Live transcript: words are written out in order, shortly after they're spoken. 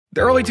The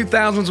early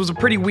 2000s was a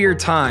pretty weird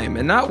time,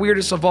 and not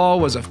weirdest of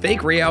all was a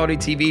fake reality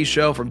TV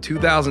show from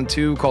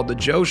 2002 called The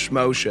Jo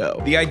Schmo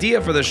Show. The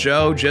idea for the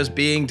show just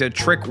being to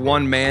trick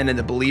one man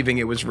into believing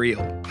it was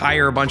real.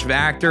 Hire a bunch of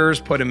actors,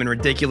 put him in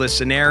ridiculous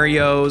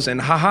scenarios, and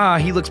haha,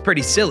 he looks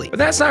pretty silly. But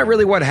that's not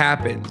really what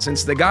happened,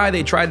 since the guy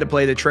they tried to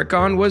play the trick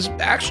on was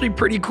actually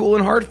pretty cool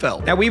and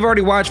heartfelt. Now, we've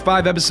already watched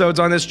 5 episodes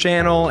on this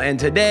channel, and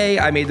today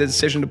I made the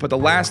decision to put the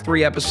last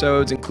 3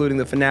 episodes, including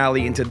the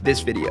finale, into this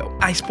video.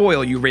 I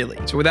spoil you, really.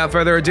 So without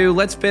further ado,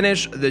 let's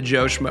finish the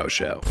Jo Schmo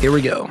Show. Here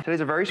we go.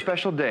 Today's a very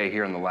special day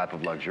here in the Lap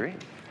of Luxury.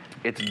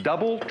 It's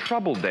Double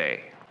Trouble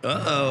Day.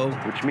 Uh-oh.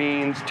 Which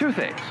means 2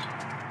 things.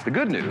 The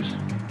good news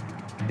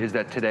is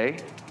that today,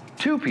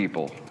 2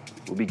 people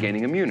will be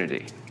gaining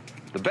immunity.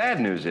 The bad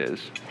news is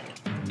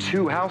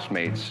 2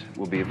 housemates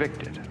will be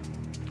evicted.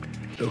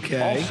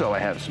 Okay. Also, I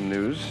have some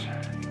news.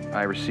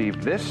 I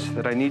received this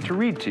that I need to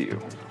read to you.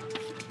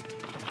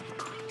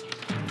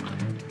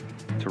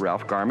 To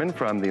Ralph Garman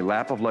from the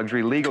Lap of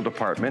Luxury Legal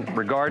Department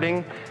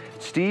regarding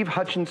Steve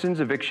Hutchinson's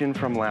eviction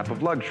from Lap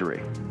of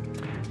Luxury.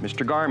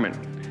 Mr. Garman,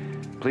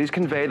 please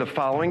convey the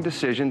following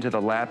decision to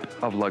the Lap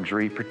of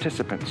Luxury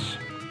participants.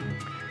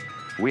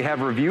 We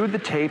have reviewed the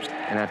tapes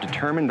and have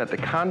determined that the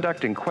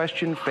conduct in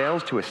question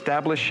fails to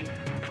establish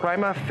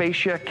prima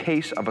facie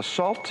case of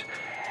assault,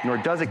 nor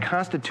does it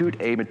constitute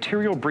a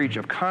material breach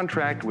of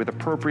contract with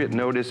appropriate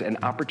notice and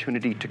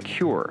opportunity to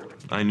cure.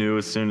 I knew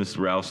as soon as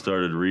Ralph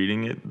started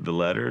reading it, the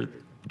letter,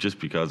 just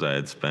because I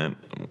had spent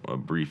a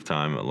brief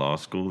time at law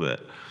school, that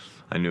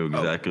I knew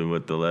exactly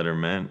what the letter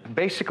meant.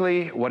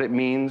 Basically, what it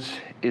means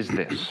is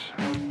this.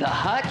 The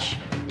hutch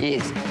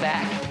is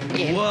back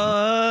in.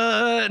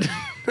 What?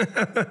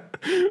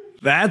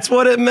 That's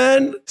what it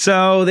meant?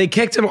 So they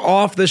kicked him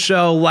off the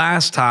show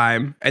last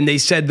time, and they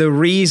said the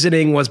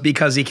reasoning was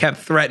because he kept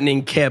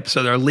threatening Kip,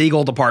 so their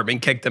legal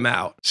department kicked him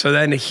out. So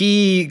then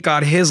he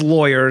got his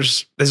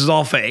lawyers, this is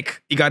all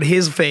fake, he got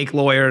his fake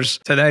lawyers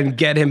to then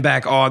get him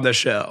back on the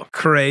show.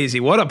 Crazy.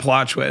 What a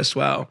plot twist.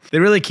 Wow. They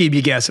really keep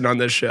you guessing on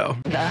this show.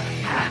 The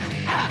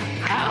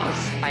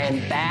house. I am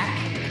back,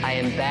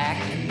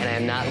 and I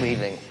am not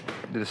leaving.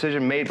 The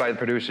decision made by the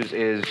producers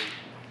is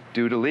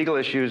due to legal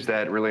issues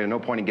that really are no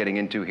point in getting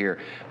into here.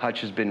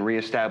 Hutch has been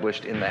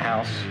reestablished in the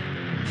house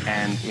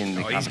and in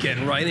the He's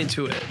getting right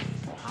into it.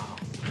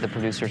 The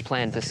producers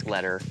planned this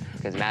letter,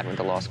 because Matt went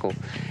to law school,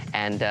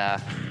 and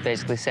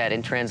basically said,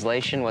 in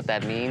translation, what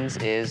that means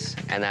is,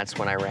 and that's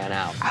when I ran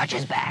out. Hutch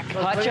is back.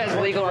 Hutch has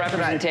legal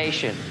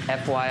representation,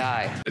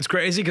 FYI. It's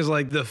crazy because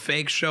like the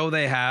fake show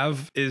they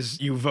have is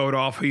you vote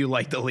off who you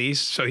like the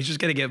least, so he's just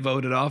gonna get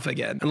voted off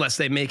again, unless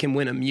they make him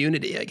win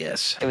immunity, I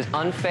guess. It was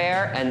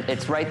unfair, and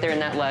it's right there in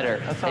that letter.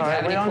 If you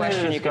have any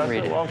question, you can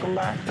read it. Welcome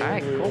back. All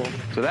right, cool.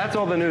 So that's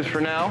all the news for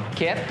now.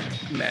 Kip?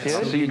 Matt,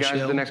 I'll see you guys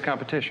chill. at the next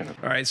competition.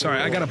 All right, sorry,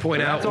 I gotta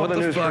point out, That's all what the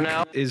the news for fuck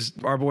now. is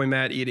our boy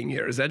Matt eating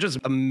here? Is that just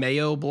a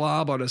mayo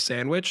blob on a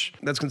sandwich?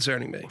 That's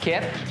concerning me.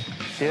 Kip?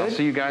 I'll Dude?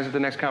 see you guys at the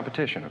next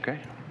competition, okay?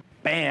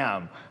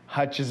 Bam!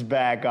 Hutch is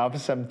back off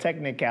of some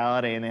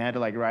technicality, and they had to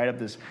like write up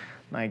this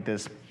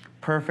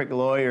perfect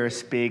lawyer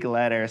speak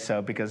letter.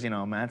 So because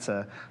Matt's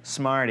a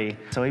smarty,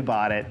 so he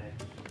bought it.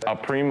 A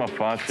prima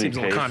facie Seems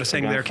a little case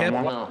condescending there, against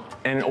Kip. someone.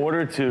 In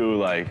order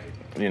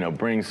to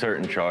bring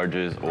certain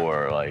charges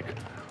or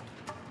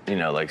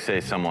say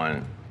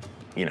someone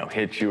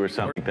hits you or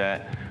something like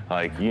that,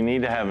 you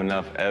need to have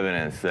enough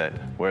evidence that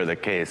where the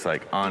case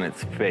on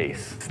its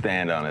face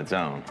stand on its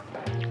own.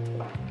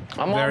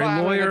 I'm all Very about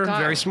having a lawyer, good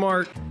time. very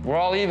smart. We're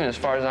all even as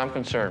far as I'm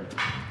concerned.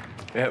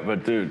 Yeah,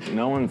 but dude,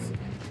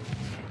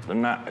 they're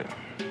not.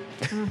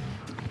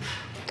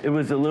 It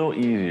was a little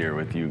easier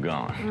with you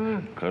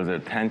gone, because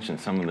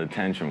some of the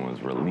tension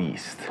was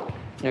released.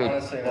 Dude.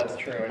 Honestly, that's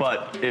true.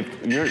 But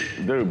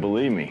dude,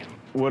 believe me,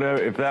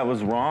 if that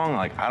was wrong,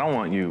 I don't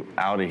want you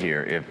out of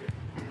here if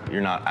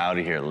you're not out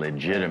of here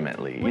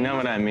legitimately. You know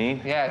what I mean?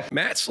 Yeah.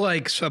 Matt's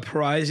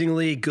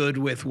surprisingly good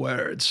with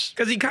words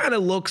because he kind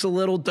of looks a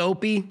little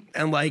dopey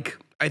and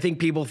I think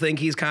people think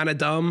he's kind of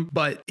dumb,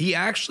 but he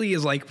actually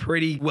is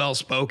pretty well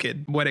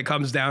spoken when it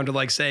comes down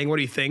to saying what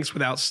he thinks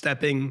without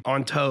stepping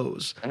on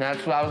toes. And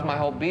that was my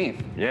whole beef.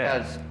 Yeah.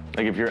 Because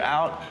If you're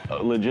out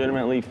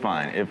legitimately,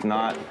 fine. If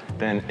not,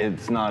 then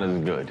it's not as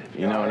good.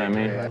 You know what I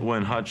mean?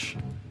 When Hutch,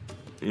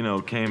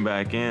 came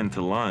back in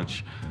to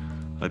lunch,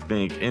 I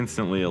think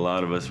instantly a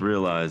lot of us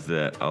realized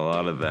that a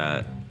lot of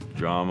that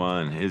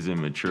drama and his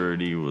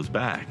immaturity was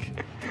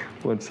back.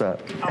 What's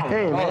up?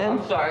 Hey, man.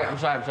 I'm sorry.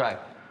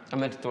 I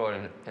meant to throw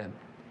it in.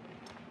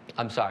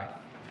 I'm sorry.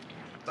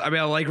 I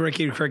mean, I like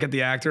Ricky Cricket,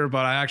 the actor,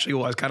 but I actually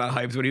was kind of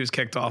hyped when he was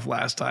kicked off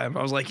last time.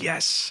 I was like,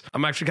 yes.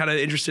 I'm actually kind of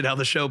interested how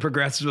the show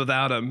progresses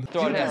without him.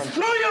 Throw it in.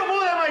 Throw your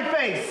food at my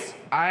face!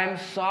 I'm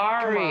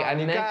sorry. I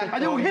meant to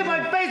And you hit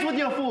my face with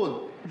your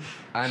food!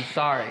 I'm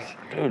sorry.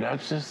 Dude,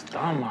 that's just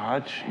dumb,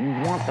 Hutch. You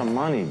want the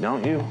money,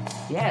 don't you?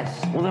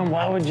 Yes. Well, then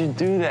why would you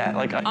do that?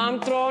 I'm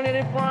throwing it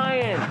at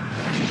Brian.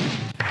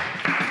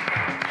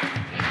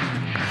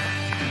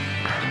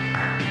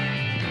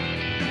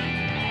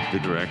 The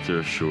director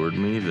assured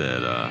me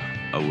that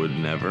I would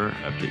never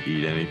have to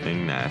eat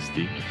anything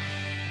nasty.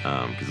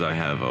 because I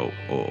have a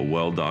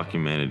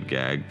well-documented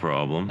gag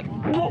problem.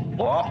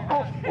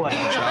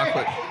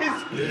 Chocolate.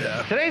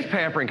 Yeah. Today's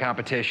pampering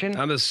competition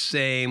I'm the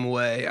same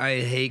way.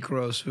 I hate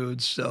gross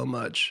food so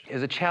much.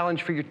 is a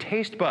challenge for your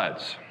taste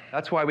buds.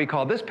 That's why we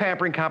call this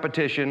pampering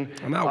competition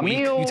I'm not a weak.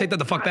 meal You take that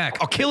the fuck back.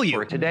 I'll kill you.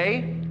 for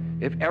today.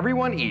 If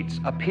everyone eats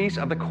a piece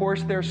of the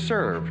course they're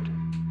served,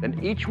 then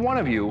each one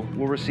of you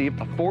will receive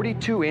a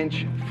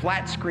 42-inch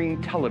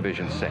flat-screen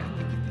television set.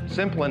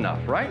 Simple enough,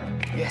 right?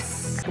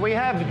 Yes. Can we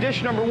have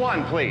dish number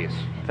 1, please?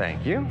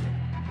 Thank you.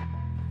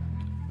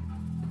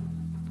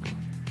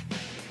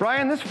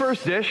 Brian, this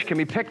first dish can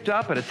be picked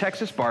up at a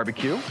Texas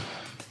barbecue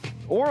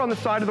or on the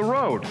side of the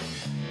road.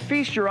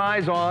 Feast your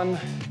eyes on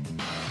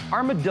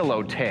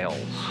armadillo tails.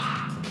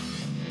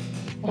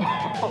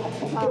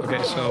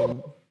 Okay,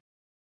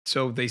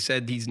 so they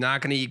said he's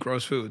not gonna eat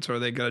gross food. So are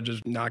they gonna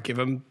just not give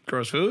him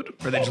gross food?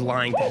 Or are they just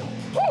lying to him?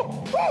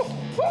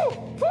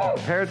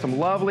 Prepared some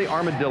lovely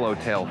armadillo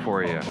tail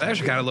for you. That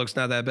actually kind of looks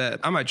not that bad.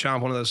 I might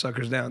chomp one of those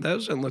suckers down. That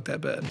doesn't look that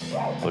bad.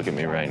 Look at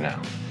me right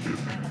now.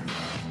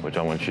 Which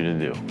I want you to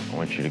do. I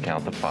want you to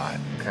count to 5.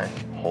 Okay.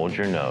 Hold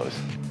your nose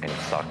and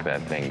suck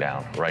that thing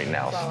down right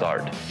now.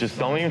 Start. Just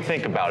don't even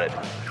think about it.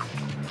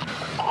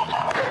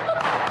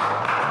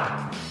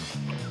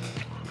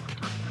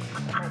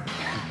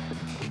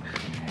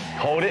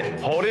 Hold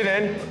it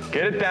in,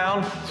 get it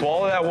down,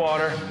 swallow that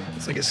water.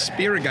 It's like a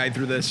spirit guide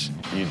through this.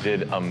 You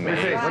did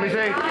amazing. Let me see.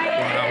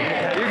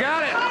 Wow. You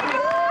got it.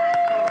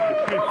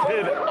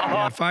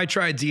 Yeah, if I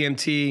tried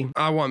DMT,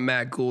 I want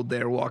Matt Gould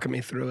there walking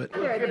me through it.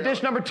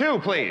 Dish number 2,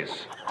 please.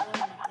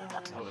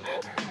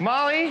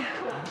 Molly,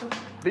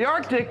 the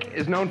Arctic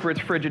is known for its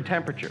frigid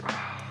temperature,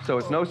 so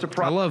it's no I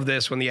surprise. love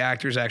this when the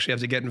actors actually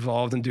have to get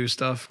involved and do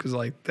stuff because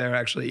like they're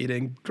actually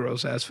eating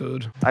gross ass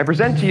food. I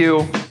present to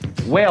you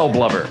whale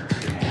blubber.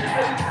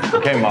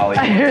 Okay, Molly.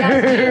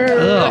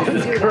 Ugh.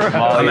 Molly,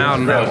 I'm out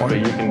on that but one.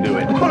 you can do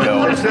it. No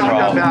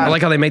problem. I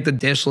like how they make the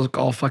dish look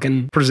all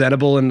fucking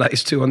presentable and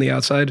nice too on the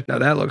outside. Now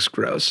that looks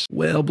gross.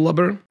 Whale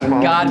blubber.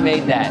 God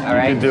made that, all You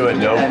right? can do it,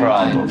 no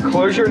problem.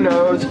 Close your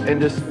nose and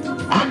just.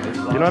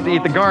 You don't have to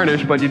eat the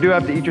garnish, but you do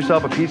have to eat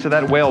yourself a piece of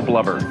that whale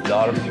blubber.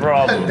 Not a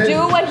problem. Do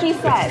what he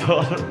said.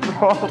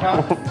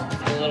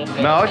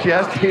 No, she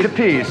has to eat a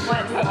piece.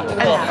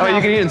 Oh,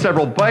 you can eat in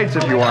several bites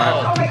if you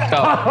want.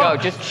 Go,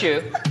 just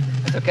chew.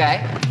 It's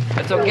okay.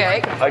 It's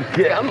okay.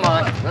 Come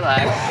on,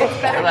 relax.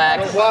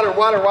 Relax. Water.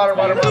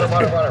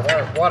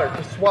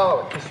 Just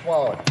swallow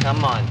it.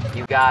 Come on,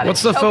 you got it.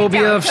 What's the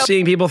phobia of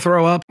seeing people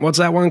throw up? What's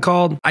that one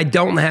called? I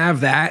don't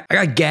have that. I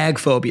got gag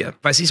phobia.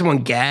 If I see someone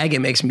gag, it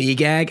makes me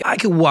gag. I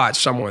could watch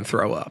someone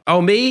throw up.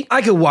 Oh, me?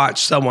 I could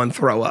watch someone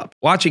throw up.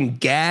 Watching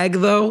gag,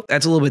 though,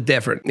 that's a little bit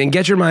different. And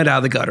get your mind out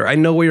of the gutter. I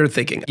know what you're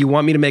thinking. You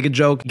want me to make a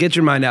joke? Get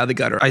your mind out of the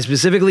gutter. I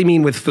specifically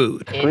mean with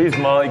food. Please,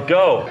 Molly,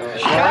 go.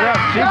 She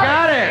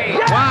got it.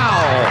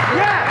 Wow.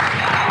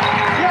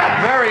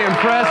 Very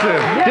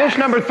impressive. Dish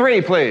number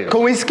 3, please.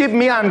 Can we skip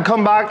me and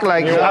come back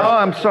like? Oh,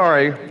 I'm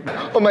sorry.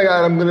 Oh my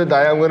God, I'm gonna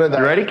die. You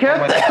ready,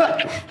 Kip?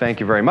 Thank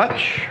you very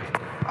much.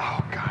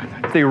 Oh, God.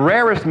 It's the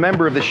rarest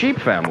member of the sheep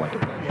family.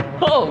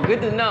 Oh,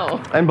 good to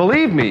know. And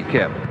believe me,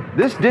 Kip,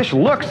 this dish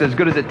looks as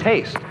good as it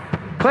tastes.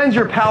 Cleanse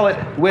your palate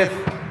with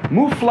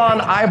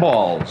mouflon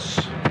eyeballs.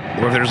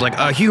 Or if there's like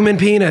a human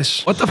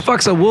penis. What the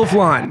fuck's a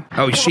wolflon?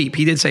 Oh, sheep.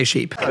 He did say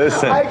sheep.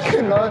 Listen. I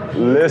cannot.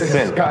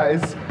 Listen.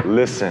 Guys.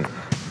 Listen.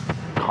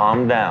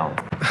 Calm down.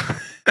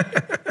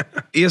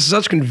 He has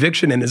such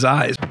conviction in his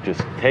eyes.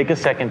 Just take a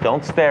second.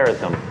 Don't stare at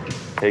them.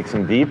 Take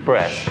some deep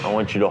breaths. I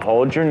want you to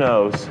hold your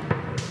nose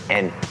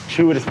and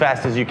chew it as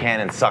fast as you can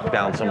and suck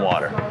down some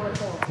water.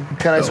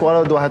 Can I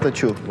swallow or do I have to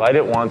chew? Light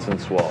it once and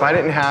swallow. Bite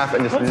it in half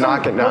and just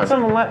knock it Put down.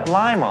 some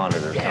lime on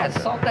it or Yeah,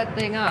 something. salt that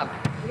thing up.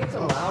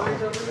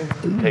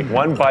 Take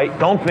one bite.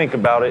 Don't think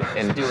about it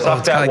and Oh, suck it's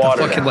got that like the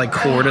water fucking down. like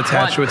cord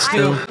attached to it 1,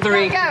 still. 2,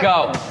 3,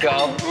 go.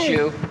 Go.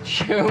 Chew.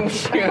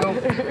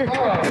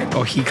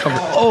 Oh, he covered.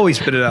 Oh, he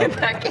spit it out.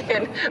 Back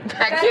in.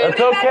 That's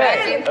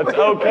okay. That's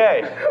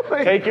okay.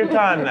 Take your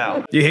time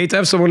now. You hate to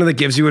have someone that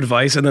gives you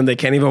advice and then they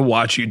can't even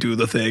watch you do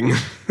the thing.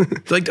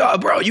 It's like, oh,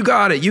 bro, you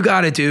got it. You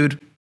got it, dude.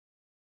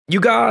 You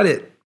got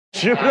it.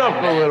 Shoot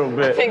up a little I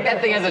bit. think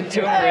that thing has a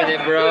tumor in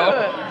it,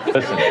 bro.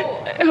 Listen.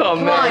 Oh,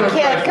 Come on,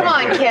 Kip. Come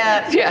on,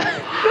 Kip. Yeah.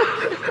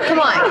 Come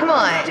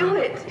on. Do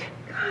it.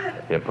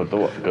 Yeah, put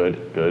the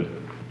good.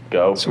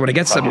 Go. So when it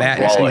gets to Fucking Matt,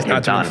 he swallow says he's it.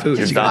 not You're doing done. food.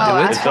 You're Is he done.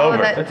 gonna do it? It's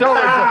over. It's over.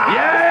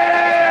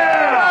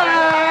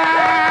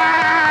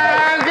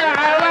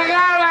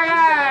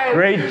 Yeah!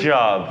 Great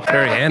job.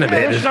 Very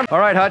animated. All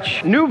right,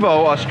 Hutch.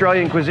 Nouveau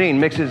Australian cuisine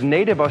mixes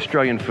native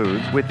Australian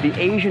foods with the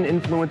Asian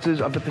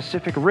influences of the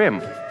Pacific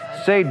Rim.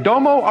 Say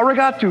domo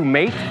arigato,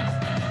 mate,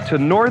 to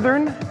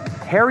northern,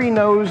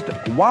 hairy-nosed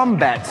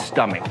wombat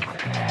stomach.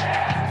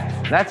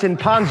 That's in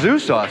ponzu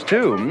sauce,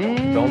 too.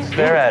 Don't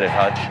stare at it,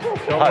 Hutch.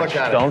 Hutch,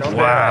 don't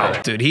stare at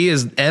it. Dude, he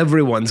is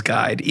everyone's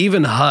guide.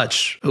 Even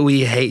Hutch, who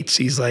he hates,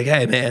 he's like,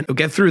 hey, man, we'll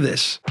get through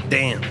this.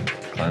 Damn.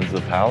 Cleanse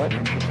the palate.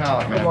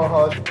 Come on,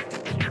 Hutch.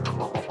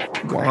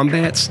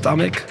 Wombat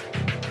stomach.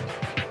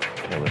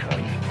 Kill it, Hutch.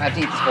 I have to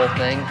eat this whole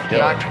thing.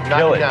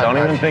 Kill it. Don't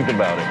even think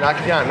about it.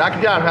 Knock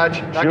it down, Hutch.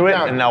 Chew it,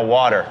 and now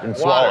water and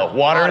swallow.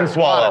 Water and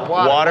swallow.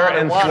 Water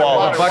and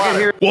swallow. Bucket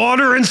here.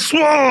 Water and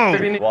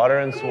swallow. Water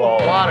and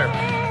swallow. Water.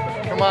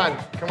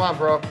 Come on,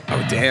 bro.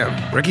 Oh,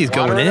 damn. Ricky's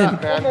going in. Oh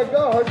my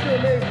God, Hutch, you're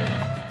amazing.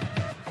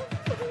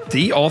 To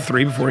eat all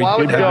three before he Swallow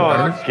could it have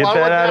down. water. Get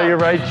that out of your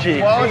right cheek.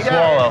 Swallow it Just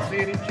down. swallow. See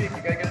it in cheek. You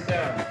gotta get it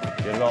down.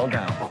 Get it all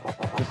down.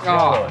 Just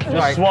swallow it.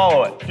 Just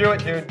swallow it. Do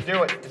it, dude.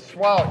 Do it. Just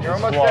swallow it. You're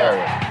almost Swallow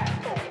there. it.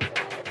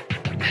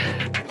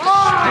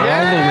 Swallow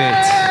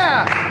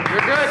it.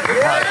 You're good.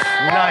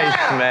 Nice,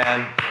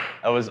 man.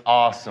 That was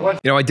awesome. You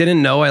know, I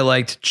didn't know I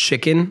liked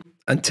chicken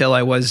until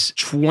I was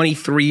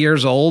 23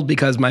 years old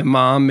because my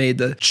mom made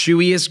the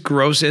chewiest,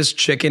 grossest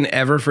chicken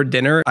ever for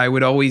dinner. I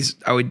would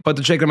put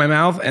the chicken in my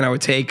mouth and I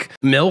would take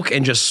milk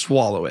and just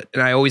swallow it.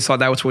 And I always thought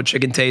that was what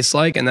chicken tastes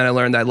like. And then I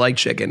learned I like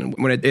chicken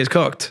when it is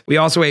cooked. We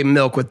also ate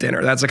milk with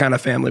dinner. That's the kind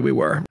of family we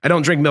were. I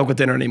don't drink milk with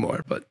dinner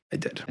anymore, but I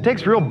did. It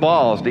takes real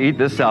balls to eat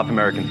this South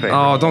American favorite.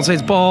 Oh, don't say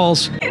it's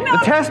balls. The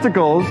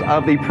testicles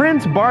of the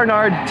Prince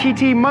Barnard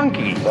TT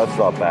monkey. That's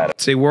not bad.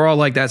 See, we're all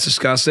like, that's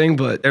disgusting,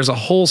 but there's a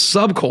whole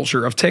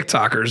subculture of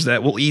TikTokers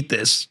that will eat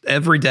this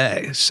every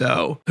day.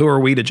 So who are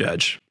we to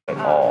judge? At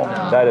all.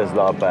 That is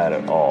not bad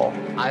at all.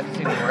 I've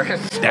seen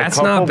worse.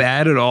 That's not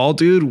bad at all,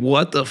 dude.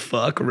 What the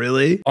fuck,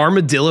 really?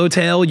 Armadillo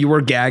tail, you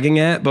were gagging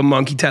at, but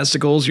monkey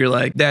testicles, you're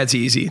like, that's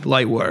easy,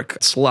 light work.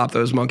 Slop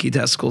those monkey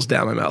testicles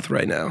down my mouth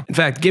right now. In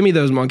fact, give me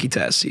those monkey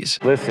testes.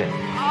 Listen,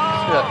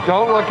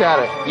 Don't look at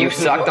it. You've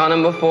sucked on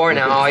them before,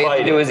 now all you have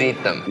to do is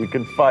eat them. you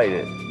can fight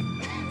it.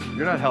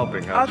 You're not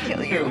helping, huh? I'll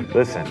kill you.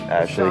 Listen,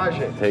 Ashley, Massage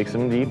it. take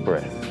some deep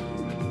breaths.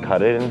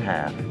 Cut it in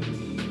half.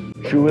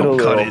 Chew it a Don't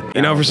little. cut it.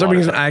 You know, for some Water.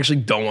 reason, I actually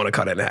don't want to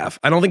cut it in half.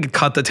 I don't think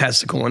cut the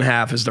testicle in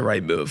half is the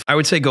right move. I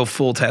would say go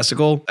full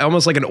testicle.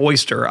 Almost like an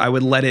oyster, I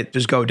would let it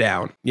just go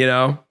down, you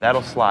know?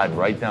 That'll slide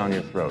right down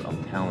your throat,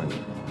 I'm telling you.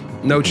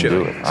 No You can do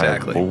chewing, it. I have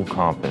exactly. full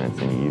confidence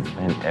in you.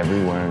 And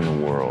everywhere in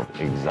the world,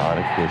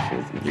 exotic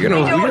dishes. You're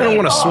gonna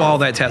want to swallow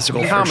that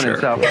testicle for Calming sure.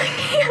 himself.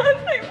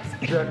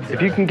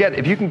 If you can cut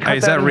Hey, that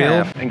is that in real?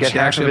 half and get She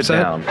half actually of it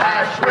upset? down.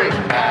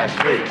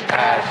 Ashley.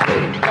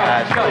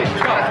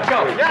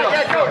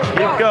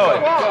 Keep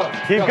going.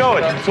 Keep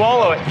going.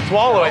 Swallow it.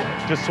 Swallow it.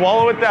 Just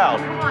swallow it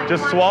down.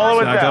 Just swallow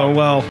it Not down. going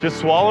well. Just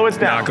swallow it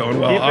down. Not going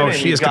well. Keep it Oh, in.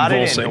 she You is got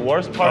convulsing. It in. The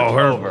worst part's Oh,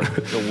 her- over.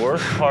 The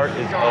worst part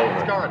is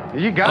over.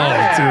 You got Oh,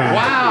 it. dude.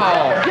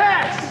 Wow.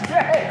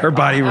 Her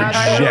body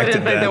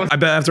rejected think that was- that. I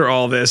bet after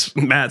all this,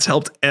 Matt's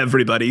helped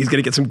everybody. He's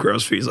gonna get some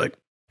gross fees. Like,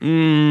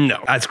 no,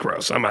 that's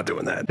gross. I'm not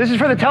doing that. This is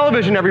for the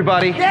television,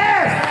 everybody.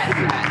 Yes!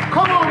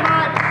 Come on,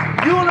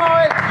 Matt. You know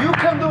it. You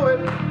can do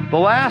it. The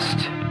last,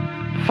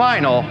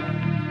 final,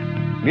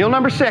 meal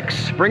number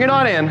 6. Bring it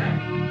on in.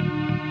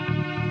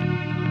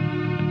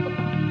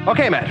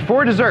 Okay, Matt,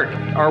 for dessert,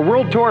 our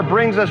world tour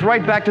brings us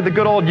right back to the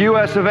good old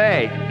US of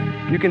A.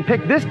 You can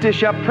pick this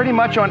dish up pretty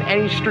much on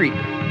any street.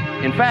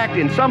 In fact,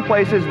 in some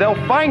places, they'll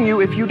fine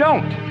you if you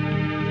don't.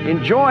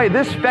 Enjoy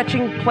this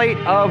fetching plate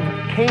of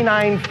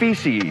canine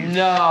feces.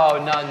 No.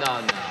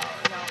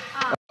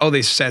 Oh,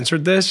 they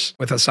censored this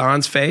with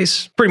Hassan's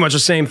face? Pretty much the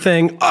same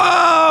thing.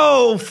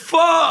 Oh,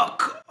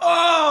 fuck.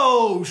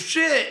 Oh,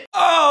 shit.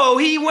 Oh,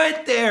 he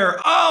went there.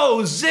 Oh,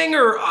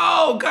 zinger.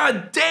 Oh,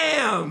 god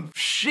damn.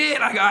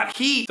 Shit, I got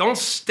heat. Don't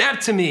step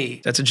to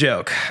me. That's a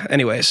joke.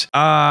 Anyways,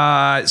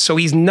 so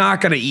he's not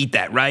gonna eat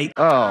that, right?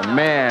 Oh,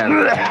 man.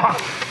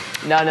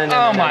 No.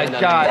 Oh my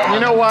God.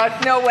 You know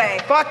what? No way.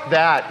 Fuck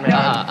that, man.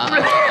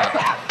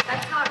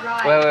 That's not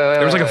right. Wait.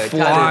 There was like a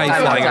fly Time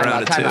out, flying time around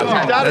out, it time too. out, time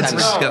out, That's time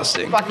out.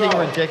 disgusting. Fucking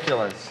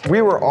ridiculous.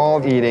 We were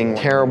all eating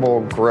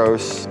terrible,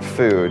 gross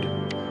food,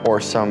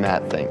 or so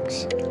Matt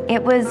thinks.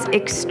 It was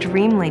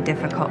extremely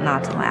difficult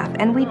not to laugh,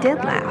 and we did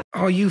laugh.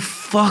 Oh, you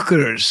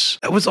fuckers.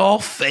 That was all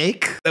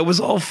fake? That was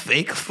all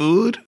fake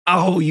food?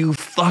 Oh, you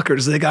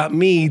fuckers, they got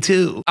me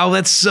too. Oh,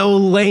 that's so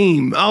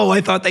lame. Oh, I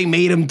thought they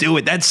made him do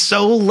it. That's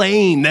so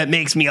lame. That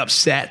makes me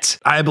upset.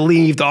 I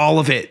believed all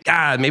of it.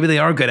 God, maybe they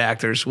are good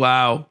actors.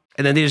 Wow.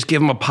 And then they just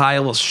give him a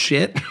pile of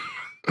shit?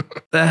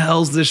 The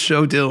hell's this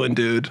show doing,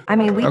 dude? I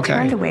mean, we Okay.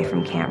 turned away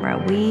from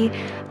camera. We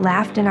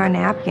laughed in our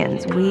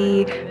napkins.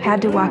 We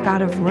had to walk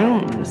out of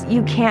rooms.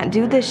 You can't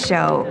do this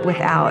show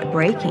without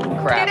breaking.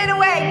 Get it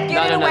away.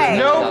 Get it No. away.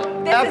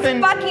 No This is effing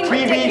fucking TV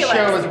ridiculous.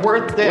 show is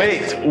worth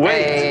this.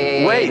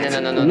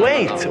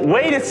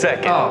 Wait a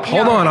second.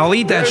 Hold on, I'll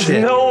eat that There's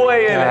shit. no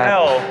way in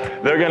hell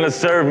they're gonna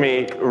serve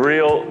me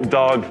real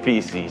dog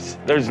feces.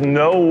 There's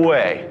no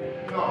way.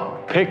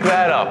 Pick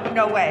that up.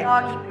 No way.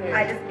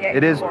 I just get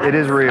It is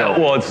real.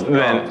 Well, it's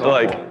then,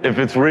 like, if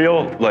it's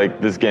real,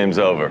 like, this game's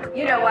over.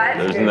 You know what?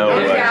 There's no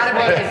way. Is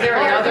there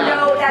any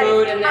other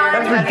food in there?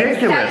 That's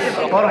ridiculous.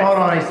 Hold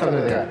on, he's still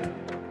there.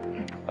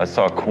 I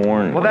saw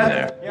corn in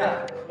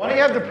there. Why don't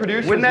you have the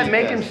producers? Wouldn't that eat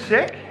make this? him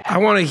sick? I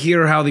want to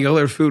hear how the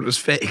other food was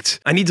faked.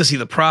 I need to see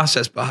the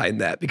process behind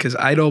that because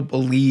I don't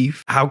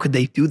believe how could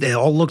they do that? It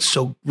all looks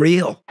so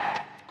real.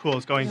 Cool,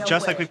 it's going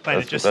just like we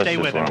planned it. Just That's stay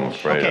just with what it. I'm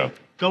afraid Okay, of.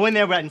 go in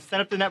there, Brett, and set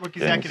up the network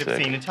Getting executive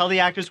sick. scene and tell the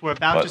actors we're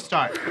about to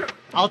start.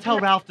 I'll tell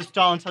Ralph to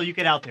stall until you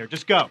get out there.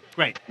 Just go.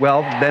 Great.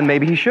 Well, then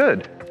maybe he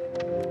should.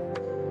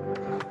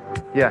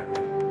 Yeah.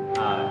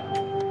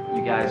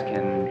 You guys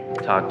can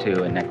talk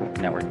to a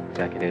network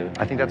executive.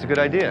 I think that's a good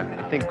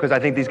idea. Because I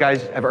think these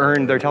guys have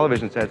earned their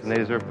television sets and they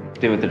deserve them.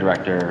 Do what the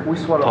director We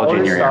swallow told all you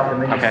in this your stuff ear.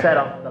 and then you Okay. set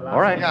up the last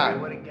All right. Yeah.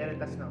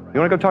 You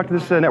want to go talk to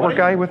this network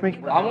guy with me?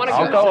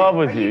 I'll go up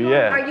with you,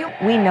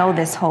 yeah. We know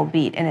this whole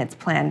beat and it's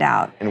planned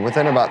out. And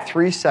within about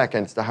 3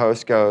 seconds, the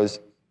host goes,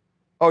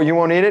 "Oh, you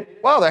won't eat it?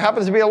 Well, there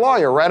happens to be a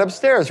lawyer right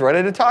upstairs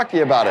ready to talk to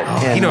you about it."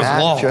 he knows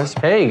law.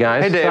 Hey,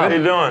 guys. Hey, David. How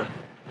you doing?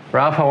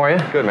 Ralph, how are you?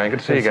 Good, man. Good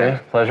to see you guys.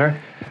 Pleasure.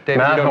 David,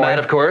 Matt, you know how are Matt,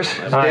 you? of course.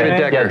 Hi. David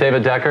Decker. Yeah,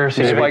 David Decker,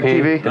 Senior Spike VP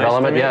TV.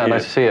 Development. Nice to meet Yeah, you.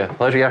 nice to see you.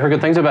 Pleasure. Yeah, I heard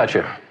good things about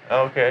you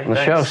Okay, on the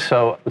thanks. show.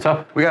 So, what's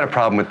up? We got a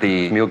problem with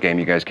the meal game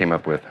you guys came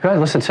up with. Go ahead,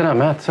 listen, sit down,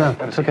 Matt. Sit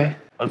down. It's okay.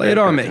 Lay it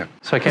on me.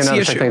 So I came What's down the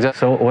to check issue? things out.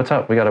 So, what's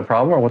up? We got a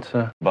problem or what's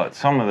But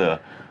some of the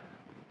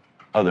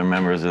other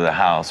members of the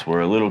House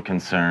were a little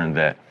concerned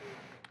that,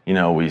 you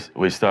know,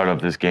 we start up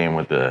this game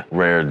with the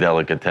rare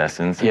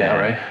delicatessens. Yeah,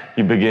 and right.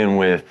 You begin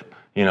with,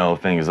 you know,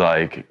 things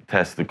like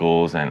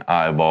testicles and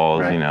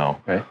eyeballs, Right, you know,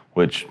 right.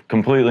 which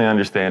completely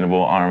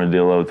understandable,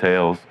 armadillo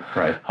tails.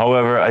 Right.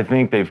 However, I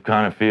think they've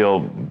kind of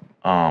feel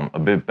a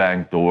bit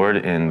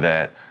backdoored in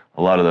that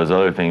a lot of those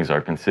other things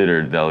are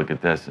considered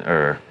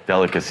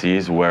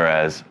delicacies,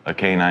 whereas a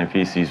canine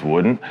feces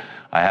wouldn't.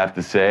 I have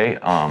to say,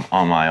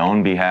 on my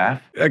own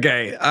behalf.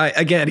 Okay,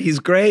 again, he's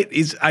great.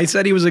 I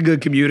said he was a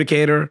good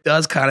communicator.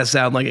 Does kind of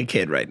sound like a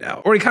kid right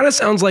now. Or he kind of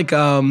sounds like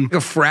a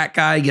frat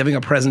guy giving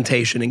a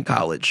presentation in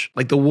college.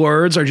 Like the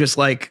words are just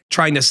like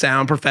trying to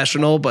sound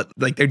professional, but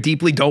like they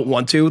deeply don't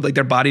want to. Like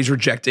their body's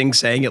rejecting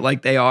saying it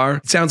like they are.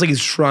 It sounds like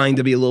he's trying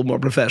to be a little more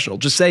professional.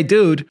 Just say,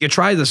 dude, you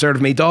tried to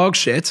serve me dog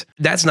shit.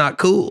 That's not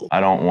cool.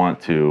 I don't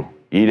want to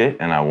eat it,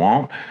 and I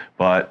won't,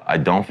 but I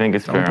don't think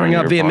it's fair. Don't bring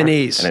on up your part.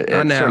 Vietnamese. And it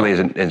Not now. certainly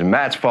isn't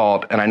Matt's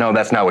fault, and I know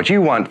that's not what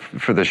you want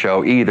for the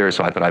show either,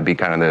 so I thought I'd be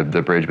kind of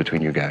the bridge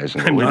between you guys.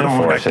 And We don't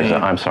want to-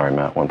 I'm sorry,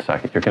 Matt, 1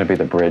 second. You're going to be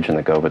the bridge and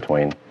the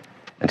go-between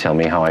and tell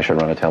me how I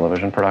should run a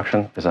television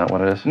production? Is that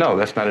what it is? No,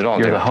 that's not at all.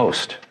 You're David. the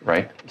host,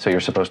 right? So you're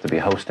supposed to be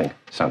hosting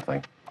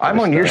something. I'm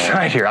on your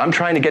side here. I'm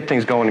trying to get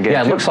things going again.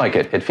 Yeah, it too. looks like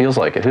it. It feels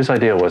like it. Whose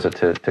idea was it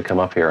to come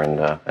up here and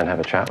have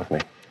a chat with me?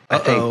 I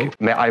think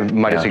I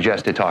might have Yeah.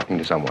 suggested talking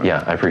to someone.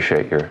 Yeah, I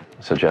appreciate your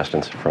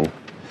suggestions from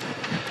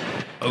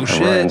Oh, a shit.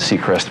 Ryan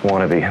Seacrest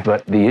wannabe.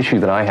 But the issue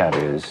that I have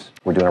is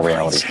we're doing a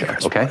reality show,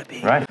 okay?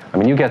 Right. I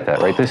mean, you get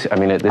that, right?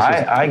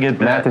 I get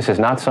that. Matt, this is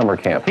not summer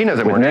camp. He knows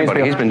it With more than Naisville-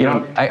 anybody. He's been you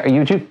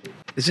know, doing-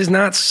 This is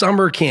not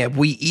summer camp.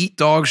 We eat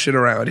dog shit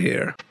around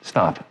here.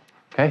 Stop,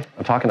 okay?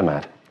 I'm talking to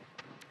Matt.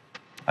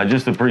 I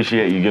just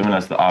appreciate you giving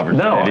us the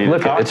opportunity No, to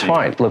look, talk it's to you.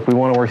 fine. Look, we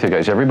want to work with you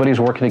guys.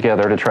 Everybody's working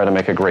together to try to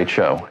make a great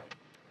show.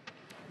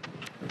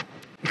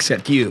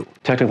 Except you.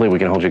 Technically, we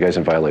can hold you guys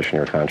in violation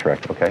of your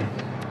contract, okay?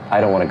 I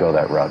don't want to go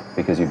that route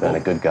because you've been a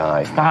good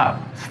guy.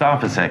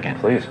 Stop a second.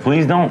 Please.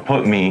 Please don't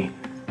put me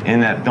in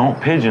that, don't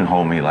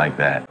pigeonhole me like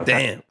that.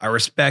 Damn, I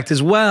respect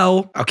as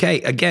well.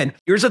 Okay, again,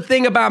 here's the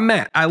thing about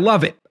Matt. I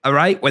love it, all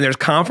right? When there's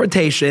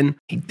confrontation,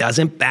 he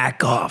doesn't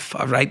back off,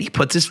 all right? He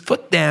puts his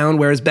foot down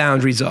where his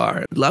boundaries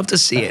are. Love to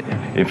see it.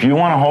 If you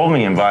want to hold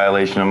me in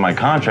violation of my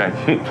contract,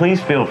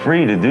 please feel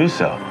free to do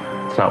so.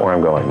 That's not where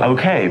I'm going. Matt.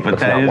 Okay, but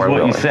That's that not is where I'm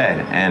what you going. said,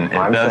 and it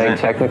I'm saying doesn't.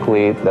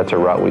 technically that's a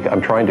route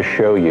I'm trying to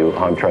show you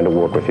how I'm trying to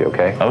work with you,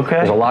 okay? Okay.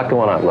 There's a lot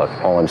going on. Look,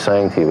 all I'm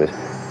saying to you is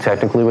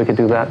technically we could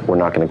do that. We're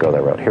not going to go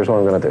that route. Here's what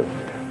I'm going to do.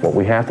 What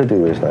we have to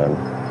do is then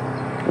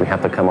we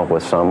have to come up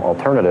with some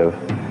alternative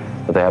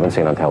that they haven't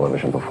seen on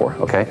television before,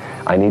 okay?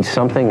 I need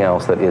something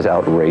else that is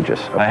outrageous.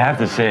 I have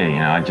to say, you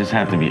know, I just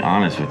have to be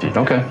honest with you.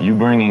 Okay. You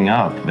bringing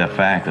up the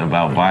fact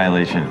about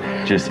violation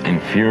just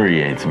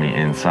infuriates me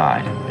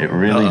inside. It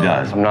really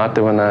does. I'm not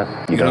doing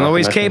that. You don't know what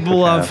he's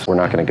capable of. We're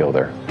not going to go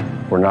there.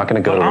 We're not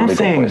going to go to a I'm legal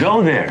saying place.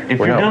 go there. If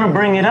We're you're not. gonna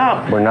bring it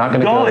up, We're not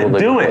gonna go to a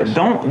do legal it. place.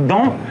 Don't.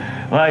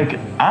 Like,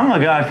 I'm a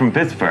guy from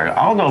Pittsburgh.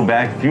 I'll go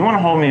back if you want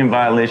to hold me in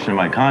violation of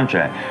my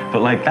contract.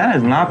 But like, that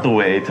is not the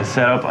way to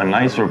set up a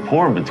nice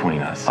rapport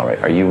between us. All right.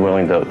 Are you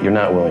willing to? You're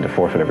not willing to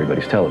forfeit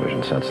everybody's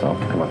television sets, though.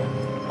 Come on.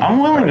 I'm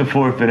willing to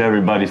forfeit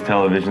everybody's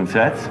television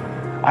sets.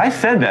 I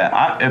said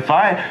that. If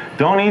I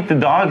don't eat the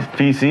dog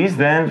feces,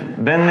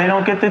 then they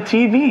don't get the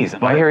TVs.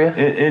 But I hear you.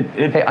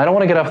 Hey, I don't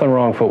want to get off the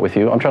wrong foot with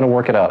you. I'm trying to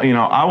work it out. You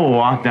know, I will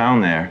walk down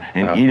there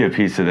and eat a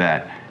piece of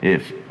that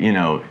if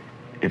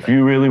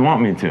you really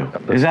want me to.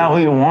 Is that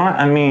what you want?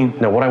 I mean...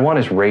 No, what I want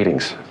is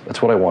ratings.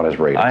 That's what I want is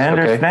ratings. I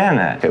understand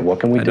that. Okay, what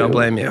can we do? I don't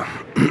blame you.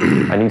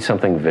 I need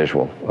something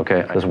visual,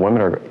 okay? Those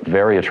women are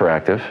very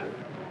attractive.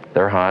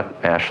 They're hot.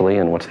 Ashley,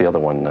 and what's the other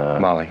one?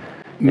 Molly.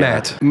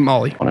 Matt,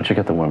 Molly. Why don't you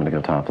get the women to go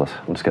topless?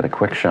 We'll just get a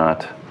quick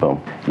shot.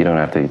 Boom. You don't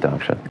have to eat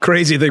dog shit.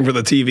 Crazy thing for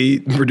the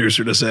TV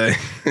producer to say.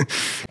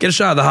 Get a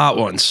shot of the hot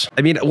ones.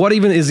 I mean, what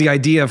even is the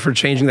idea for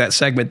changing that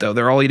segment, though?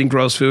 They're all eating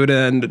gross food,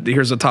 and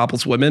here's the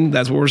topless women?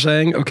 That's what we're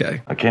saying?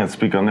 Okay. I can't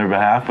speak on their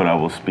behalf, but I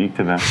will speak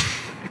to them.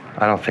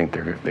 I don't think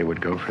they would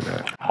go for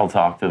that. I'll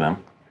talk to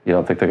them. You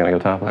don't think they're going to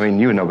go topless? I mean,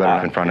 you know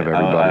better in front of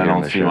everybody. I on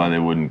don't the see show. why they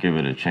wouldn't give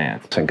it a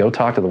chance. And go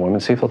talk to the women,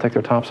 see if they'll take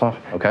their tops off,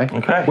 okay?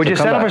 Okay. Would you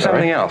So come settle back, for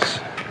something all right? else?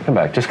 Come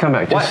back, just come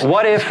back. Just,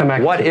 What come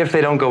if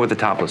they don't go with the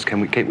topless?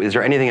 Is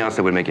there anything else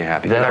that would make you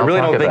happy? Then I I'll really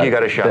talk don't think about you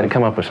got a it. shot. Then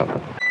come up with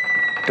something.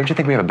 Don't you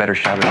think we have a better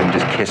shot at them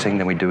just kissing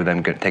than we do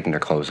them taking their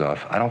clothes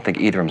off? I don't think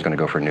either of them's going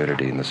to go for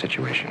nudity in this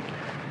situation.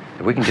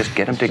 If we can just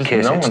get them to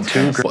kiss, it's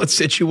two girls. What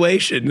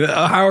situation?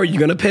 How are you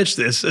going to pitch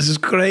this? This is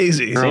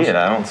crazy. See it.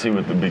 I don't see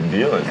what the big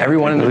deal is.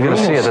 Everyone in the We're room going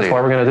to see will it. That's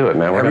why we're going to do it,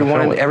 man. We're gonna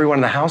film it. Everyone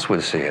in the house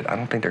would see it. I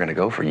don't think they're going to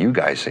go for you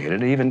guys seeing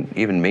it.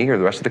 Even me or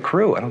the rest of the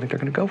crew. I don't think they're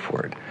going to go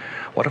for it.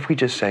 What if we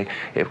just say,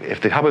 if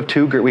the how about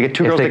we get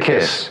two girls to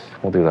kiss?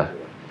 We'll do that.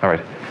 All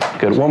right.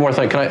 Good. One more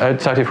thing. Can I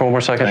talk to you for one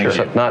more second? Thank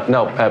Sure. you. Matt,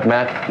 no.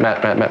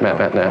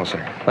 No,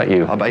 sir. Not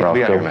you. I'll be Ralph,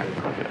 out go here,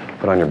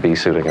 put on your bee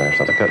suit again or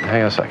something. Good.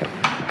 Hang on a second.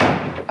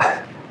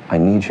 I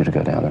need you to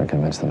go down there and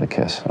convince them to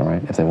kiss, all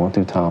right? If they won't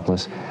do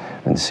topless,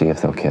 then see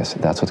if they'll kiss.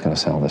 That's what's going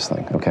to sell this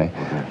thing, okay?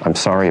 I'm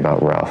sorry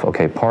about Ralph,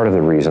 okay? Part of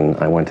the reason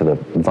I went to the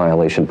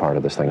violation part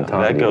of this thing.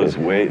 That goes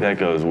way.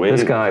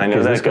 This guy, I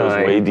know that goes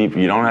way deep.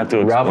 You don't have to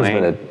explain. Ralph has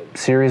been a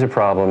series of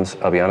problems.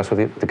 I'll be honest with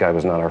you, the guy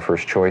was not our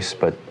first choice,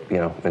 but you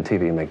know, in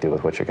TV you make do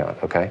with what you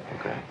got, okay?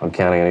 I'm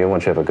counting on you. I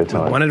want you to have a good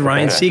time. I wanted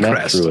Ryan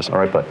Seacrest. All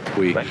right, bud.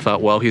 We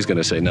thought, well, he's going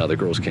to say, no, the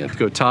girls can't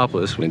go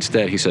topless.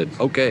 Instead, he said,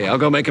 okay, I'll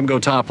go make them go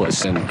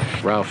topless. And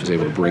Ralph was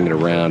able to bring it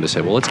around to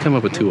say, well, let's come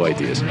up with two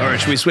ideas. All right,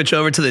 should we switch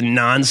over to the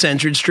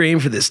non-censored stream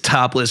for this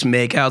topless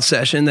makeout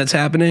session that's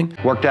happening?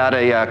 Worked out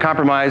a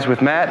compromise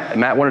with Matt.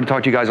 Matt wanted to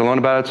talk to you guys alone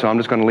about it, so I'm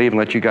just going to leave and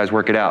let you guys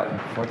work it out.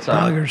 What's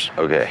up? Buggers.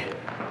 Okay,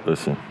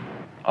 listen.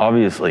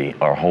 Obviously,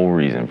 our whole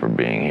reason for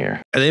being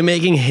here. Are they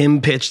making him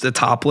pitch the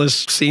topless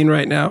scene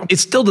right now? It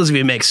still doesn't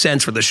even make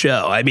sense for the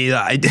show. I mean,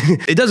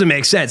 it doesn't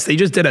make sense. They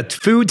just did a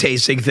food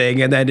tasting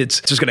thing, and then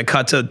it's just going to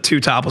cut to two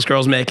topless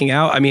girls making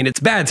out. I mean, it's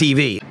bad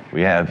TV.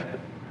 We have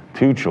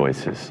two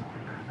choices.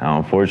 Now,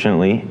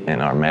 unfortunately, in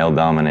our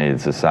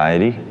male-dominated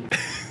society,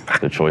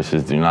 the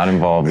choices do not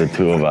involve the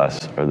two of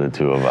us or the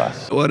two of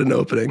us. What an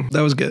opening. That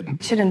was good.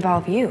 It should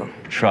involve you.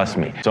 Trust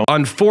me. So,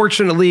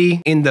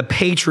 unfortunately, in the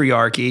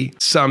patriarchy,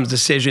 some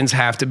decisions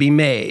have to be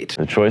made.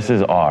 The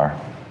choices are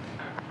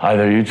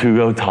either you two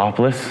go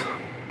topless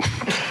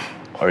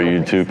or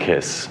you two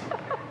kiss.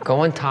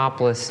 Going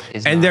topless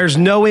is. And there's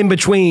no in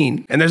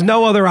between, and there's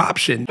no other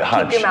option.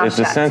 Hutch, it's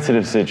a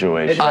sensitive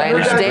situation. I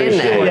understand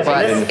that,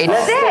 but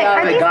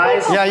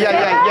it's.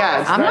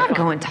 Yeah. I'm not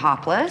going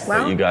topless.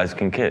 But you guys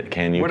can kiss.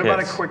 Can you What kiss?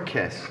 about a quick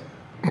kiss?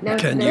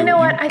 You know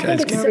what? I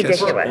think it's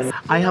ridiculous.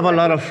 I have a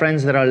lot of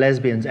friends that are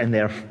lesbians, and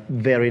they're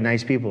very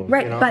nice people.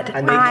 Right, you know? but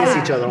and they kiss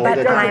each other all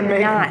the time. I'm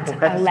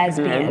not a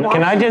lesbian.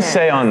 Can I just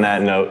say on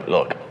that note,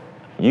 look,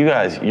 you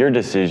guys, your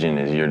decision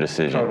is your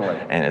decision,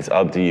 and it's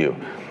up to you.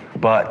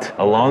 But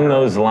along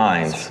those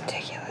lines,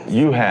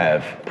 you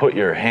have put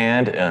your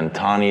hand on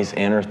Tawny's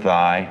inner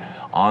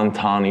thigh, on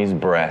Tawny's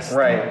breast.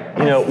 Right.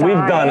 You know,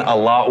 we've done a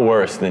lot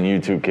worse than you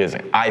two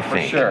kissing, I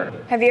think. Sure.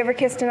 Have you ever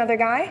kissed another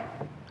guy?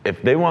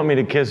 If they want me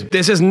to kiss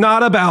This is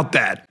not about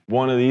that.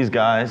 one of these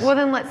guys, Well,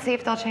 then let's see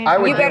if they'll change.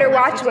 You better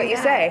watch what you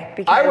say.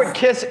 Because I would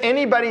kiss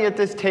anybody at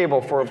this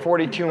table for a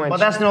 42-inch. But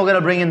that's not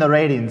gonna bring in the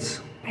ratings.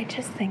 I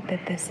just think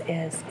that this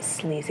is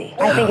sleazy.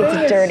 I think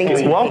it's dirty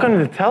TV. welcome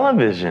to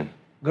television.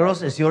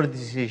 Girls, it's your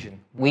decision.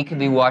 We could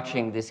be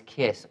watching this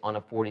kiss on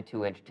a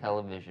 42-inch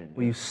television.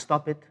 Will you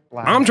stop it?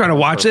 I'm trying to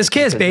watch this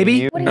kiss,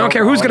 baby. I don't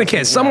care who's going to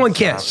kiss. Someone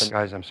kiss.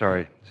 Guys, I'm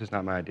sorry. This is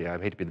not my idea.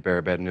 I hate to be the bearer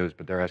of bad news,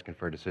 but they're asking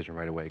for a decision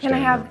right away. Can I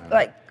have,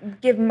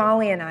 give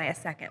Molly and I a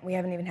second? We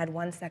haven't even had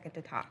 1 second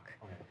to talk.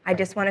 I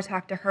just want to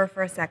talk to her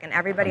for a second.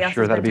 Everybody else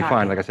Sure, has that'll been be talking.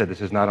 fine. Like I said,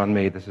 this is not on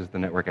me. This is the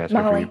network asking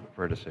Molly.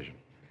 for a decision.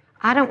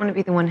 I don't want to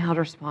be the one held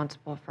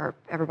responsible for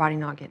everybody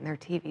not getting their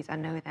TVs. I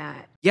know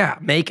that. Yeah,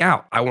 make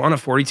out. I want a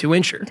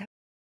 42-incher.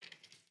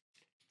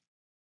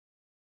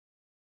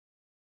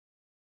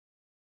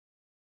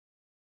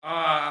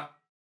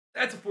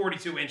 That's a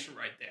 42-incher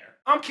right there.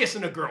 I'm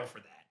kissing a girl for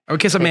that. I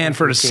would kiss a man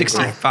for a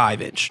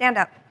 65-inch. Stand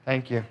up.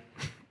 Thank you.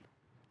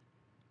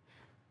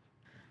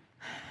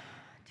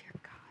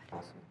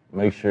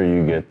 Make sure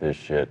you get this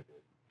shit.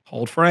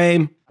 Hold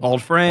frame. Hold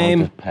Don't frame.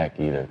 just peck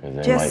either, because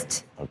they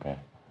Just- might. Okay.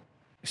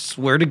 I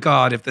swear to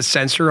God, if the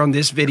censor on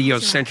this video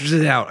censors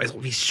it out, I'll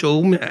be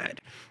so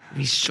mad. I'll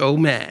be so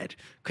mad.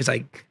 Because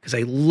I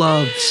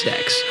love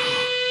sex.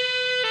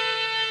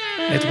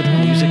 I have to put the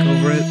music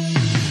over it.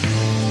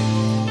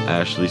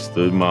 Ashley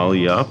stood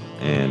Molly up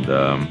and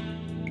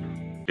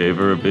gave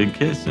her a big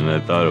kiss, and I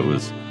thought it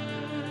was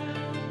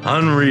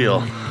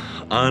unreal,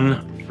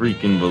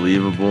 unfreaking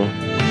believable.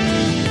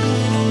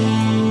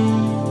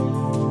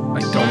 I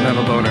don't have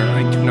a boner.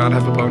 I do not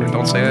have a boner.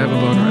 Don't say I have a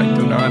boner. I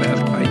do not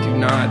have. I do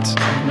not.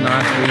 I'm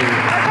not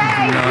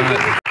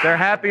weird. They're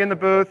happy in the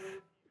booth.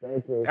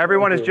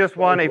 Everyone has just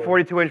won a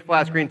 42-inch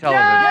flat screen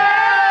television.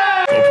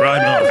 Go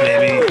Pride Month,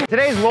 baby.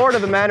 Today's Lord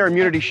of the Manor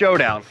Immunity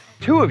Showdown.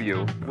 2 of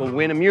you will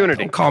win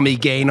immunity. Don't call me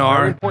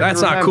Gaynar.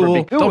 That's not Remember,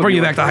 cool. 2 Don't of bring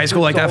you me back to are high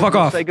school like that. Fuck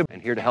off.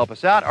 And here to help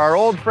us out are our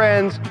old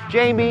friends,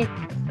 Jamie,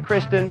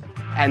 Kristen,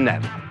 and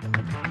Ned.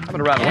 Give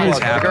it a round of What is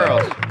applause for the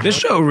happening? girls. This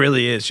show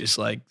really is just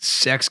like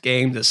sex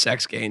game to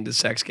sex game to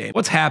sex game.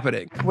 What's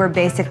happening? We're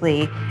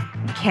basically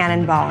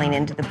cannonballing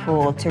into the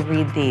pool to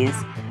read these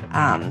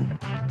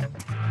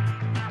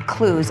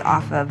clues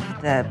off of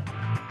the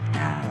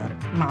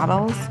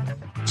models'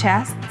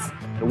 chests.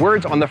 The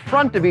words on the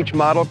front of each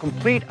model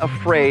complete a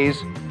phrase,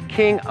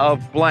 king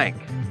of blank.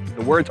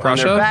 The words on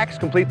Russia? their backs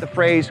complete the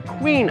phrase,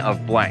 queen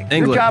of blank. Your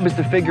England. job is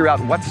to figure out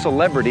what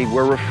celebrity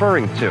we're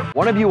referring to.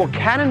 One of you will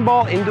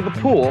cannonball into the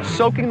pool,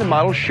 soaking the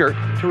model's shirt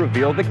to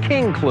reveal the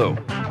king clue.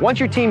 Once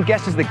your team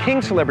guesses the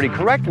king celebrity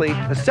correctly,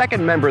 the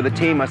second member of the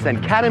team must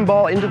then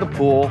cannonball into the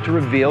pool to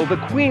reveal the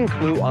queen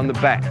clue on the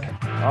back.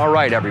 All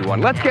right,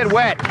 everyone, let's get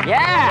wet.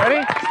 Yeah! Ready?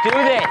 Let's do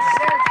this!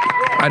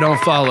 I don't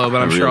follow,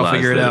 but I'm sure I'll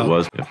figure it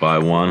out. If I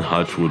won,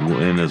 Hutch would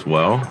win as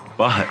well.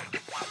 But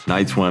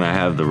nights when I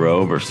have the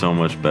robe are so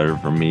much better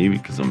for me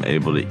because I'm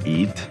able to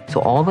eat. So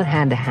all that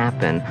had to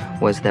happen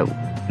was that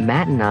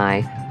Matt and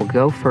I would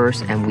go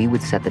first and we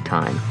would set the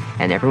time.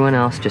 And everyone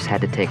else just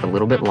had to take a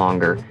little bit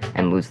longer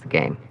and lose the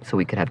game so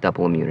we could have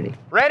double immunity.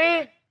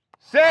 Ready,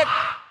 set,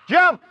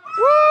 jump.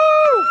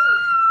 Woo!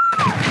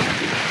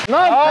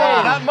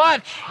 Not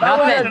much. Not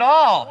much at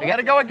all. We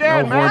gotta go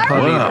again,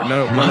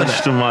 man.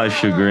 Much to my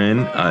chagrin,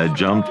 I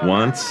jumped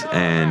once,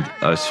 and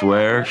I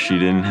swear she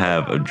didn't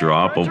have a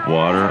drop of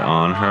water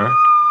on her.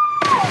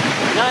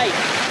 Nice.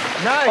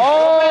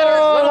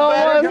 Oh, little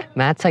better.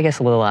 Matt's, I guess,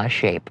 a little out of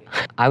shape.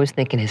 I was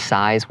thinking his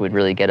size would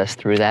really get us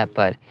through that,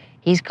 but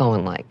he's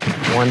going like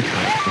 1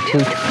 time, 2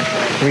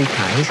 times, 3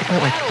 times. He's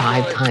going like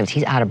 5 times.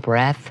 He's out of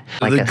breath.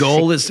 Like The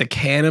goal is to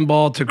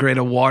cannonball to create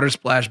a water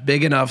splash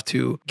big enough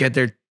to get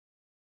their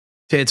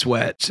tits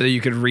wet so you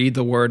could read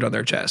the word on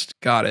their chest.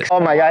 Got it. Oh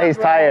my God, he's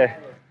tired.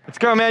 Let's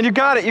go, man. You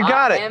got it. You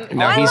got it.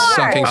 No, he's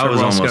sucking. I was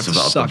so almost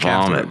about to suck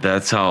after vomit.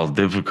 That's how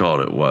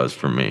difficult it was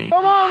for me.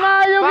 Come on,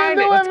 man, you can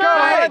do it, Let's go,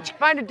 man. Hutch.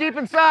 Find it deep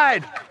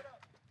inside.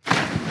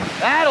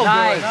 That'll do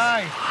it.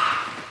 Nice.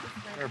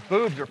 Their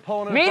boobs are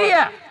pulling it.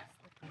 Media!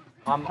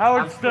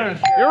 Howard Stern.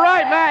 You're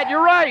right, Matt.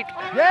 You're right.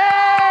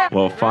 Yeah.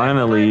 Well,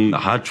 finally,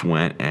 Hutch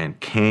went and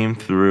came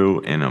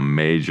through in a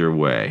major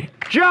way.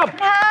 Jump.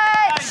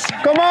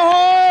 Come on,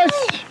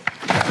 Hush.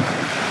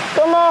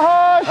 Come on,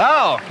 Hush.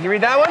 Oh, can you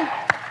read that one?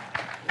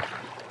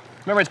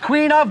 Remember, it's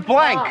Queen of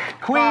Blank.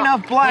 Queen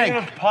of Blank.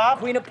 Queen of Pop.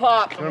 Queen of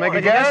Pop. Want to make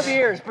a guess?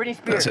 Britney Spears.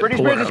 Britney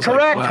Spears is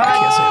correct. Wow, I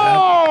can't say that.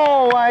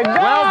 Oh my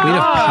God. Queen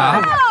of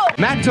Pop?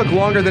 Matt took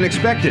longer than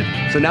expected,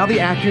 so now the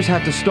actors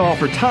have to stall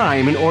for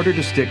time in order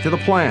to stick to the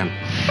plan.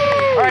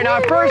 All right, now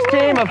our first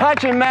team of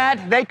Hutch and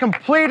Matt, they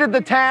completed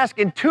the task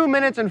in 2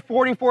 minutes and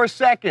 44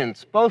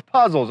 seconds. Both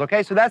puzzles,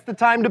 okay? So that's the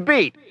time to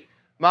beat.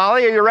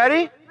 Molly, are you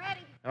ready? Ready.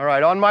 All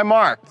right, on my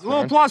mark. A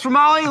little applause for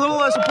Molly, a little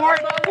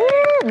support. Woo,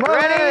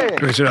 ready?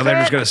 So now they're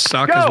just gonna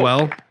suck as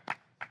well.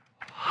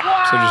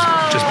 So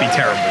just be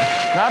terrible.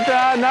 Not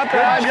bad, not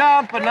bad. Good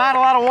jump, but not a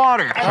lot of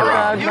water. Not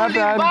bad, not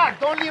bad.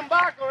 Don't lean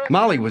back.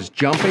 Molly was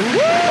jumping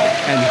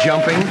and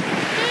jumping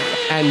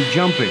and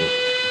jumping.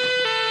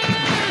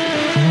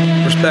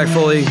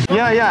 Respectfully.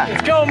 Yeah.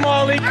 Let's go,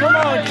 Molly. Come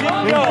on, keep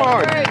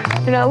going.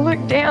 And I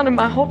looked down and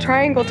my whole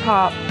triangle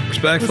top.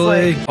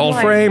 Respectfully. like- Hold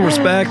like- frame,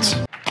 respect.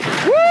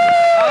 Woo!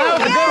 That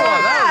was a good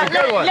one. That was a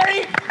good one.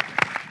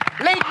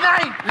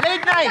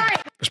 Late night.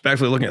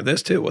 Respectfully looking at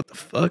this too. What the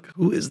fuck?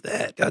 Who is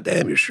that?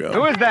 Goddamn your show.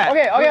 Who is that?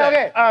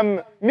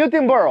 Okay.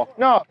 Milton Berle.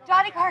 No.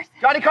 Johnny Carson.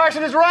 Johnny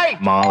Carson is right.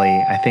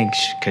 Molly, I think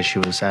because she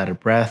was out of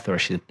breath or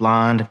she's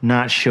blonde,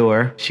 not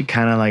sure. She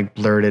kind of like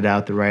blurted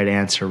out the right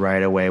answer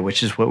right away,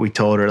 which is what we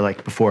told her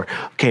like before.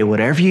 Okay,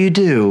 whatever you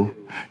do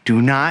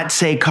not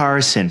say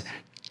Carson.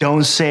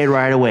 Don't say it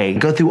right away.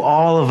 Go through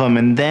all of them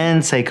and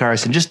then say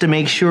Carson just to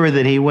make sure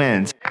that he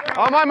wins.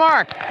 On my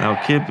mark. Now,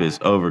 Kip is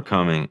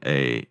overcoming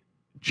a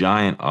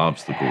giant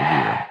obstacle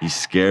here. He's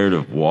scared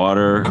of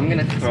water. I'm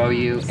gonna throw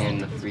you in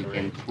the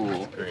freaking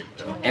pool.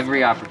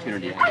 Every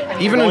opportunity.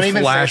 Even in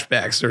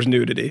flashbacks, there's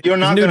nudity. You're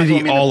not There's gonna throw nudity me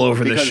in the all pool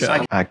over this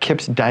because show.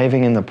 Kip's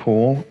diving in the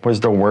pool was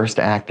the worst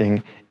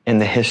acting in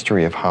the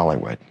history of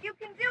Hollywood. You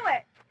can do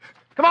it.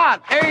 Come on,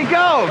 there you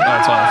go.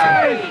 That's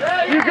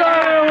awful. You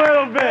got it a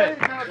little bit.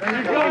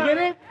 You get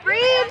it?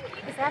 Breathe.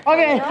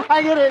 Okay,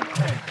 I get it.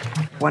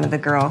 One of the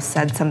girls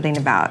said something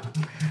about,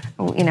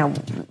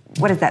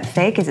 what is that,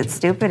 fake? Is it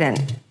stupid?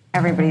 And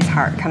everybody's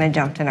heart kind of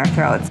jumped in our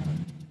throats.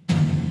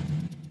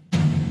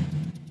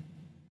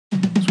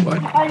 What?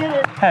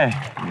 Hey,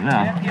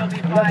 no. You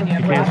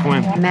can't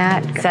swim.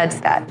 Matt said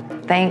that.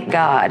 Thank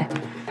God.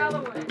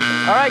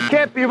 All right,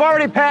 Kip, you've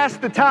already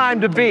passed the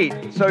time to beat,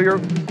 so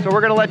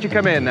we're gonna let you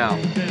come in now.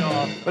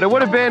 But it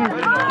would have been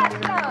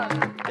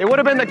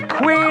the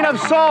Queen of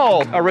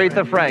Soul,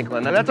 Aretha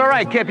Franklin. Now, that's all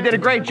right, Kip. You did a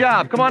great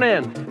job. Come on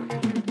in.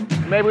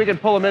 Maybe we can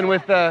pull him in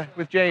with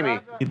Jamie.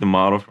 The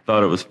model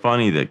thought it was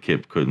funny that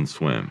Kip couldn't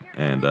swim,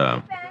 and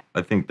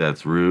I think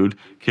that's rude.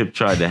 Kip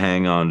tried to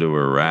hang onto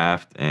her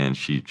raft, and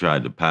she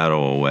tried to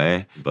paddle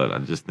away, but I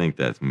just think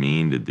that's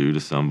mean to do to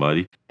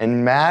somebody.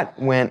 And Matt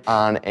went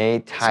on a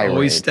tirade.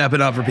 Always stepping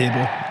up for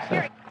people.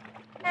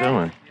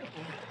 Dylan.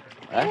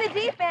 In the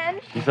deep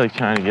end. She's like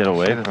trying to get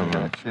away from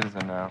him. She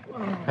doesn't know.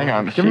 Hang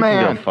on, She give him a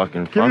can hand. go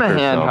fucking Give him fuck a hand,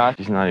 herself. Hutch.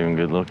 She's not even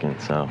good looking,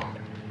 so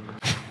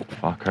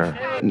fuck her.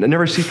 It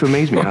never ceased to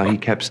amaze me how he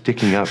kept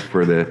sticking up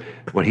for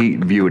what he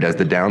viewed as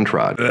the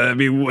downtrodden. I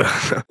mean,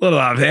 a little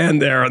offhand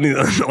there on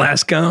the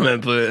last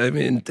comment, but I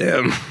mean,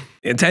 damn.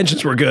 The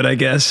intentions were good, I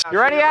guess. You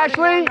ready,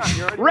 Ashley?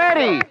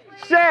 Ready,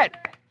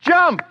 set,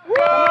 jump.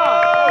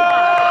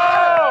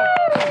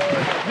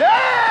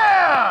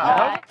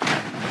 Yeah!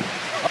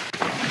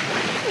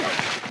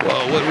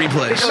 Whoa, what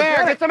replays? Get some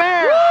air, get some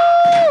air.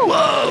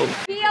 Whoa.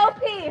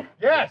 B.O.P.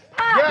 Yes,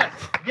 yes,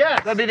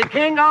 yes. That'll be the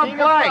king of play.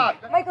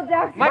 Michael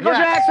Jackson. Michael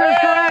Jackson is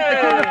correct, the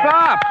king of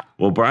pop.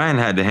 Well, Brian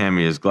had to hand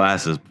me his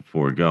glasses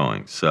before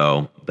going,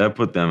 so that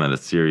put them at a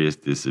serious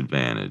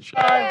disadvantage.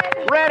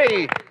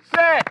 Ready,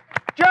 set,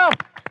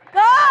 jump.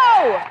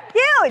 Go!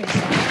 Huge!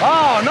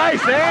 Oh,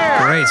 nice air.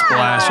 Great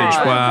splashage,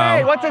 Hey,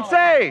 wow. what's it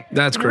say?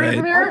 That's great.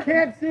 I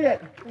can't see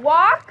it.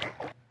 Walk.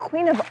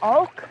 Queen of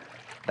Oak.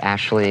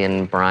 Ashley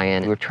and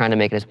Brian, we were trying to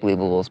make it as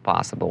believable as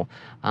possible.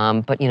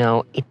 But, you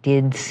know, it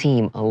did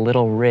seem a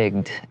little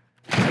rigged.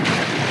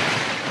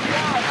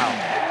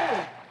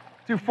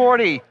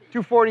 240,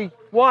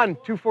 241,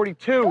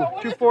 242,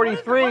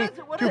 243, I think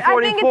it's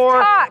 244.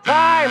 talk.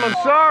 Time, I'm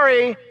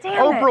sorry.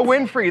 Damn Oprah it.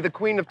 Winfrey, the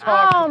queen of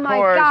talk, Oh of my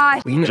course.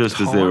 gosh.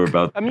 Just as they were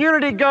about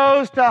Immunity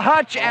goes to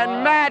Hutch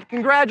and Matt.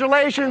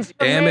 Congratulations.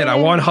 Damn it, I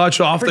want Hutch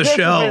off the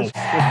show.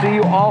 We'll see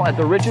you all at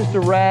the Riches to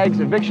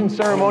Rags eviction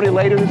ceremony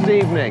later this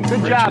evening.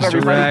 Good job, Just a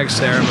everybody. rag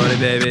ceremony,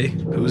 baby.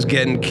 Who's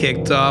getting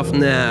kicked off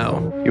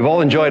now? You've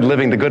all enjoyed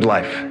living the good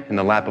life in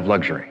the lap of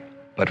luxury.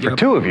 But for Yep.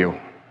 two of you,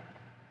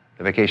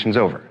 the vacation's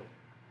over.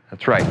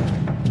 That's right,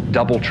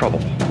 double trouble.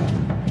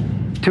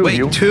 Two of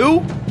you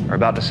two? are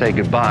about to say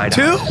goodbye to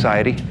Two?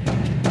 society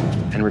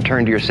and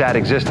return to your sad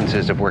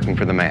existences of working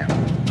for the man.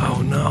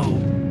 Oh no.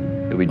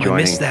 You'll be I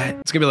joining. missed that.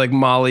 It's gonna be like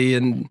Molly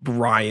and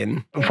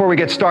Brian. Before we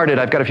get started,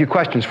 I've got a few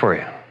questions for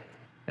you.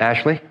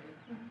 Ashley,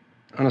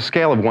 on a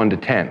scale of 1 to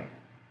 10,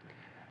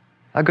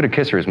 how good a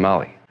kisser is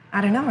Molly?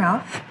 I don't know,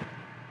 Ralph.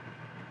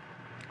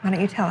 Why don't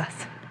you tell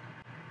us?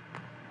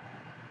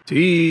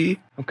 T.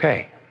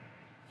 Okay,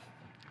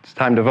 it's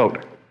time to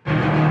vote.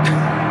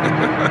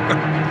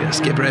 Yeah,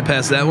 skip right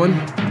past that one.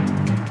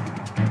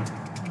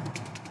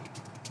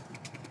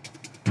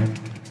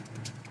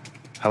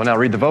 I will now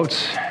read the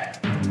votes.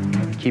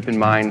 Keep in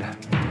mind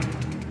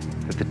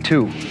that the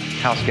two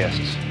house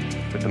guests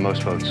with the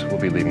most votes will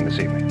be leaving this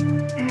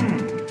evening.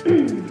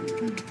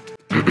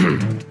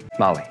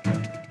 Molly.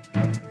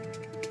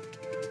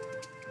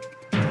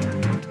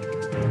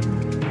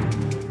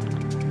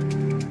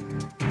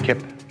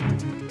 Kip.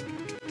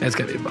 It's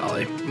gonna be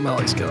Molly.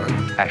 Molly's gone.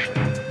 Ashley.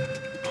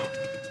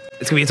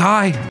 It's gonna be a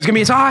tie. It's gonna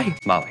be a tie.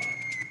 Molly.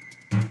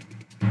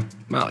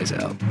 Molly's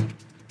out.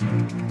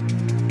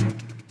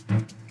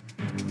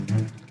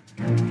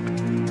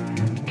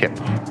 Kip.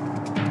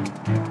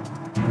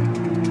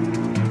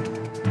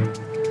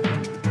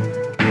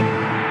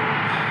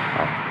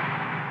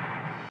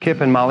 Kip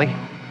and Molly.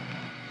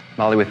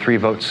 Molly with 3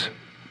 votes.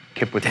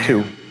 Kip with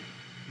 2.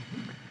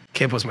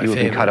 Kip was my You will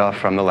be favorite. cut off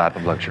from the lap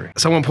of luxury.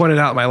 Someone pointed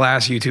out in my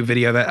last YouTube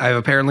video that I've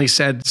apparently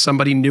said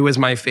somebody new is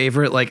my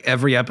favorite like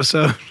every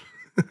episode.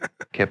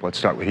 Kip, let's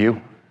start with you.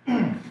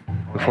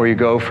 Before you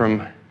go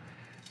from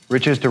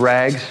riches to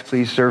rags,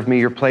 please serve me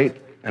your plate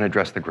and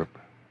address the group.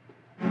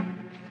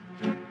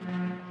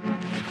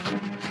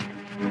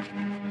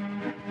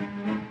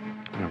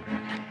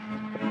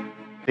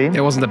 Tim,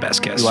 It wasn't the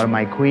best kiss. you are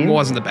my queen. It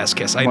wasn't the best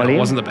kiss. I know Molly, it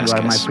wasn't the best you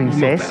are kiss. my Move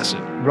princess. past it.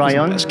 It wasn't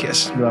Brian, the best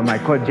kiss. you are my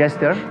court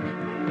jester.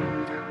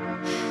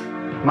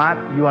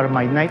 Matt, you are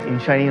my knight in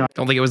shining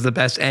Don't think it was the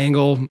best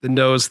angle, the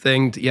nose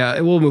thing. Yeah,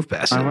 it will move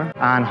past it. armor.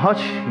 And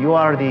Hutch, you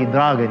are the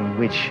dragon,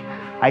 which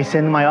I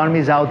send my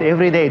armies out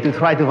every day to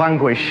try to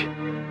vanquish.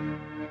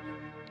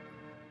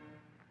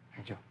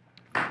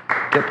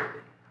 Kip.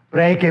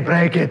 Break it,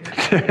 break it.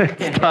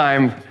 It's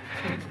time.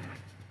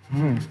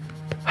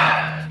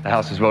 The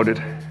House has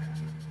voted.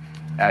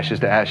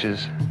 Ashes to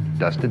ashes,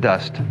 dust to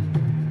dust.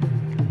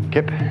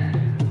 Kip,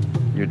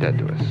 you're dead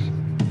to us.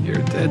 You're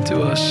dead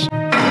to us.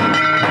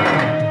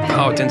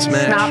 Oh, it didn't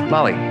smash.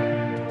 Molly,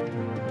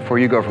 before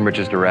you go from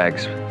riches to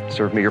rags,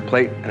 serve me your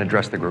plate and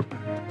address the group.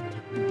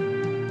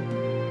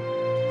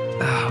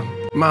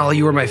 Molly,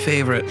 you were my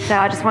favorite. So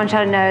I just want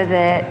y'all to know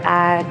that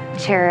I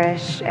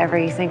cherish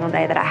every single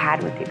day that I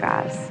had with you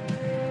guys.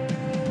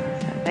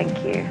 So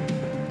thank you.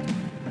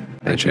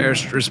 I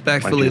cherish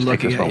respectfully Why don't you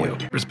looking just at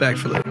take you.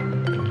 Respectfully.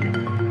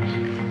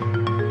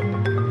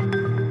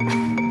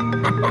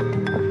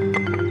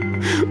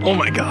 Oh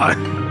my God.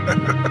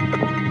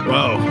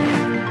 Whoa.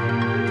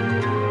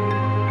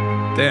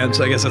 Damn,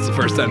 so I guess that's the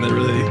first time they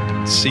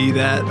really see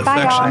that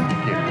affection.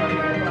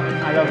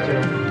 I love you.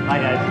 Bye,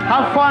 guys.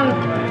 Have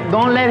fun.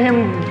 Don't let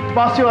him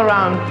boss you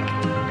around.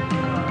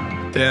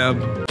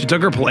 Damn. She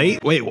took her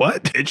plate? Wait,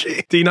 what? Did she?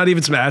 Did he not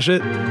even smash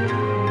it?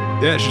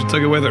 Yeah, she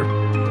took it with her.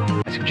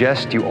 I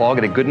suggest you all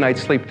get a good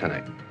night's sleep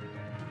tonight.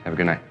 Have a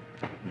good night.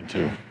 You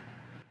too.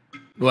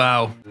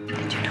 Wow. Did you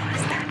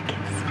notice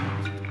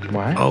that kiss?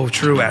 What? Oh,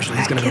 true, Ashley.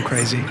 He's gonna go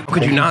crazy. How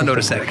could you not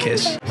notice that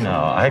kiss? No,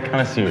 I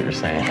kind of see what you're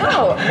saying.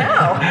 No,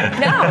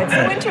 it's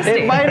so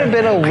interesting. It might have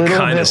been a little bit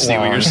Kind of see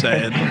what long. you're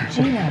saying.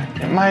 Gina,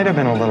 It might have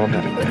been a little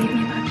bit. believe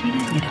me about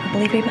Gina? You don't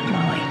believe me about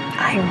Molly?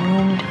 I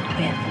roomed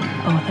with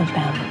both of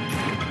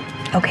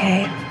them.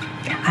 Okay?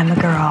 I'm a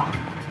girl.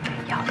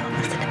 Y'all don't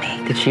listen to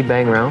me. Did she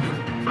bang Ralph?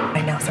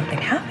 I know something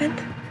happened.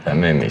 That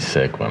made me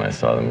sick when I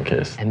saw them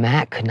kiss. And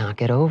Matt could not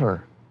get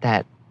over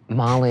that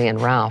Molly and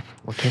Ralph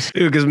were kissing.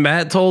 Dude, because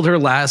Matt told her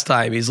last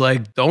time, he's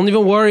like, don't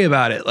even worry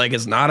about it. Like,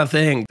 it's not a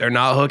thing. They're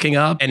not hooking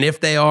up. And if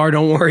they are,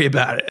 don't worry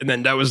about it. And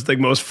then that was the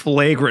most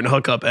flagrant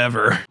hookup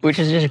ever. Which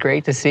is just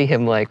great to see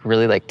him like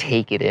really like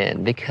take it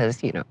in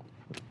because, you know,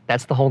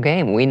 that's the whole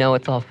game. We know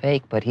it's all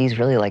fake, but he's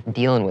really like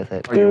dealing with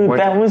it. Dude,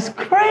 that was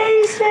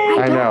crazy.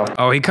 I know.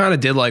 Oh, he kind of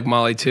did like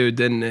Molly too,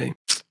 didn't he?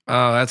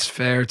 Oh, that's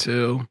fair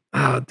too.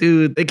 Oh,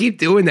 dude, they keep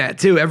doing that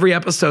too. Every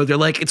episode, they're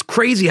like, it's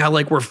crazy how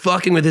like we're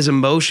fucking with his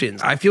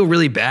emotions. I feel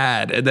really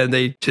bad. And then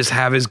they just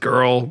have his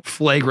girl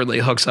flagrantly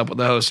hooks up with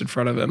the host in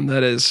front of him.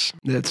 That's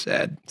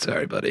sad.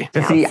 Sorry, buddy.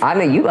 See, I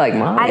know you like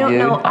Molly, I don't dude.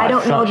 know. I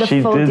don't know the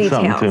She full did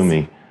details. something to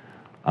me.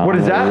 What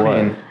does that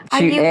mean?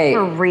 Are you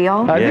for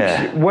real? I Yeah.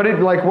 think what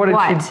did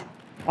What? she?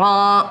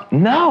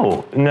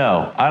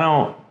 No, I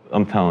don't.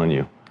 I'm telling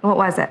you. What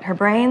was it? Her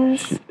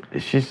brains?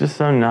 She's just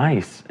so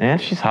nice.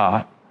 And she's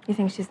hot. You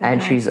think she's that And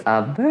nice? she's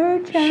a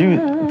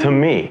virgin. She, to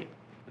me,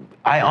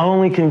 I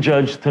only can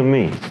judge to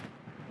me.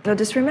 So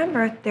just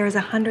remember, there's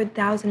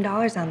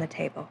 $100,000 on the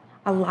table.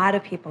 A lot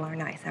of people are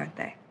nice, aren't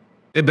they?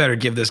 They better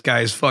give this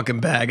guy his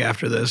fucking bag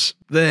after this.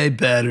 They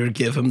better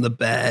give him the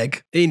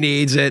bag. He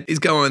needs it. He's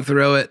going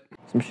through it.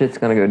 Some shit's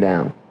gonna go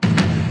down.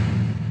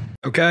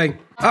 Okay.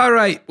 All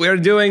right. We're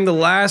doing the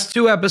last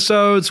 2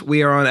 episodes.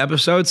 We are on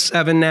episode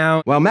 7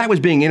 now. While Matt was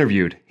being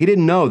interviewed, he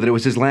didn't know that it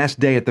was his last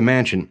day at the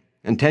mansion,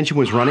 and tension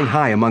was running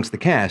high amongst the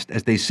cast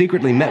as they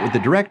secretly met with the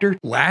director.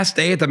 Last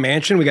day at the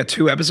mansion. We got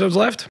 2 episododes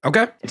left.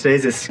 Okay.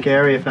 Today's as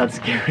scary, if not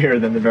scarier,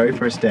 than the very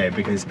first day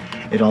because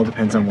it all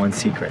depends on one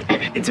secret.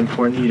 It's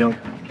important that you don't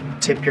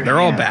tip your They're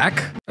all hand. back.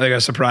 Are they gonna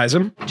surprise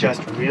him?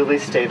 Just really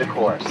stay the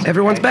course.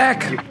 Everyone's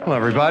back. Hello,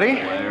 everybody.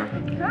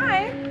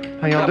 Hi.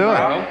 How y'all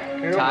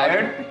doing?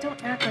 Tired?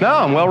 Don't act like No,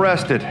 I'm well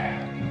rested.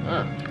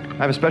 I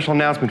have a special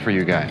announcement for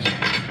you guys.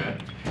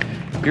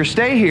 Your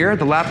stay here at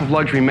the Lap of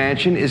Luxury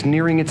Mansion is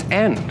nearing its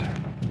end.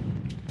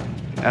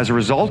 As a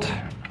result,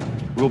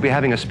 we'll be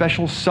having a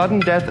special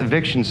sudden death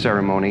eviction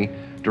ceremony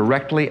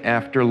directly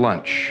after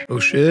lunch. Oh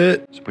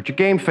shit. So put your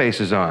game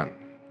faces on.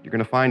 You're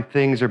gonna find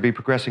things are be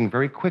progressing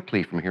very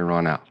quickly from here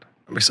on out.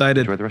 I'm excited.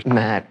 Enjoy the rest of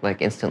Matt,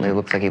 like, instantly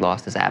looks like he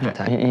lost his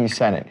appetite. He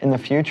said it. In the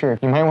future,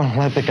 you might want to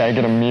let the guy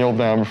get a meal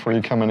down before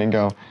you come in and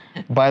go,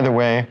 by the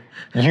way,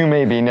 you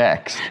may be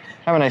next.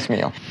 Have a nice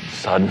meal.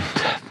 Sudden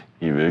death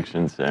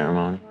eviction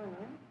ceremony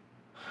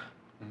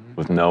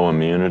with no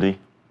immunity.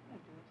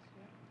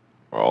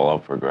 We're all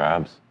up for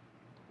grabs.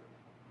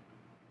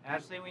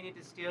 Ashley, we need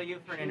to steal you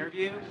for an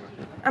interview.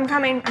 I'm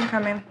coming.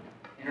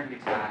 Interview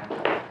time.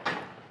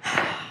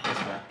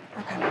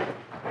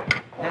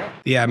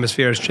 The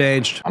atmosphere has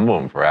changed. I'm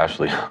voting for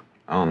Ashley. I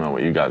don't know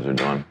what you guys are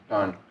doing.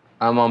 Done.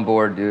 I'm on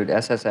board, dude.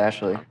 SS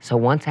Ashley. So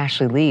once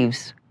Ashley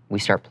leaves, we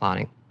start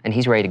plotting. And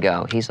he's ready to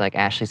go. He's like,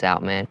 Ashley's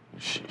out, man.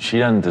 She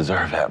doesn't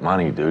deserve that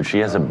money, dude. She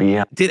has a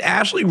BM. Did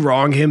Ashley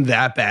wrong him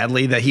that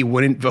badly that he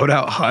wouldn't vote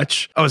out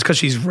Hutch? Oh, it's because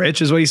she's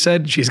rich, is what he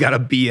said? She's got a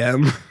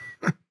BM.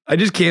 I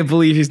just can't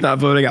believe he's not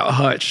voting out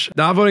Hutch.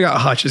 Not voting out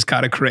Hutch is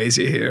kind of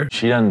crazy here.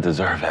 She doesn't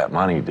deserve that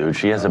money, dude.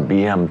 She has a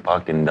BM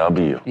fucking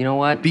W. You know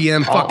what?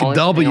 BM fucking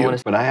W.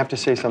 But I have to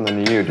say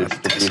something to you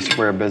just to be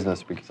square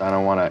business because I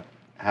don't want to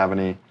have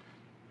any.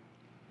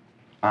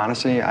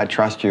 Honestly, I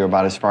trust you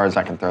about as far as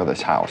I can throw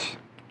this house.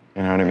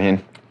 You know what I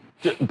mean?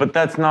 But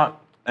that's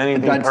not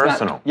anything That's not-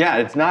 personal. yeah,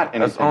 it's not anything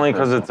That's only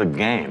because personal. it's a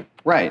game.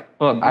 Right.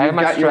 Look, I have You've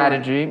my got your-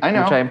 strategy, I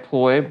know. which I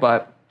employ,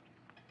 but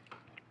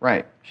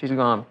Right. she's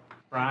gone.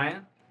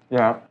 Brian,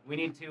 Yeah. we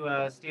need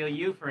to steal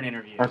you for an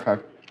interview. Okay.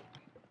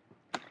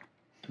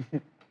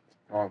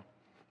 Oh.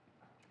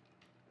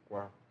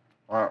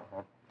 Wow.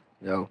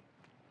 No. All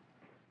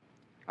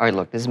right,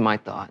 look, this is my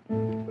thought.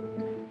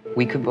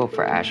 We could vote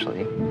for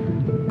Ashley.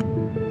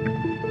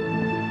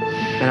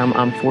 And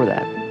I'm for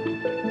that.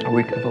 Or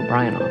we could vote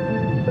Brian on.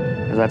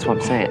 Because that's what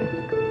I'm saying.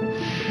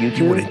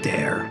 You wouldn't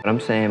dare. But I'm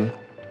saying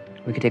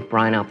we could take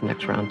Brian out the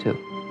next round, too.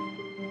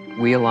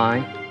 We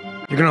align.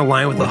 You're going to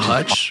align with the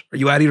Hutch? Are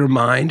you out of your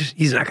mind?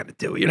 He's not going to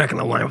do it. You're not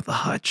going to align with the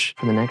Hutch.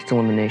 For the next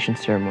elimination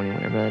ceremony,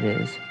 whatever that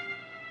is,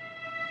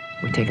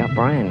 we take out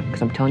Brian.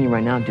 Because I'm telling you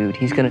right now, dude,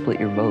 he's going to split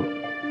your vote.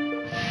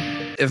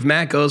 If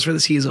Matt goes for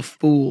this, he is a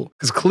fool.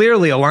 Because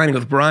clearly aligning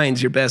with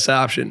Brian's your best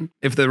option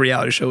if the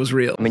reality show is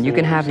real. I mean, you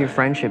can have your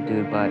friendship,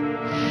 dude, but...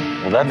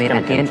 Well, that's I mean, going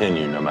at to the end-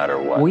 continue no matter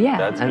what. Well, yeah,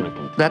 That's and going to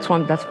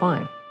continue. that's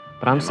fine.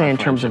 But I'm saying in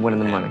terms of winning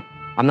the money.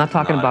 I'm not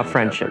talking about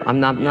friendship. I'm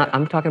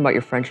talking about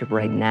your friendship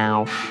right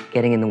now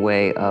getting in the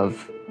way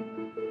of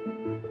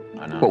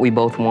what we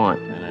both want.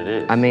 And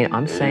it is. I mean,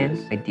 I'm It saying,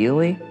 is.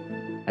 ideally,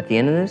 at the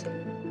end of this,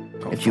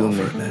 it's you and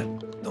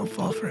me. Don't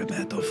fall for it,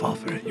 Matt. Don't fall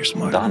for it. You're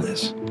smarter than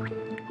this.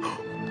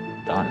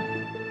 done.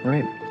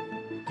 Right.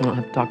 We don't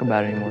have to talk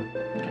about it anymore.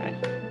 Okay.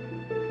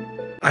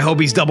 I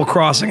hope he's double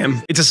crossing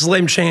him. It's a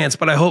slim chance,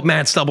 but I hope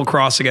Matt's double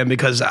crossing him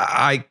because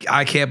I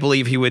can't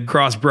believe he would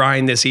cross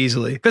Brian this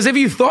easily. Because if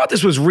you thought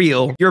this was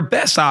real, your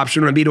best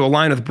option would be to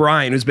align with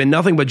Brian, who's been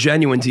nothing but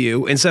genuine to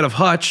you, instead of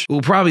Hutch, who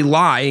will probably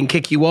lie and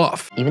kick you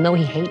off. Even though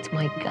he hates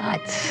my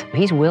guts,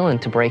 he's willing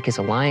to break his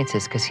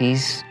alliances because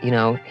he's, you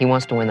know, he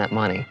wants to win that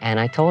money.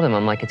 And I told him,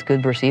 I'm like, it's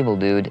good versus evil,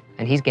 dude.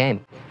 And he's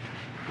game.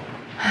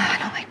 I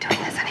don't like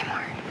doing this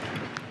anymore.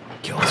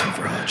 Kill us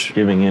for Hutch.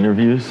 Giving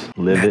interviews,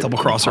 live Matt, it, double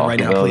cross her talk right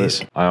now, about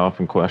please. it. I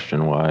often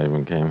question why I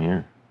even came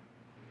here.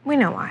 We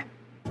know why.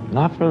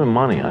 Not for the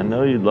money. I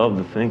know you'd love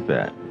to think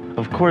that.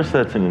 Of course,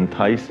 that's an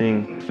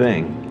enticing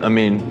thing. I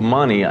mean,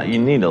 money, you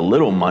need a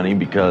little money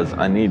because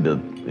I need to,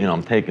 you know,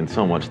 I'm taking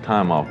so much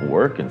time off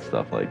work and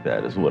stuff like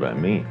that is what I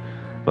mean.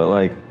 But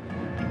like,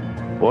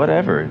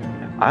 whatever.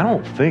 I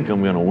don't think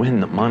I'm gonna win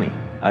the money.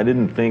 I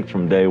didn't think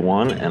from day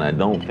one, and I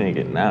don't think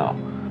it now.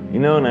 You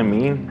know what I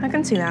mean? I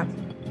can see that.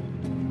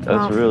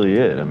 That's really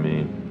it. I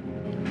mean,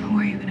 Who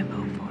are you gonna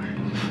vote for?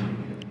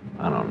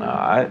 I don't know.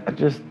 I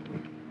just,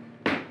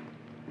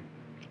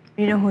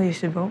 You know who you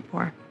should vote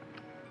for.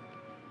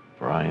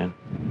 Brian.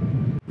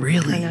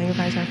 Really? I know you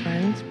guys are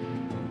friends.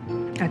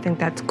 I think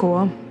that's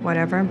cool.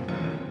 Whatever.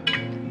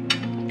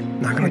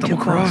 Not gonna You're double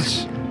too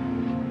cross.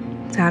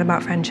 It's not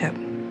about friendship.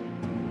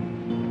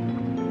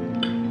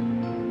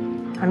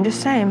 I'm just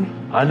saying.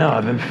 I know,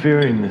 I've been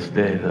fearing this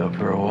day, though,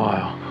 for a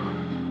while.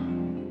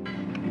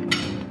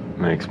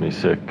 Makes me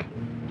sick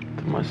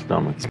to my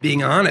stomach.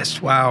 Being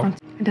honest, wow.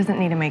 It doesn't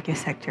need to make you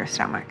sick to your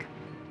stomach.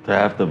 To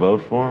have to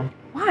vote for him?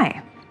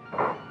 Why?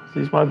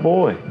 He's my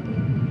boy.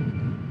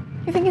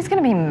 You think he's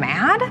gonna be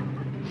mad?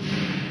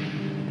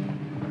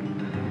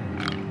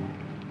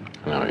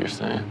 I know what you're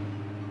saying.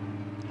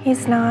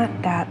 He's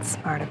not that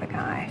smart of a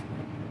guy.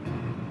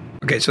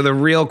 Okay, so the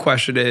real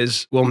question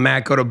is, will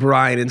Matt go to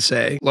Brian and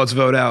say, let's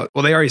vote out?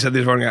 Well, they already said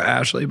they're voting out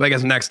Ashley, but I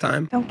guess next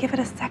time. Don't give it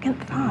a second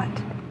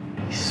thought.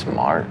 He's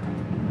smart.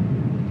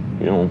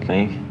 You don't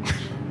think?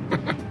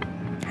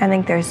 I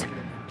think there's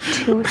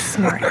 2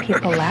 smart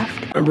people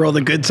left. Remember all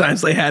the good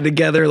times they had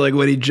together, like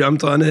when he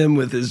jumped on him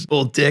with his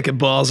little dick and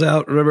balls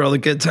out? Remember all the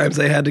good times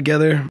they had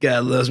together?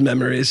 God, those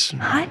memories.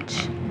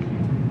 Hutch?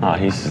 Oh,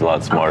 he's a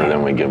lot smarter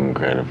than we give him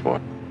credit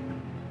for.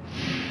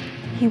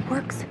 He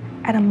works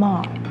at a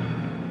mall.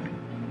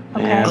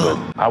 Okay. Yeah,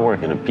 but I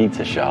work at a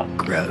pizza shop.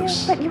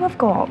 Gross. But you have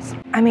goals.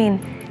 I mean,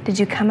 did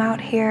you come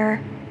out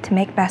here to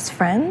make best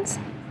friends?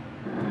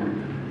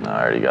 I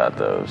already got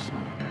those.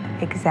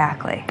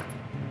 Exactly.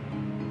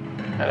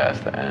 That has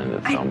to end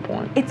at some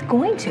point. It's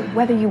going to.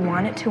 Whether you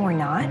want it to or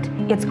not,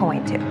 it's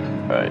going to.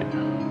 Right.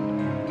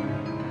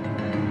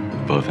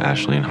 Both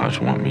Ashley and Hutch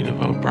want me to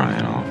vote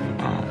Brian off.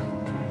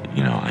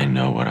 You know, I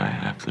know what I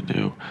have to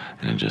do,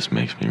 and it just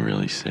makes me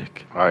really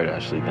sick. All right,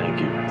 Ashley, thank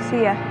you.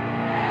 See ya.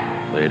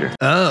 Later.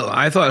 Oh,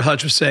 I thought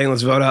Hutch was saying,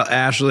 let's vote out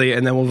Ashley,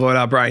 and then we'll vote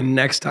out Brian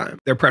next time.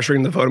 They're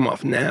pressuring to vote him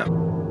off now.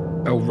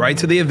 Oh, right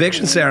to the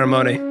eviction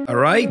ceremony. All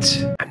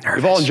right. I'm nervous.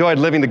 We've all enjoyed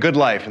living the good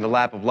life in the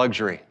lap of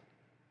luxury.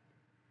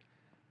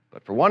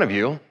 But for one of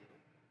you,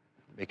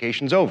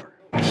 vacation's over.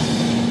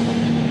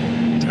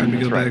 Time to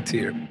go back to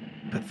your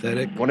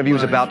pathetic One of you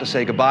is life. about to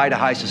say goodbye to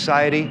high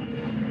society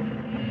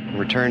and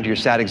return to your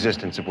sad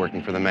existence of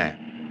working for the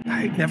man.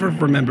 I never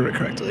remember it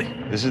correctly.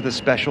 This is the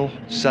special,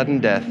 sudden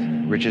death,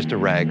 riches to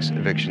rags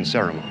eviction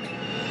ceremony.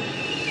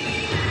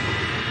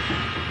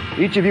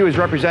 Each of you is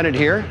represented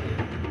here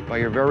by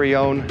your very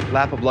own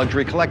lap of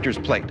luxury collector's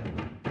plate.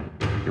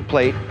 Your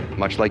plate,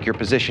 much like your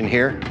position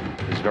here,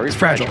 is very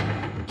fragile.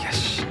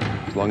 Yes.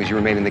 As long as you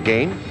remain in the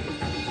game,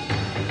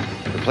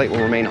 the plate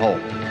will remain whole.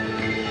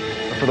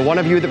 But for the one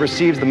of you that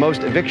receives the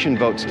most eviction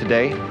votes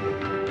today,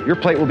 your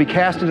plate will be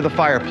cast into the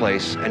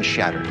fireplace and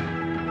shattered.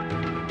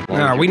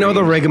 Ah, we know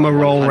the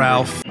rigmarole,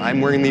 Ralph. I'm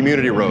wearing the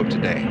immunity robe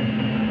today.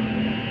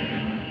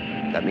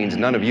 That means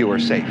none of you are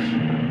safe.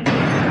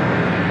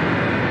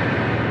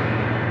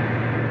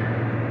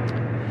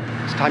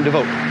 It's time to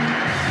vote.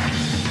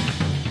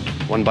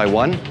 One by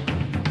one,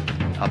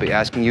 I'll be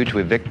asking you to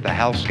evict the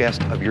house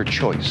guest of your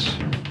choice.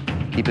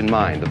 Keep in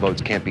mind, the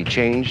votes can't be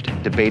changed,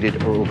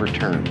 debated, or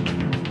overturned.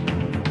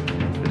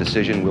 The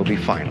decision will be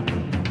final,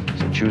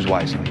 so choose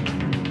wisely.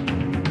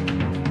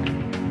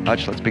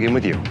 Hutch, let's begin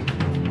with you.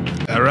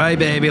 All right,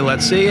 baby,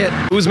 let's see it.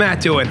 Who's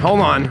Matt doing? Hold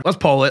on. Let's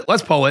poll it.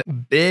 Let's poll it.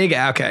 Big,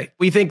 okay.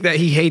 We think that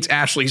he hates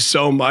Ashley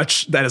so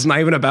much that it's not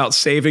even about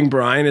saving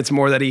Brian. It's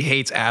more that he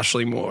hates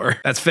Ashley more.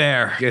 That's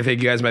fair. I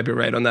think you guys might be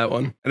right on that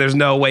one. And there's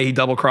no way he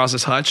double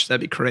crosses Hutch.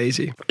 That'd be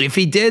crazy. If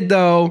he did,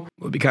 though,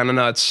 it would be kind of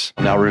nuts.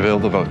 Now reveal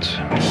the votes.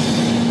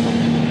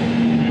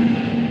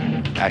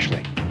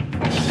 Ashley.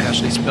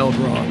 Ashley spelled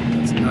wrong.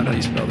 That's not how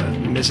you spell that.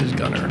 Mrs.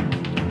 Gunner.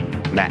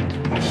 Matt.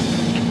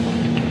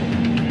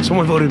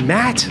 Someone voted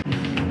Matt.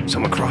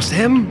 Someone crossed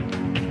him.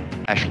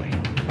 Ashley.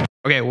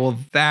 Okay, well,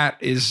 that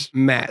is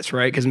Matt's,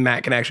 right? Because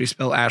Matt can actually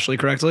spell Ashley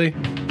correctly.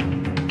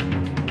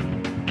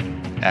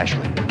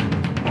 Ashley.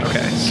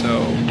 Okay,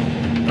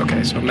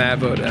 so Matt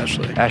voted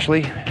Ashley.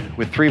 Ashley,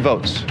 with 3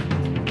 votes,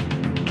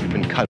 you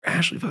been cut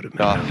Ashley voted me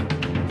off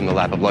from the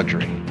lap of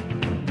luxury.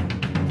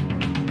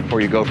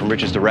 Before you go from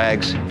riches to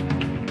rags,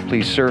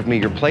 please serve me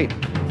your plate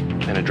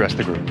and address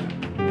the group.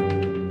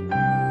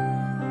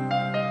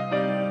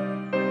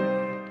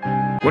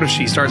 What if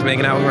she starts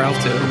making out with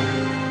Ralph too?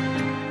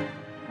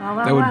 Well,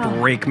 That would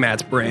break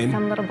Matt's brain.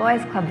 Some little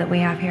boys club that we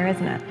have here,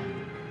 isn't it?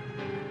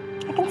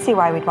 I can see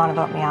why we'd want to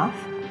vote me off.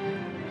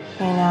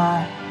 Being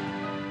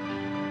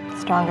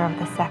stronger of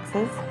the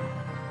sexes.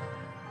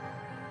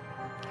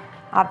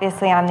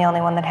 Obviously, I'm the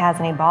only one that has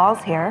any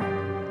balls here.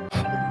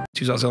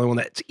 She's also the only one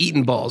that's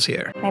eating balls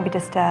here. Maybe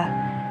just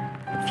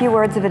a few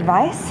words of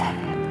advice.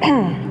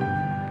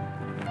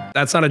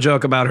 That's not a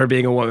joke about her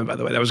being a woman, by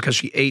the way. That was because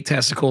she ate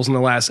testicles in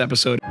the last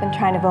episode. Been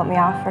trying to vote me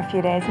off for a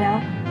few days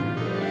now.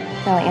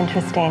 Really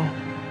interesting.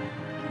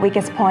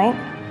 Weakest point,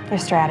 your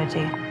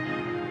strategy.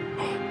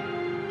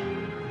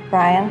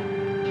 Brian,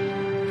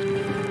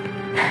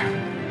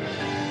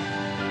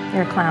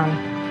 you're a clown.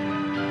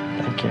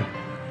 Thank you.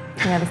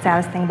 You know the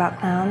saddest thing about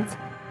clowns?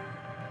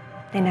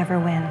 They never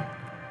win.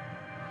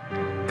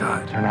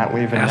 God. They're not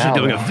leaving now. Ashley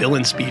doing a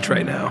villain speech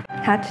right now.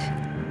 Hutch,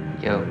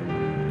 Yo.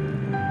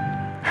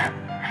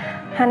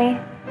 honey,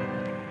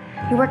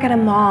 you work at a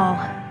mall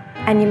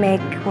and you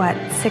make, what,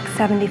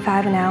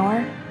 $6.75 an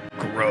hour?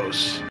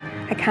 Gross.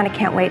 I kind of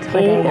can't wait till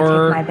the day you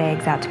take my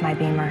bags out to my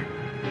Beamer.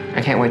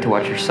 I can't wait to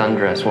watch your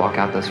sundress walk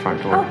out this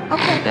front door. Oh,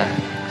 okay.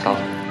 Yeah, so,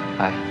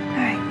 bye. All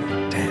right.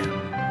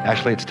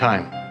 Ashley, it's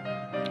time.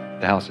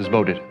 The House has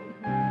voted.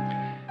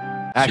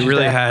 She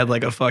really had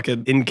like a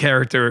fucking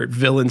in-character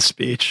villain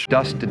speech.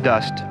 Dust to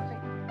dust.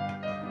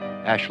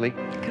 Ashley,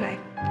 Good night.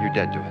 you're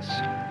dead to us.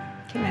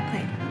 Keep my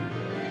plate.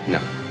 No.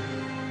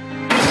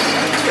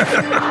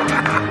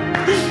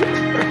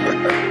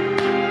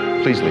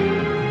 Please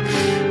leave.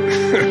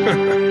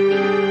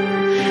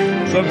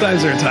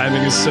 Sometimes her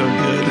timing is so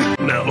good.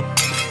 No.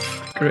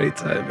 Great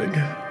timing.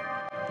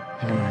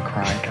 I'm gonna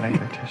cry. Can I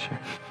get a tissue?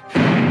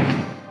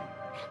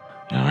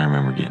 You know, I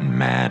remember getting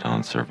mad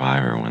on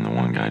Survivor when the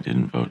one guy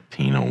didn't vote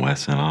Tina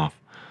Wesson off.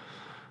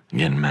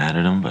 Getting mad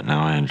at him, but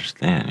now I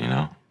understand, you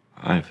know.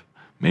 I've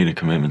made a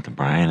commitment to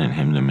Brian and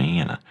him to me,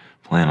 and I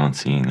plan on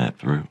seeing that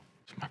through.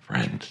 It's my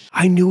friend.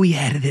 I knew he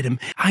had it in him.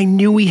 I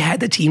knew he had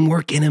the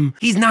teamwork in him.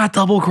 He's not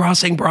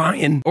double-crossing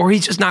Brian, or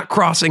he's just not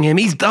crossing him.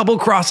 He's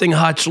double-crossing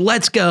Hutch.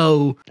 Let's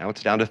go. Now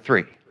it's down to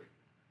 3.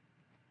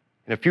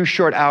 In a few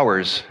short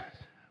hours,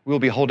 we'll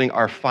be holding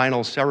our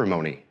final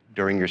ceremony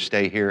during your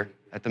stay here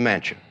at the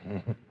mansion.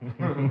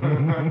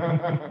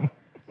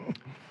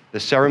 The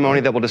ceremony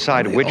that will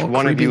decide which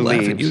one of you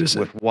leaves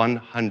with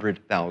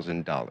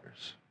 $100,000.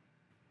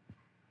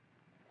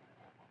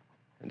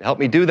 And to help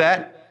me do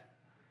that,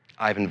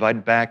 I've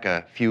invited back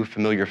a few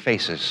familiar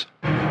faces.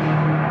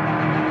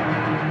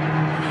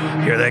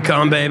 Here they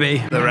come,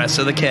 baby. The rest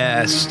of the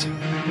cast.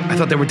 I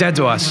thought they were dead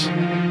to us.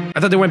 I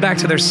thought they went back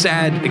to their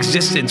sad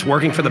existence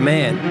working for the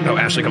man. Oh,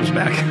 Ashley comes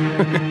back.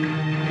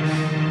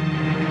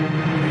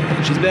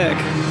 She's back.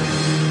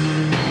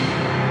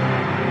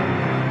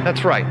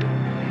 That's right.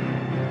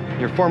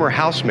 Your former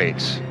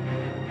housemates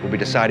will be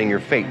deciding your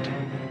fate.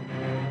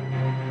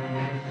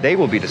 They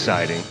will be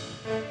deciding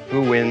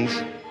who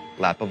wins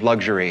Lap of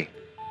Luxury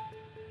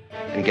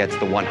and gets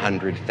the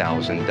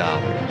 $100,000.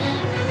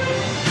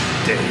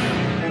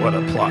 Damn, what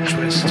a plot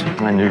twist.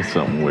 I knew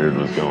something weird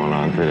was going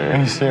on today. Are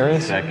you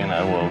serious? The second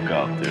I woke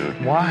up,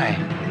 dude. Why?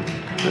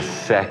 The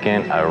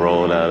second I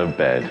rolled out of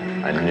bed,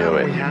 I knew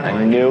it.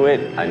 I knew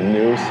it. I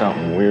knew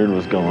something weird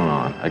was going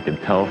on. I could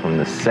tell from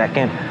the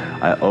second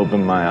I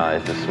opened my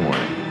eyes this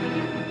morning.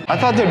 I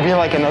thought there'd be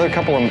like another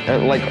couple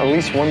of, like at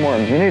least one more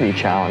immunity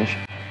challenge.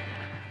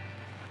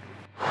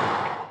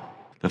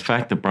 The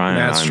fact that Brian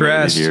and I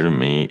made it here to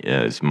me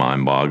is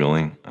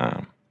mind-boggling.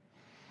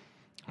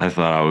 I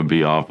thought I would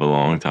be off a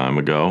long time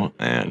ago,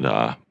 and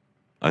I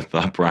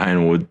thought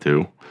Brian would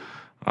too.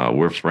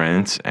 We're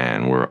friends,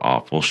 and we're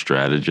awful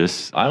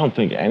strategists. I don't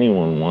think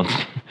anyone wants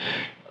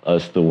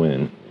us to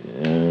win.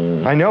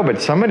 I know,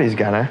 but somebody's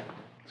gotta.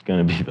 It's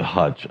gonna be the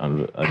Hutch,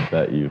 I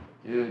bet you.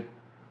 Dude.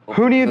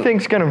 Who do you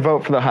think's gonna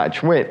vote for the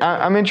Hutch? Wait,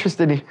 I'm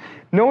interested.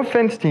 No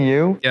offense to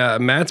you. Yeah,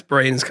 Matt's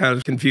brain is kind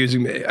of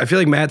confusing me. I feel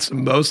like Matt's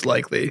most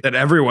likely that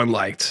everyone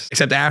liked,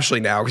 except Ashley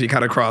now, because he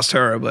kind of crossed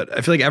her, but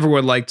I feel like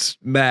everyone liked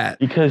Matt.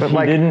 Because he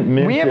didn't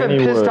mince we haven't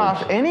any pissed words.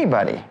 off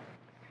anybody.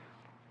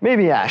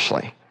 Maybe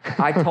Ashley.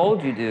 I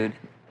told you, dude.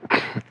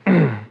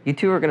 You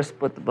two are gonna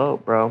split the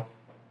vote, bro.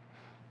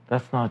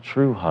 That's not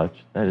true,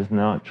 Hutch. That is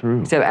not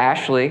true. Except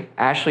Ashley.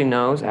 Ashley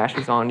knows.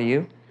 Ashley's on to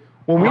you.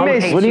 Well, we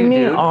may. What do you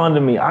mean dude. on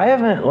to me? I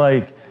haven't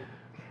like.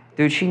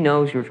 Dude, she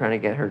knows you were trying to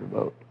get her to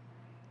vote.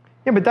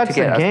 Yeah, but that's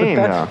the game,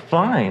 But that's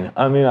fine.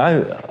 I mean,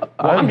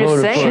 I'm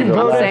just saying.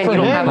 I'm saying you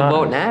don't have a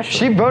vote in Ashley.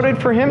 She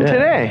voted for him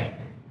today.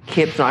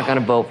 Kip's not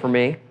gonna vote for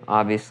me,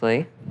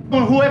 obviously.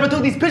 Whoever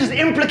took these pictures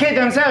implicate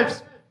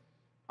themselves.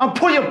 I'll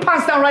pull your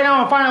pants down right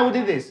now and find out who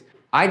did this.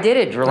 I did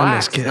it.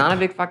 Relax. Kip. It's not a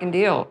big fucking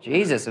deal.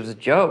 Jesus, it was a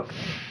joke.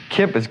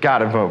 Kip has got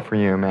to vote for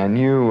you, man.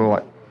 You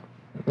like.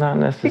 Not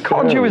necessarily. He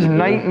called you his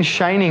knight in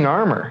shining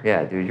armor.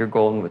 Yeah, dude, you're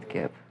golden with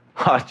Kip.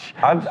 Hutch,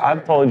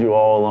 I've told you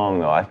all along,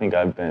 though, I think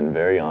I've been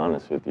very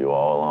honest with you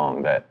all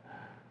along that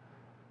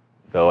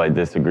though I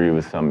disagree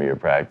with some of your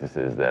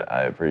practices, that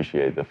I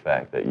appreciate the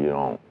fact that you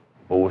don't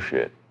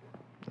bullshit.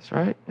 That's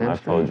right.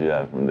 I've told you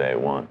that from day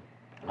one.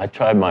 I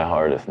tried my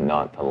hardest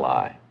not to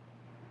lie.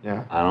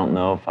 Yeah. I don't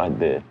know if I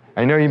did.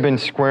 I know you've been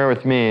square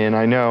with me, and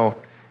I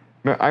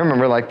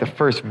remember like the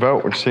first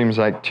vote, which seems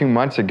like 2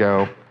 months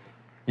ago,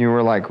 you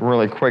were like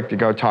really quick to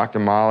go talk to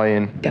Molly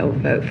and...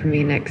 Don't vote for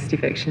me next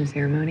eviction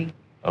ceremony.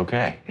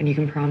 Okay. And you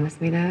can promise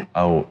me that?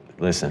 Oh,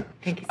 listen,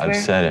 Thank you, I've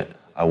sir. said it.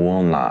 I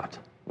will not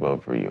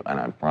vote for you, and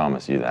I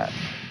promise you that.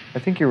 I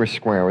think you were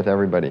square with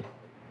everybody.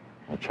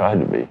 I tried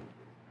to be.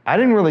 I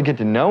didn't really get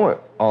to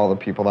know all the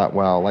people that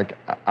well. Like,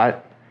 I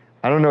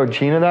don't know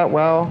Gina that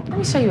well. Let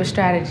me show you what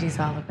strategy's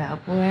all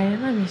about, boy.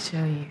 Let me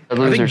show you.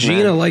 I think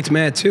Gina liked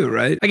Matt too,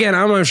 right? Again,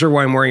 I'm not sure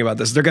why I'm worrying about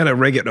this. They're gonna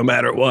rig it no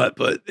matter what,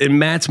 but in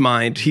Matt's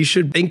mind, he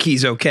should think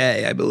he's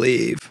okay, I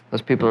believe.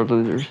 Those people are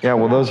losers. Yeah,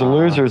 well, those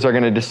losers are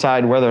going to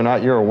decide whether or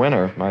not you're a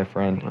winner, my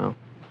friend. Well,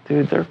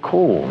 dude, they're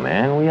cool,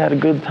 man. We had a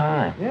good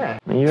time. Yeah.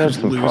 I mean, you had Just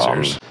some losers.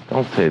 problems.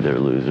 Don't say they're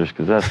losers,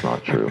 because that's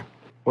not true.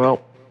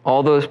 Well,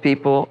 all those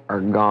people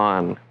are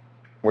gone.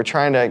 We're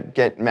trying to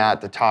get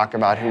Matt to talk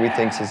about who he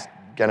thinks is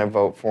going to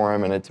vote for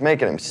him, and it's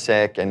making him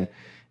sick, and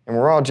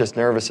we're all just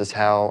nervous as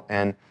hell.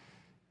 And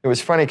it was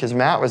funny because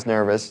Matt was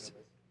nervous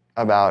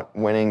about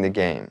winning the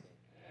game.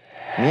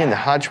 Me and the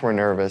Hutch were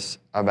nervous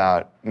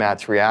about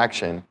Matt's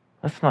reaction.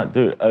 That's not,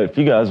 dude, if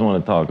you guys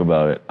want to talk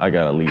about it, I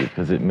got to leave,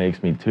 because it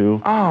makes me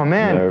too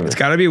nervous. It's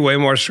got to be way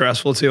more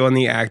stressful too on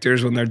the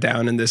actors when they're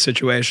down in this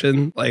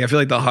situation. Like I feel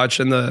like the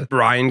Hutch and the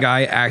Brian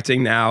guy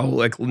acting now,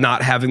 like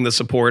not having the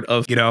support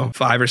of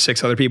 5 or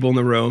 6 other people in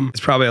the room, it's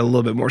probably a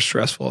little bit more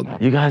stressful.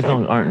 You guys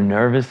aren't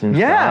nervous inside?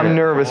 Yeah, I'm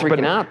nervous,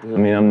 but out. I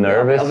mean, I'm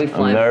nervous. I'll be I'm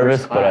flying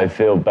nervous, first but I class.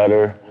 feel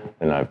better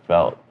than I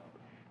felt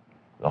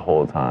the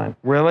whole time.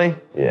 Really?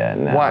 Yeah,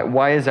 now.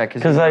 Why is that?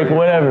 Because, like,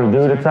 whatever,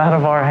 dude, it's out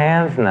of our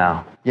hands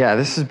now. Yeah,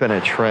 this has been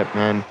a trip,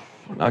 man.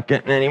 Not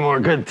getting any more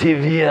good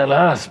TV at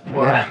us,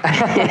 boy.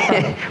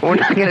 We're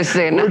not gonna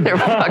say another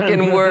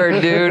fucking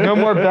word, dude. No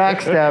more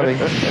backstabbing.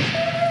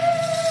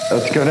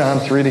 Let's go down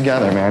 3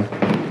 together, man.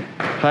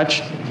 Hutch,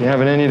 you have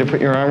it in you to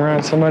put your arm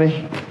around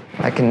somebody?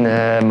 I can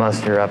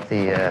muster up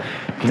the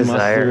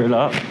desire. Muster it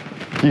up.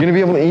 You gonna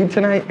be able to eat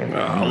tonight?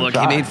 Oh, look,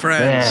 you need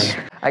friends.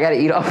 Man, I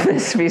gotta eat off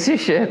this piece of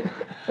shit.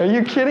 Are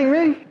you kidding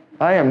me?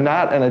 I am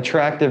not an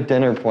attractive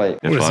dinner plate.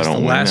 If I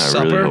don't win,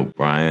 I really hope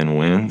Brian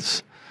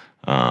wins.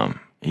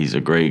 He's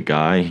a great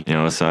guy.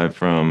 Aside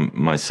from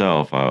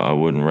myself, I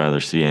wouldn't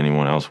rather see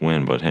anyone else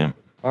win but him.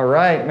 All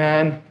right,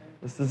 man.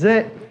 This is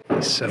it.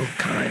 He's so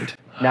kind.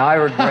 Now I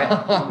regret.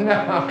 Oh,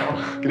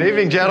 no. Good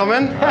evening,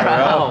 gentlemen.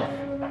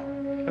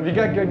 Have you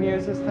got good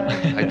news this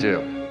time? I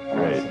do.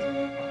 Great.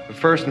 But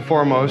first and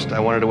foremost,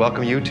 I wanted to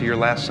welcome you to your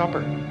last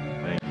supper.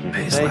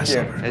 Thank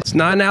you. It's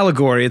not an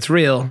allegory, it's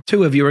real.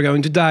 2 of you are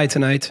going to die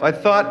tonight. I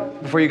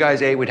thought before you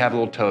guys ate, we'd have a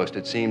little toast.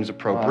 It seems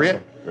appropriate.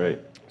 Awesome. Great.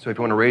 So if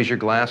you want to raise your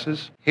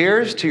glasses,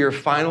 here's to your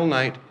final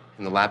night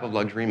in the lap of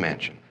luxury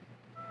mansion.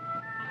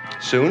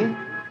 Soon,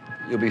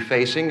 you'll be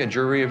facing a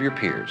jury of your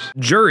peers.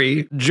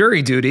 Jury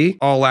duty.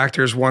 All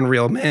actors, one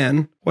real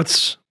man.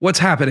 What's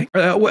happening?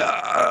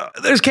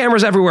 There's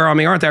cameras everywhere on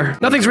me, aren't there?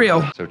 Nothing's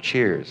real. So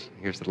cheers.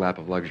 Here's to the lap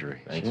of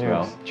luxury. Thanks,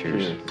 Ralph.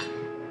 Cheers.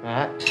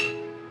 Matt?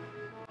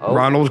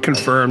 Ronald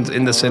confirmed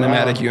in the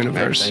cinematic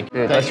universe.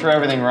 Thanks for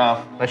everything,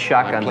 Ralph. Let's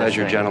shotgun My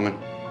pleasure, this thing. gentlemen.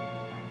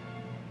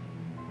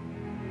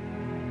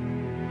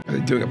 Are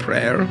they doing a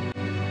prayer?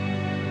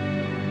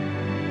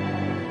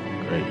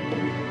 Great.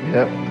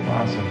 Yep.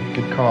 Awesome.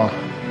 Good call.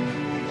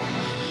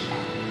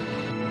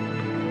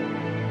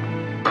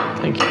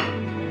 Thank you.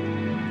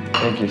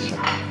 Thank you, sir.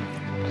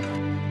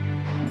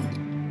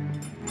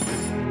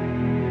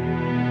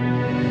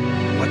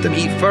 Let them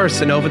eat first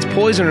to know if it's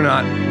poison or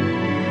not.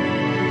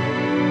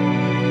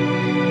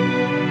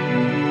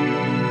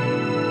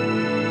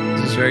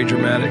 This is very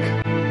dramatic.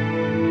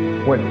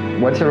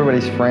 What's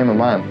everybody's frame of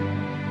mind?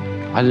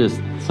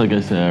 It's like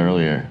I said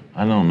earlier,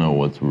 I don't know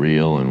what's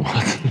real and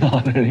what's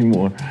not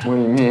anymore. What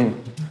do you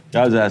mean?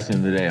 I was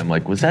asking today, I'm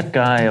like, was that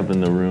guy up in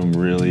the room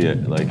really a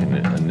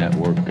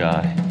network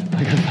guy?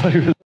 Like, I thought he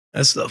was.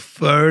 That's the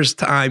first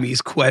time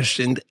he's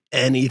questioned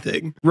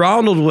anything.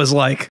 Ronald was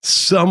like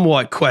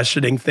somewhat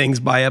questioning things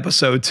by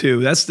episode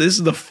 2. This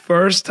is the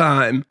first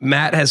time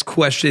Matt has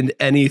questioned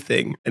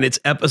anything, and it's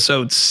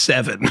episode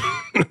 7.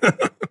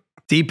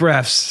 Deep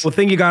breaths. The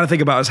thing you got to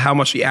think about is how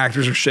much the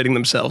actors are shitting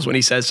themselves when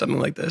he says something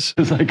like this.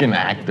 It's like an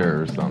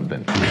actor or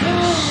something.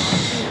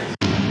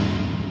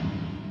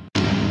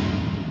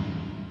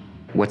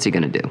 What's he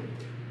gonna do?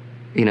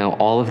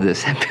 All of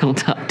this had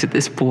built up to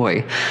this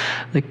boy.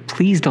 Like,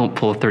 please don't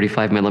pull a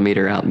 35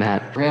 millimeter out,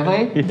 Matt.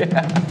 Really?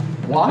 Yeah.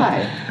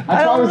 Why? That's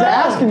why I was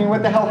asking you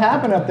what the hell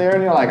happened up there,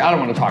 and you're like, I don't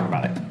want to talk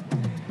about it.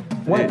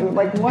 What?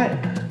 Like what?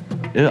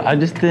 I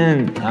just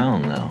didn't, I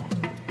don't know.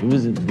 It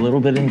was a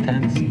little bit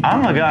intense.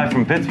 I'm a guy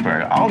from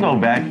Pittsburgh. I'll go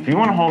back if you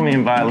want to hold me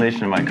in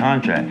violation of my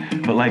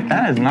contract. But, like,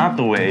 that is not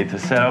the way to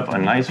set up a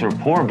nice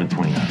rapport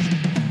between us.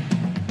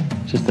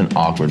 just an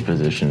awkward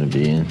position to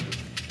be in.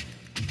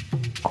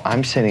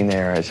 I'm sitting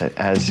there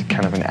as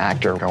kind of an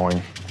actor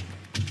going,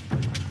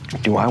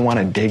 do I want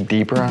to dig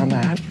deeper on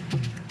that?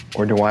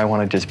 Or do I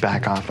want to just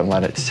back off and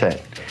let it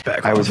sit?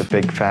 I was a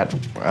big fat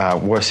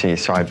wussy,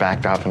 so I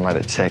backed off and let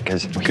it sit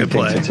because he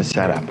thinks it's a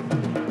setup.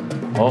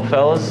 Well,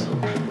 fellas,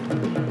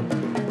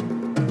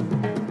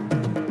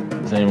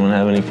 does anyone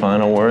have any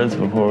final words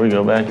before we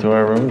go back to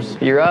our rooms?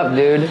 You're up,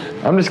 dude.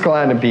 I'm just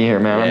glad to be here,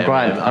 man.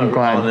 Yeah, I'm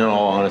glad. In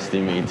all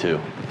honesty, me too.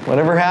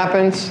 Whatever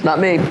happens, Not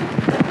me.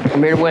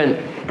 I'm here to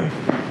win.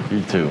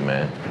 You too,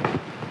 man.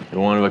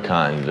 You're one of a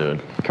kind,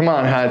 dude. Come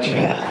on, Hutch.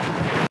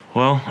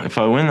 Well, if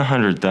I win the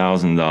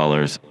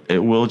 $100,000, it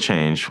will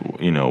change,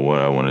 what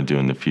I want to do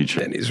in the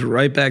future. And he's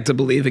right back to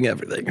believing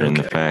everything. And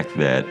the fact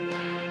that,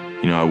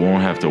 I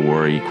won't have to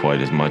worry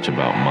quite as much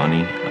about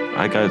money.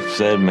 Like I've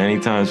said many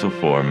times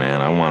before, man,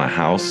 I want a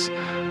house,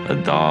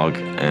 a dog,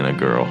 and a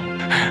girl.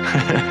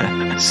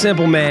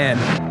 Simple man.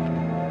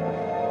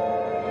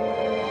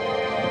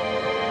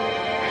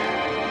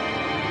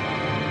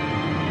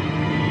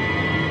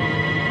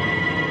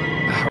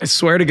 I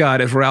swear to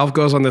God, if Ralph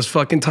goes on this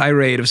fucking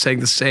tirade of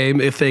saying the same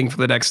thing for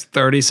the next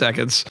 30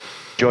 seconds.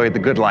 Enjoy the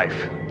good life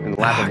in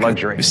the lap of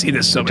luxury. We've seen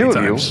this so The many two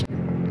of times. you,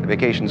 the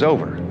vacation's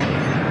over.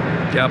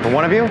 Yep. For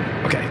one of you,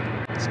 okay,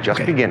 it's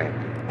just beginning.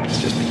 It's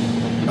just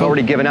We've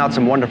already given out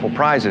some wonderful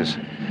prizes.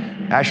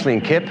 Ashley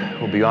and Kip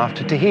will be off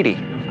to Tahiti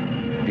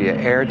via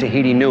Air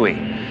Tahiti Nui,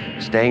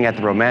 staying at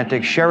the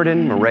romantic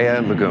Sheridan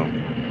Maria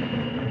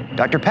Lagoon.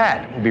 Dr.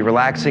 Pat will be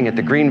relaxing at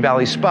the Green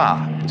Valley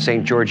Spa in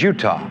St. George,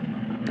 Utah.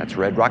 That's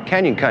Red Rock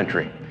Canyon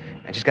country.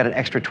 And she's got an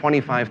extra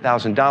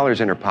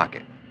 $25,000 in her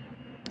pocket.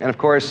 And of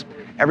course,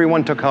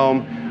 everyone took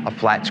home a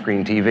flat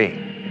screen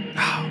TV.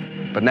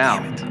 But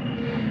now,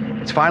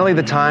 it's finally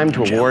the time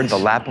to award the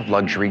Lap of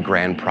Luxury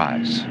grand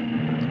prize,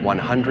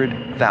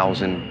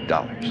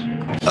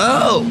 $100,000.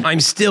 Oh, I'm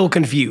still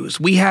confused.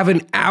 We have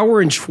an hour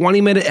and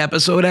 20-minute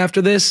episode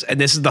after this, and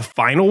this is the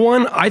final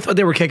one? I thought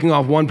they were kicking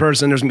off one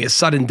person. There's gonna be a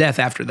sudden death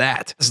after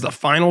that. This is the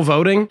final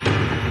voting?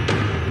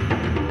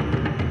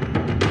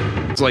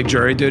 It's like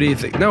jury duty.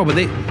 No, but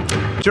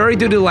jury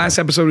duty, the last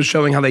episode was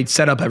showing how they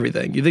set up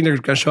everything. You think they're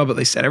gonna show up, but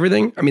they set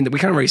everything? I mean, we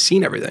kind of already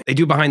seen everything. They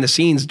do behind the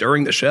scenes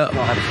during the show.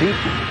 I'll have a seat.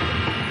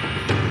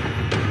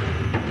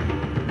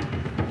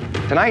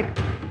 Tonight,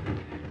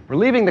 we're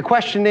leaving the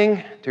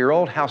questioning to your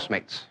old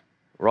housemates.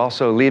 We're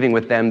also leaving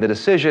with them the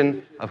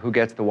decision of who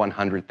gets the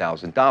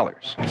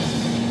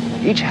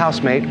 $100,000. Each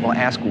housemate will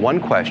ask one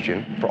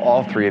question for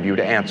all three of you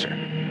to answer.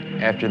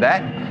 After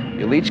that,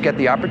 you'll each get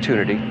the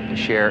opportunity to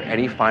share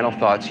any final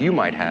thoughts you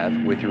might have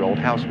with your old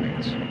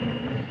housemates.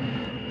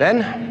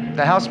 Then,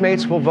 the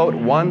housemates will vote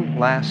one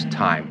last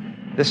time,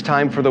 this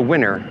time for the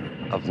winner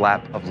of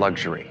Lap of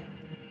Luxury.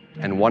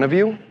 And one of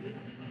you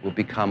will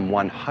become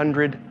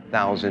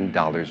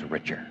 $100,000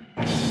 richer.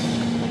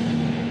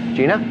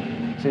 Gina,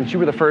 since you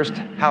were the first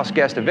house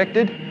guest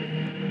evicted,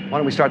 why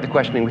don't we start the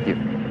questioning with you?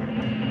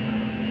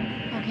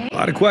 Okay. A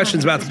lot of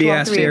questions about to be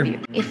asked here.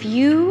 If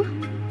you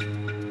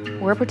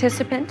were a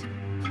participant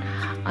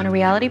on a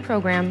reality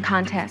program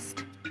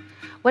contest,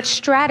 what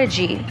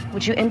strategy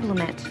would you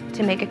implement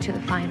to make it to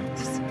the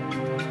finals?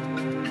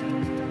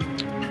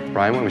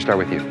 Brian, why don't we start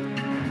with you?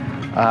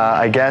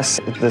 I guess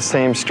the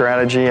same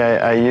strategy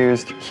I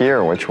used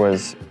here, which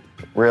was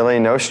really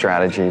no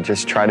strategy.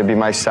 Just try to be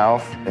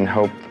myself and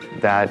hope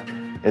that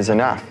is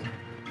enough.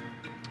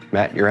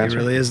 Matt, your answer?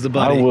 He really is the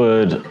buddy.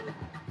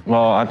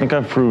 I think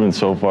I've proven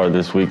so far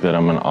this week that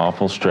I'm an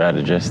awful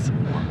strategist.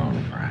 We're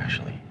voting for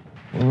Ashley.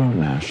 We're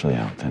voting Ashley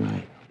out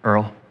tonight.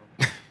 Earl,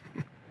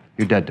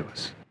 you're dead to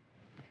us.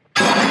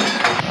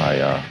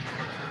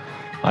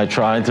 I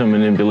tried to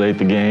manipulate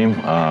the game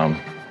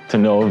to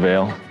no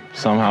avail.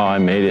 Somehow I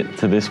made it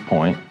to this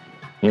point.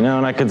 And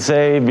I could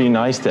say be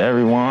nice to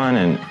everyone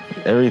and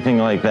everything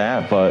like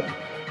that, but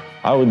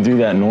I would do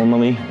that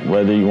normally,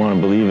 whether you want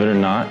to believe it or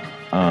not.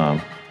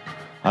 I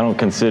don't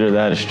consider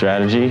that a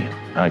strategy.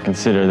 I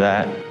consider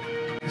that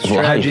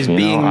Strategy's life,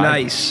 being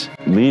nice.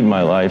 I lead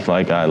my life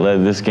like I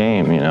led this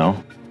game,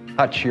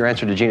 Hutch, your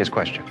answer to Gina's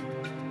question.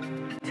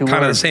 Kind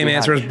of the same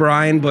answer as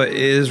Brian, but it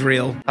is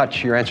real.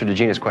 Hutch, your answer to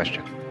Gina's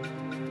question.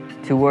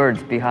 2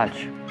 words, be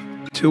Hutch.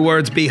 2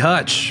 words, be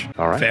Hutch.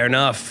 All right. Fair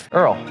enough.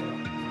 Earl,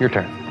 your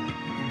turn.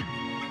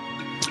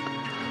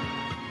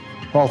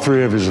 All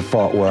three of you have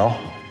fought well.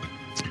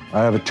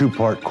 I have a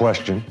 2-part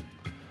question.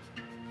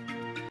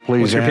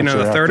 Please What's your opinion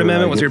on the Third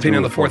Amendment? What's your opinion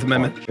on the Fourth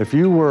Amendment? If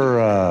you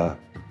were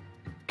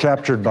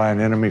captured by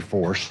an enemy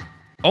force.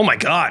 Oh my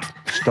God.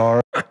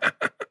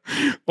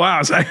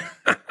 Wow.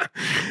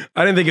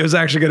 I didn't think it was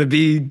actually going to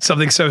be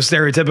something so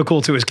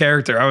stereotypical to his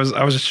character. I was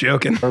just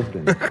joking.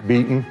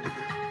 Beaten,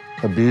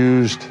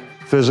 abused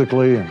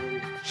physically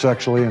and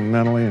sexually and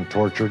mentally and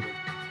tortured.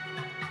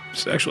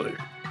 Sexually.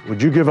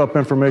 Would you give up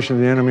information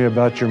to the enemy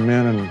about your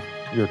men and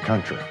your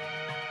country?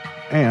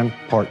 And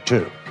part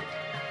 2.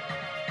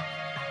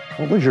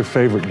 What was your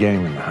favorite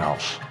game in the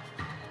house?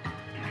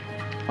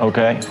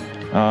 Okay.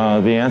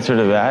 The answer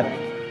to that,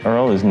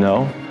 Earl, is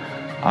no.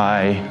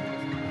 I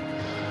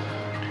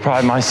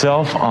pride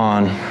myself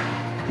on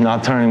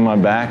not turning my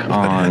back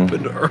on,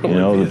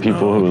 the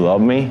people who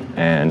love me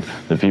and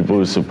the people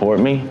who support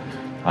me.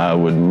 I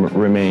would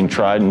remain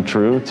tried and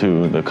true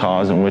to the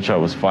cause in which I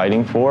was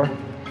fighting for.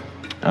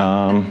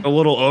 A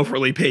little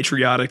overly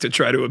patriotic to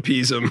try to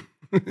appease him.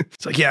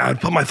 It's like, yeah, I'd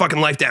put my fucking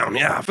life down.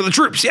 Yeah, for the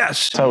troops,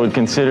 yes. So I would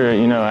consider,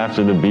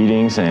 after the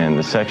beatings and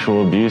the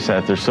sexual abuse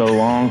after so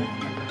long,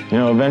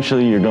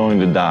 eventually you're going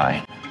to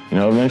die.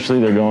 Eventually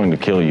they're going to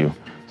kill you.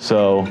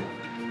 So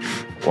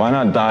why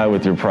not die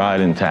with your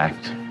pride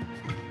intact?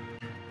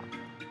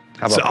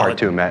 How about part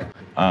two, Matt?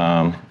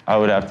 I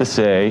would have to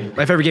say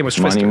my favorite game was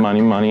Money,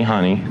 Money, Money,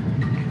 Honey.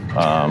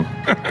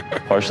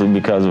 Partially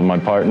because of my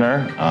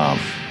partner.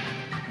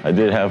 I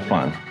did have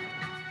fun.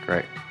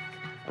 Great.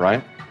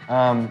 Brian?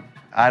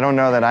 I don't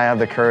know that I have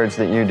the courage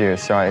that you do.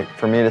 So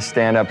for me to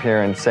stand up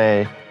here and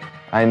say,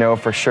 I know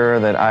for sure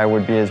that I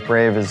would be as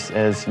brave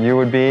as you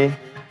would be,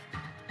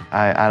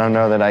 I don't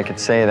know that I could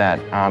say that,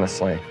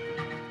 honestly.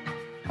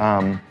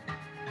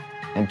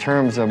 In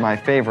terms of my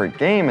favorite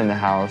game in the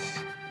house,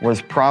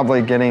 was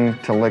probably getting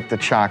to lick the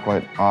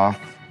chocolate off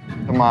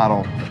the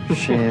model.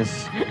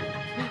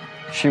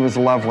 She was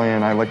lovely,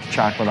 and I licked the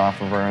chocolate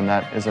off of her, and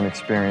that is an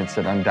experience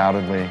that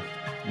undoubtedly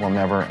will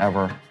never,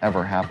 ever,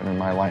 ever happen in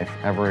my life,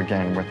 ever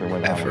again, with or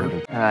without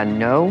her.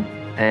 No,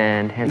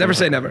 and... Never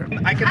say never.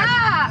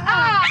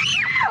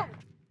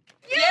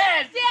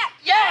 Yes!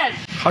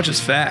 Yes! Hutch is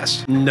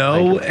fast.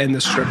 No, and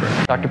the stripper.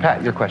 Dr.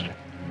 Pat, your question.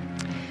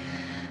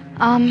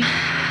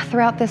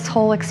 Throughout this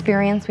whole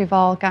experience, we've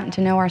all gotten to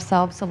know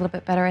ourselves a little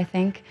bit better, I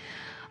think.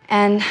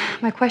 And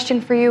my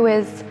question for you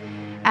is,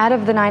 out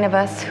of the 9 of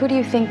us, who do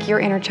you think your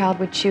inner child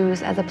would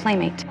choose as a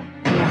playmate?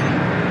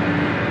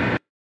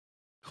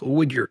 Who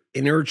would your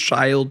inner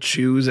child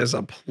choose as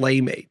a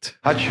playmate?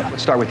 Hutch,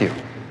 let's start with you.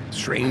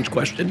 Strange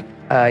question.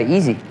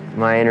 Easy.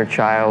 My inner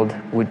child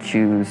would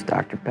choose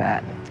Dr.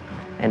 Pat.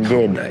 And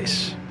did.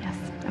 Nice. Yes,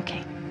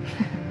 okay.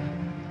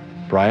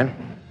 Brian?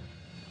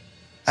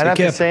 I'd have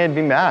to say it'd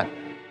be Matt,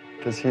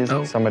 because he's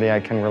somebody I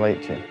can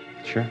relate to.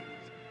 Sure.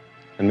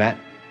 And Matt?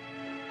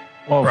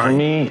 Well, for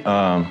me,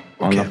 on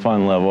the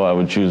fun level, I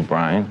would choose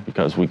Brian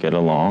because we get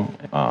along.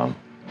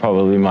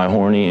 Probably my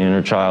horny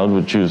inner child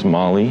would choose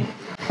Molly.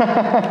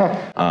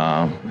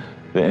 The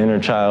inner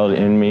child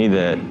in me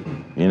that,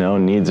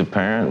 needs a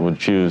parent would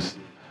choose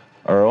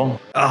Earl.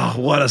 Oh,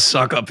 what a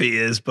suck up he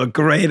is, but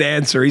great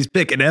answer. He's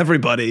picking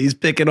everybody. He's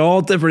picking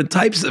all different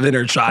types of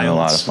inner childs. And a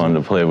lot of fun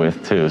to play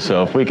with, too.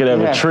 So if we could have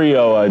a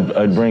trio,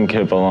 I'd bring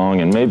Kip along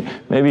and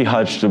maybe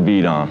Hutch to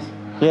beat on.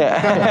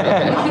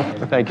 Yeah.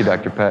 Thank you,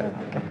 Dr. Pat.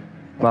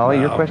 Molly,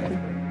 your question?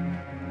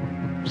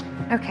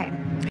 Okay.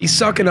 He's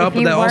sucking up,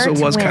 but that also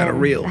was kind of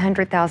real.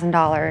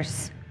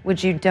 $100,000,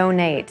 would you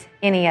donate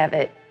any of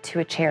it to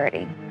a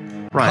charity?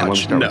 Brian, we'll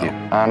start with you.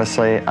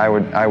 Honestly, I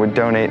would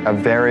donate a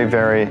very,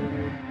 very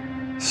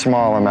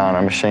small amount,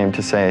 I'm ashamed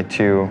to say,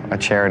 to a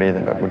charity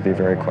that would be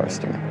very close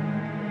to me.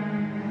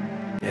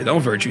 Yeah,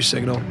 don't virtue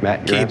signal.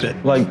 Matt, keep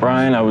it. Like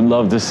Brian, I would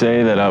love to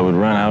say that I would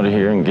run out of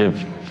here and give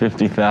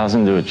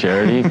 $50,000 to a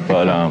charity,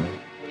 but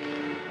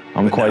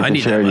I'm quite the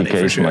charity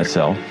case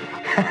myself.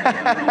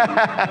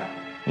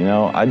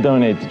 I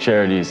donate to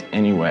charities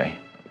anyway.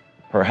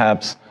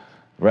 Perhaps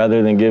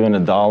rather than giving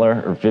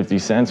 $1 or 50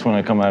 cents when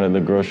I come out of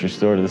the grocery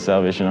store to the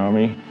Salvation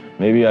Army,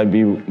 maybe I'd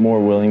be more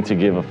willing to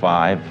give a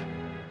 5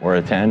 or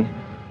a 10.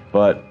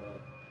 But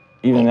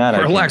even that,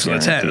 relax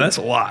with a 10. That's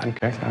a lot.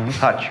 Okay.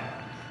 Hutch.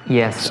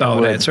 Yes.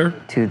 Solid answer.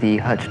 To the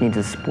Hutch Needs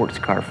a Sports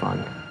Car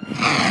Fund.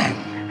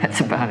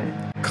 That's about it.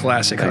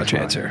 Classic Hutch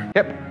answer.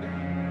 Yep.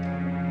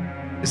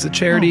 Is the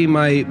charity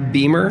my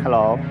Beamer?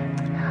 Hello.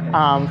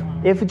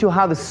 If you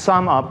have to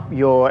sum up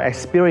your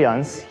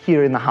experience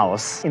here in the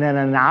house in an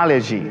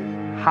analogy,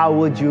 how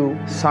would you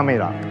sum it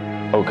up?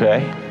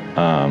 Okay.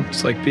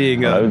 It's like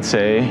being I would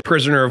say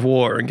prisoner of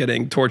war and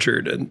getting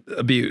tortured and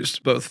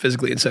abused, both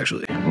physically and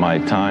sexually. My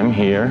time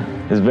here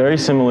is very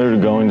similar to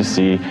going to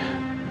see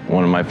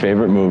one of my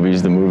favorite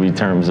movies, the movie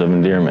Terms of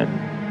Endearment.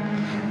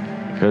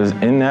 Because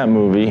in that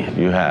movie,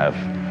 you have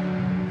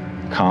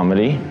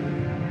comedy,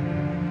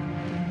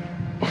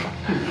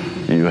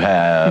 you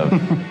have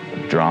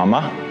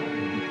drama,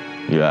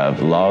 you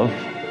have love,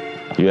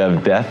 you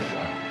have death.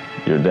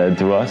 You're dead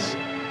to us.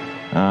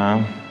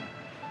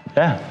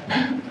 Yeah,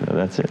 so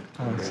that's it.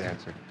 Good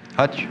answer.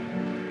 Hutch?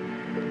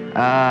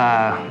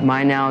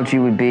 My analogy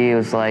would be,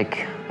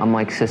 I'm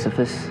like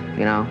Sisyphus,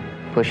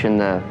 pushing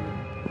the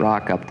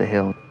rock up the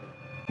hill.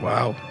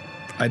 Wow.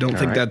 I don't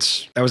think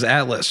that was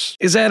Atlas.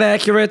 Is that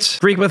accurate?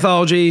 Greek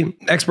mythology,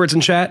 experts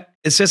in chat,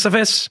 is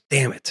Sisyphus?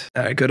 Damn it.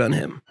 All right, good on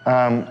him.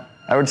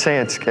 I would say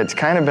it's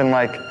kind of been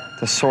like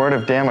the sword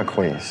of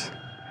Damocles,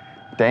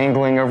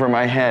 dangling over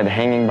my head,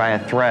 hanging by a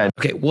thread.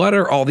 Okay, what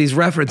are all these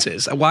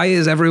references? Why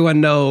does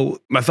everyone know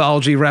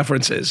mythology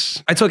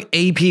references? I took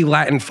AP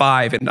Latin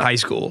 5 in high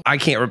school. I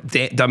can't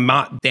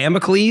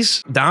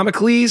Damocles?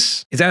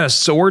 Damocles? Is that a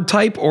sword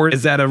type or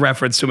is that a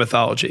reference to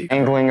mythology?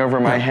 Dangling over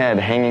my head,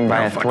 hanging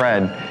by a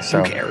thread.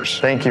 So who cares?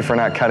 Thank you for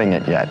not cutting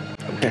it yet.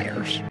 Who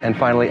cares? And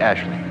finally,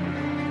 Ashley.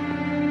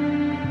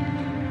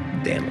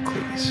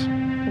 Damocles.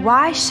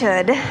 Why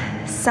should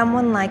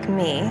someone like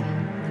me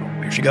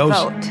Here she goes.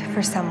 vote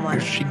for someone?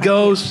 Here she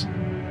goes.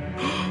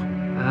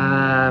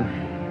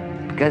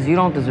 Because you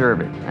don't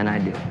deserve it, and I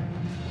do.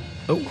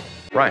 Oh.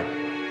 Ryan.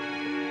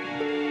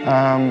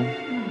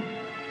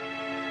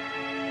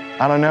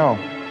 I don't know.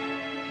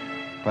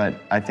 But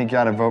I think you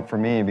ought to vote for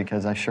me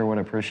because I sure would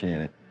appreciate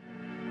it.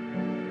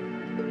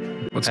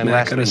 What's And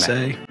Matt lastly,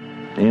 gonna Matt.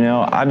 say? You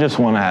know, I just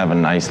want to have a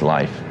nice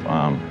life.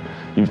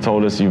 You've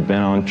told us you've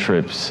been on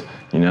trips.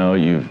 You know,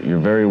 you're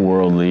very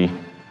worldly.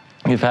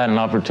 You've had an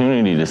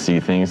opportunity to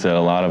see things that a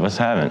lot of us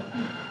haven't.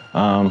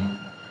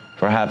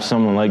 Perhaps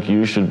someone like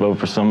you should vote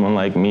for someone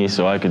like me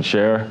so I could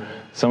share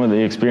some of the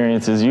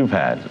experiences you've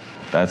had.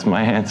 That's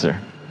my answer.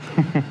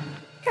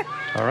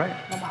 All right.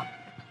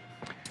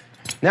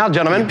 Now,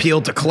 gentlemen,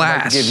 appeal to class.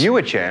 I'd like to give you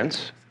a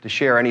chance to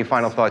share any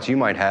final thoughts you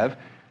might have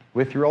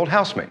with your old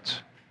housemates.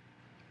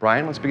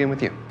 Brian, let's begin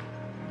with you.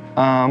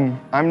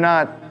 I'm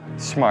not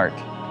smart,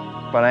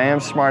 but I am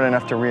smart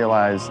enough to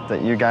realize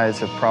that you guys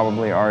have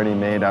probably already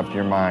made up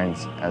your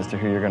minds as to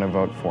who you're going to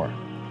vote for.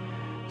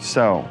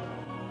 So,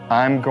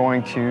 I'm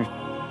going to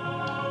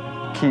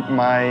keep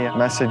my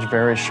message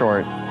very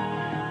short.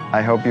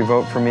 I hope you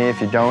vote for me.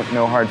 If you don't,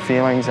 no hard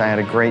feelings. I had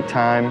a great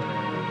time,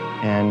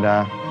 and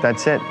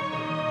that's it.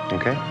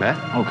 Okay, Matt?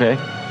 Okay.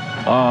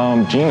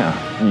 Gina,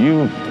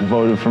 you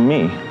voted for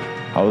me.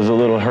 I was a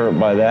little hurt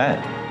by that,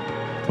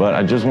 but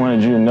I just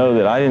wanted you to know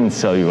that I didn't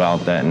sell you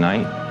out that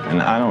night,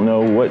 and I don't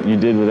know what you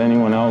did with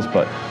anyone else,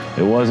 but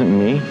it wasn't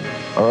me.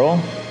 Earl,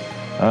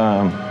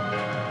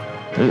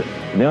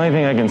 the only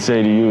thing I can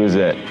say to you is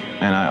that,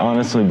 and I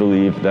honestly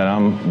believe that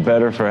I'm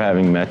better for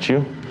having met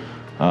you.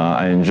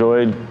 I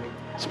enjoyed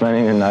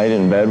spending the night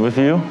in bed with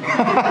you.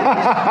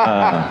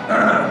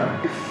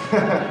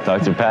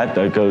 Dr. Pat,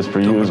 that goes for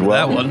you as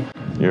well. That one.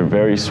 You're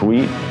very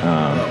sweet.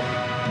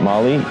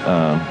 Molly,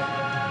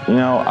 you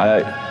know,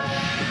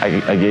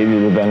 I gave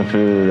you the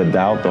benefit of the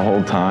doubt the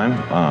whole time.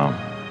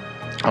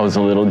 I was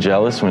a little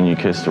jealous when you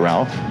kissed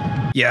Ralph.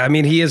 Yeah, I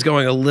mean, he is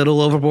going a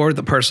little overboard.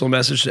 The personal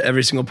message to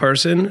every single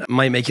person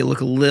might make you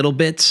look a little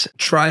bit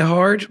try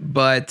hard,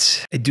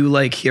 but I do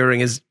like hearing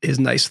his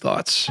nice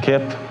thoughts.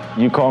 Kip,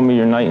 you called me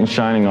your knight in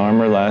shining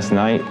armor last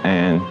night,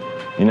 and,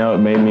 you know, it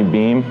made me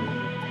beam.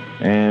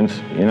 And,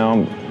 you know,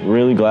 I'm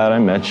really glad I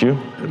met you.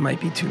 It might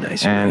be too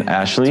nice. And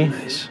Ashley,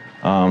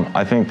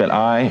 I think that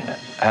I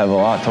have a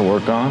lot to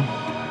work on,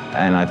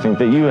 and I think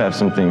that you have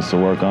some things to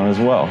work on as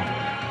well.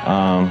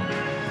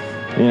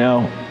 You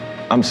know,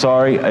 I'm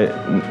sorry,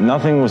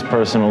 nothing was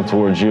personal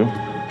towards you.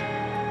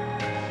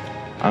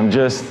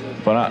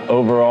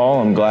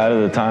 Overall, I'm glad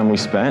of the time we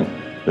spent.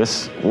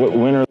 This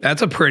winter.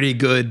 That's a pretty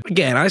good,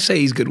 again, I say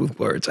he's good with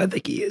words. I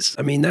think he is.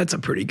 I mean, that's a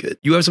pretty good.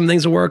 You have some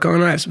things to work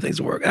on, I have some things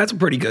to work on. That's a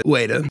pretty good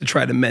way to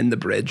try to mend the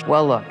bridge.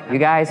 Well, look, you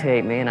guys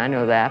hate me, and I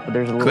know that, but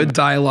there's a little Good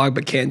dialogue,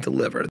 but can't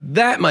deliver.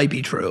 That might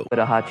be true. bit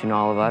of Hutch in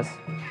all of us.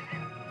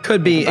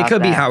 Could be. It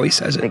could be that. how he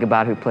says it. Think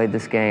about who played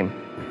this game.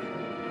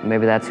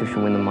 Maybe that's who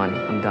should win the money.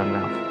 I'm done,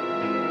 Ralph.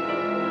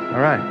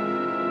 All right.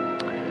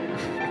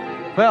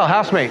 Well,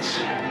 housemates.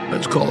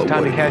 Let's call it time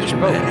what to it cast is, your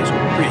vote. man. It's a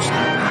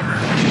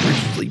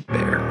grizzly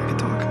bear. I can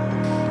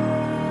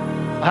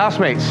talk.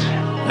 Housemates.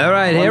 All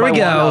right, One here by we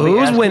one, I'll go. be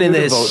Who's asking winning you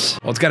to this? vote.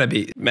 Well, it's got to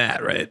be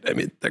Matt, right? I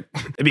mean,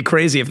 it'd be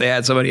crazy if they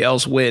had somebody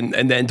else win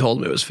and then told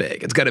them it was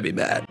fake. It's got to be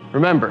Matt.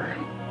 Remember,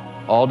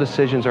 all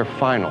decisions are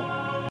final.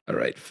 All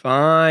right,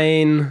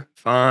 fine.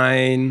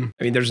 I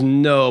mean, there's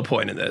no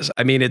point in this.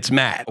 I mean, it's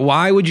Matt.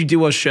 Why would you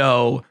do a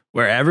show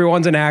where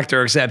everyone's an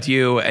actor except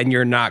you and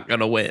you're not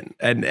going to win?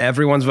 And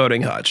everyone's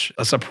voting Hutch.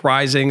 A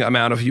surprising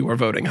amount of you are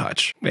voting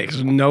Hutch. Makes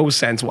no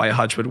sense why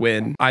Hutch would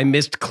win. I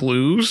missed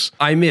clues.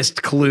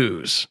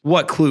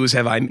 What clues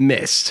have I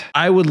missed?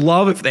 I would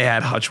love if they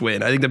had Hutch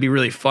win. I think that'd be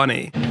really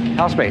funny.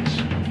 Housemates,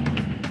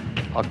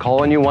 I'll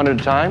call on you one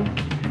at a time.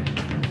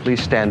 Please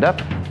stand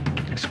up.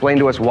 Explain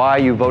to us why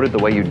you voted the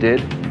way you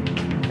did,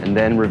 and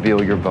then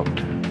reveal your vote.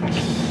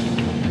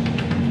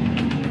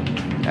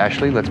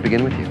 Ashley, let's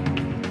begin with you.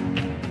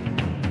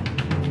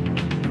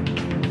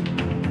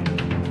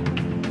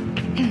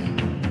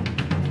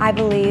 I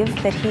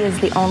believe that he is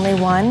the only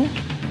one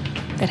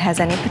that has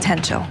any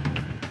potential.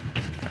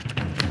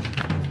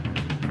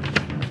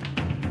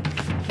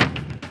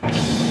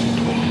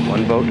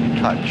 One vote,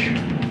 Hutch.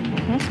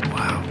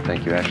 Wow.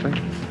 Thank you, Ashley.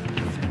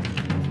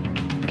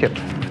 Kip.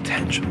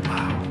 Potential,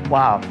 wow.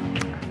 Wow.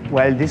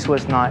 Well, this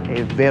was not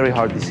a very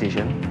hard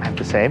decision, I have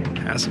to say.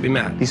 Has to be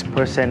Matt. This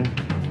person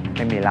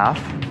made me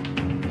laugh.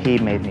 He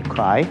made me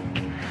cry.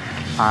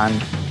 And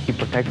he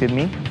protected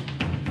me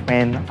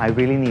when I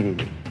really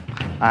needed it.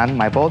 And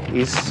my vote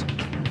is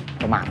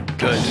for Matt.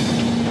 Good.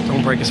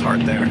 Don't break his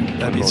heart there.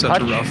 That'd be One vote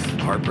such a Hutch. rough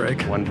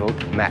heartbreak. One vote,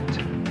 Matt.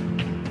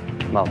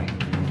 Molly.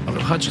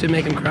 Although Hutch did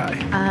make him cry.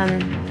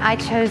 I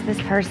chose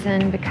this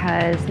person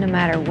because no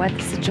matter what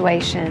the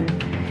situation,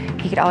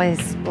 he could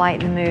always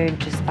lighten the mood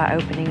just by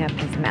opening up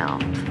his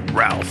mouth.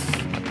 Ralph.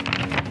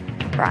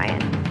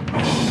 Brian.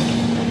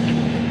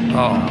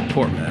 Oh,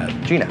 poor Matt.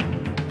 Gina.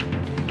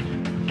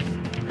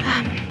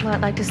 Well,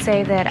 I'd like to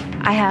say that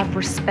I have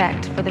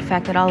respect for the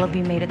fact that all of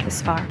you made it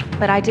this far.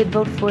 But I did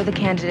vote for the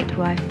candidate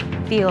who I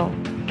feel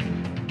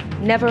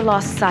never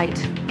lost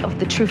sight of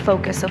the true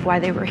focus of why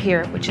they were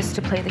here, which is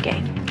to play the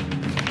game.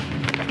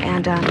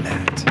 And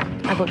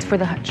I vote for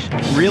the Hutch.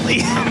 Really?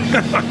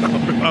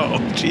 Oh,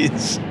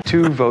 jeez.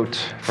 2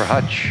 votes for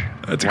Hutch.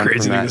 That's a 1 crazy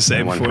for thing Matt, to say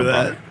and 1 before for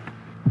that.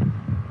 Brian.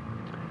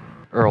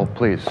 Earl,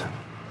 please.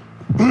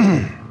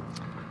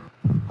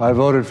 I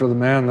voted for the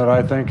man that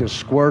I think is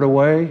squared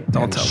away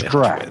Don't and tell me Hutch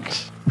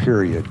strapped.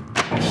 Period.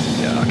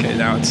 Yeah, okay,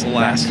 now it's the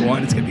last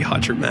one. It's gonna be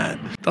Hutch or Matt.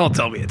 Don't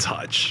tell me it's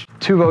Hutch.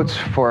 2 votes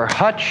for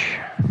Hutch,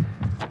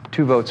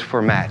 2 votes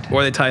for Matt.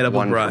 Or they tie it up with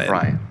 1 Brian. for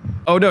Brian.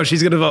 Oh no,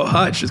 she's gonna vote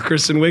Hutch. It's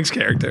Kristen Wiig's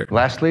character.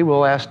 Lastly,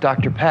 we'll ask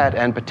Dr. Pat,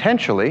 and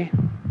potentially,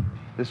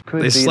 this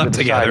could They be the slept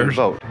deciding together.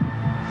 vote,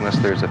 unless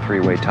there's a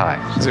 3-way tie.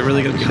 Is it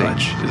really gonna be See.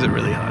 Hutch? Is it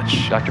really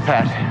Hutch? Dr.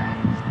 Pat.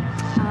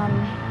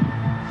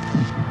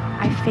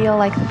 I feel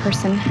like the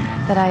person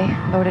that I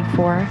voted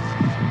for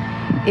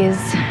is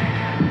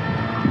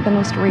the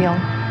most real.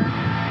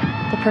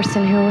 The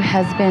person who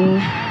has been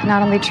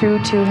not only true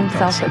to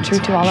himself, but true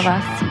to all of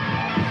us.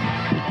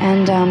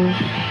 And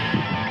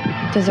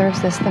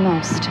deserves this the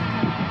most.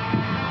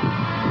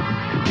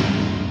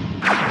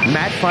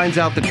 Matt finds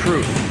out the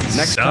truth.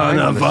 Next Son time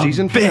on of the a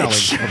season finale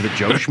bitch. of the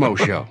Jo Schmo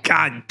Show.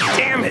 God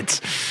damn it.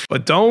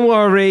 But don't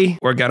worry,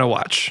 we're gonna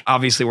watch.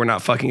 Obviously, we're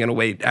not fucking gonna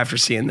wait after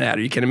seeing that.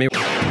 Are you kidding me?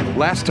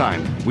 Last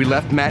time, we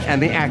left Matt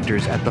and the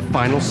actors at the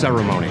final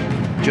ceremony,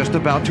 just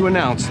about to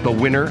announce the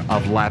winner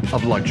of Lap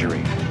of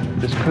Luxury.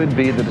 This could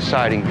be the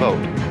deciding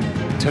vote.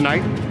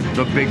 Tonight,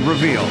 the big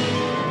reveal.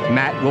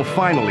 Matt will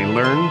finally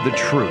learn the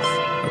truth.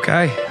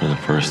 Okay. For the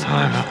first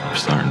time, we're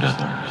starting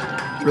to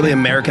Really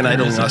American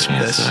Idol-ing us with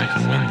chance this. that I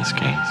can win this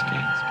game.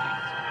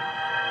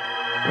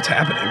 What's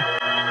happening?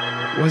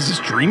 What is this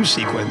dream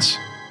sequence?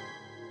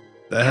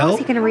 The How hell? is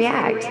he going to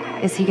react?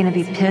 Is he going to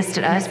be pissed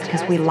at us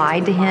because we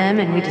lied to him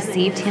and we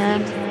deceived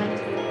him?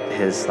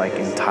 His like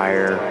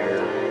entire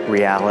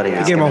reality is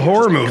Became a gonna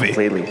horror just movie.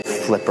 completely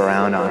flip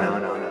around on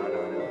him.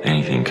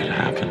 Anything could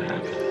happen.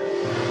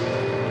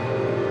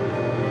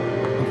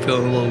 I'm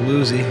feeling a little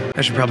woozy.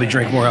 I should probably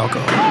drink more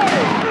alcohol.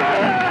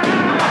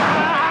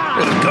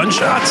 What, the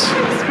gunshots?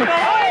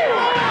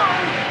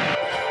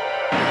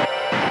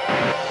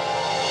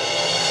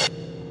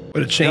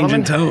 What a change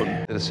in tone.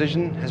 The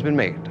decision has been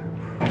made.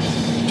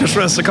 Just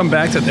for us to come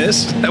back to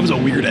this? That was a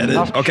weird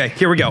edit. Okay,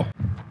 here we go.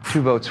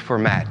 2 votes for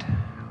Matt,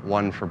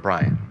 1 for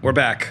Brian. We're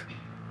back.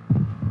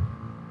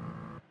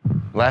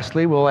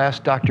 Lastly, we'll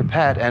ask Dr.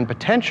 Pat, and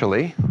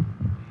potentially,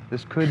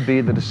 this could be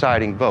the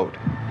deciding vote,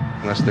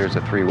 unless there's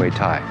a 3-way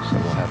tie, so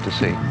we'll have to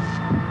see.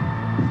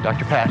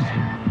 Dr. Pat.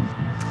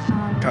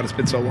 God, it's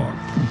been so long.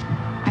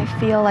 I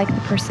feel like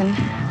the person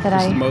that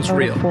This is I the most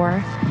voted real.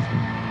 for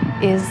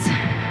is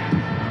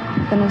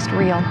the most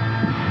real.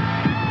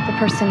 The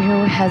person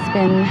who has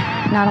been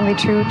not only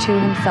true to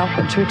himself,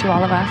 but true to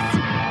all of us.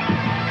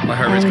 My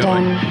heart is And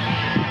going.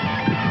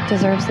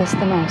 deserves this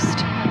the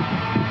most.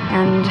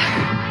 And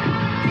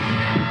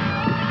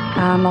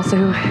also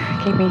who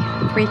gave me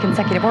 3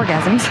 consecutive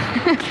orgasms.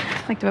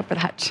 I'd like to vote for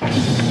the Hutch.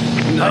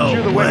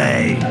 No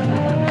way.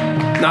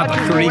 Not the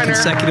 3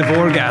 consecutive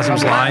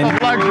orgasms line.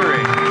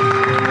 Luxury.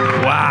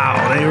 Wow,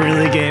 they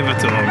really gave it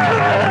to him.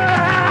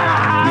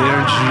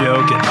 You're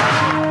joking.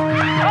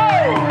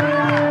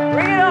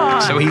 Bring it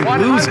on. So he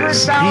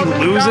loses. He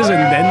loses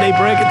and then they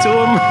break it to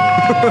him?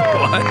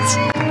 What?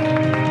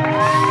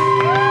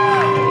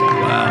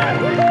 Wow.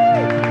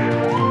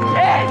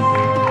 Yes.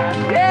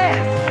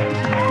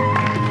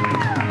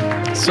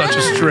 Yes. Such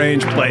a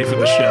strange play for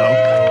the show.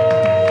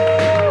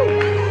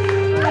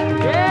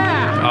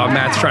 Oh,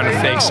 Matt's trying to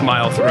fake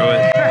smile through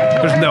it.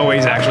 There's no way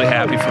he's actually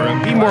happy for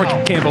him. He more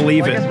can't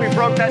believe I it. guess we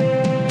broke that.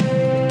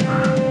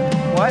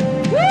 What?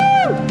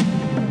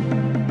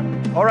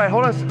 Woo! All right,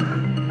 hold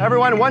on.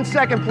 Everyone, 1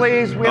 second,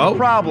 please. We have a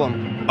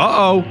problem.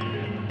 Uh-oh.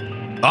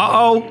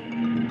 Uh-oh.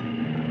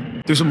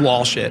 Do some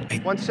lol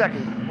shit. 1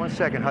 second. 1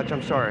 second, Hutch.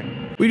 I'm sorry.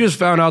 We just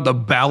found out the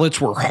ballots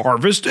were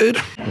harvested.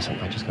 Listen,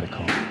 I just got a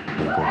call.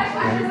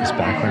 This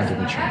background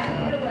didn't check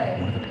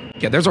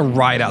out. Yeah, there's a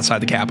riot outside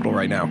the Capitol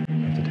right now.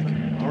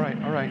 All right,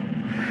 all right.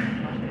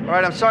 All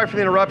right, I'm sorry for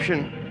the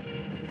interruption.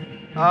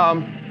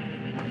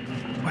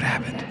 What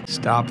happened?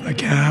 Stop the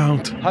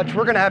count. Hutch,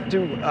 we're going to have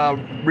to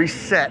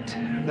reset.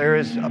 There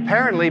has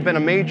apparently been a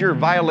major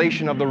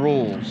violation of the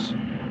rules.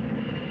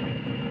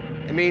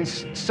 It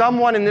means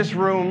someone in this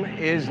room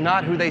is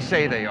not who they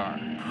say they are.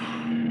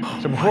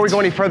 So before we go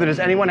any further, does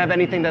anyone have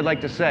anything they'd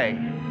like to say?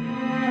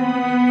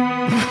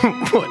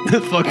 What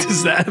the fuck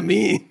does that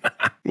mean?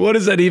 What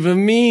does that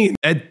even mean?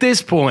 At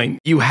this point,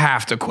 you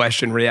have to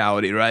question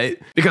reality, right?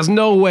 Because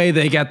no way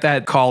they get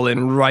that call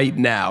in right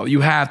now. You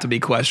have to be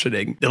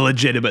questioning the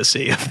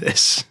legitimacy of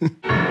this.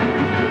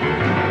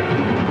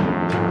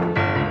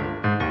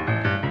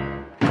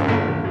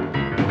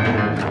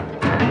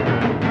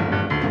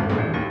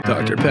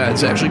 Dr.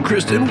 Pat's actually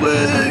Kristen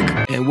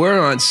Wiig, and we're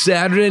on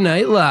Saturday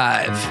Night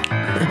Live.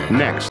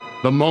 Next,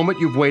 the moment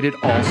you've waited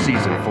all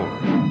season for.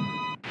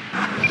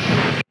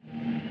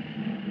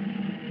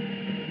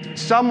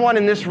 someone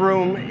in this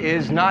room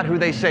is not who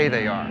they say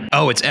they are.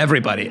 Oh, it's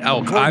everybody.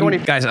 Oh,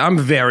 guys, I'm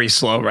very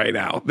slow right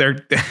now.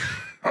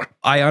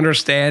 I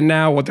understand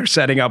now what they're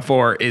setting up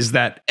for is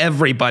that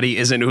everybody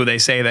isn't who they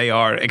say they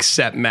are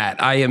except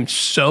Matt. I am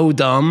so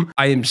dumb.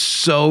 I am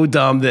so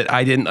dumb that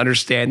I didn't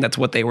understand that's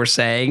what they were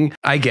saying.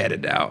 I get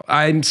it now.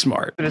 I'm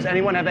smart. Does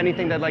anyone have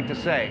anything they'd like to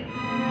say?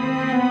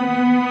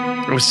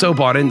 I was so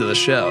bought into the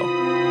show.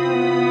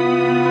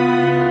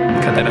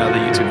 Cut that out of the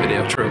YouTube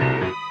video, true.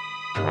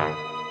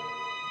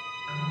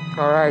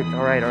 All right.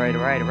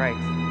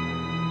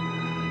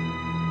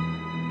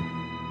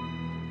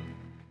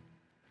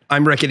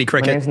 I'm Rickety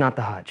Cricket. My name's not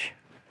the Hutch.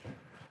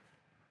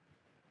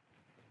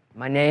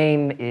 My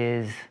name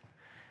is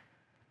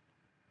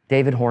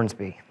David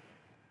Hornsby.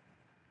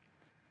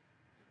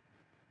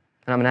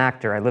 And I'm an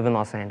actor. I live in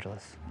Los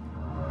Angeles.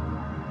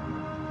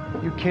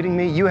 You kidding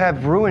me? You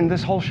have ruined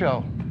this whole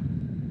show.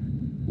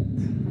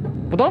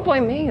 Well, don't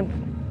blame me.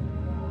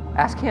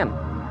 Ask him.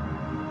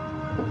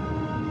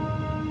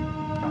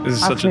 This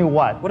is Ask me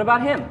what? What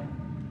about him?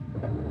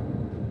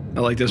 I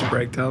like this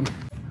breakdown.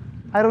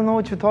 I don't know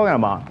what you're talking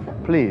about.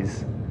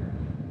 Please.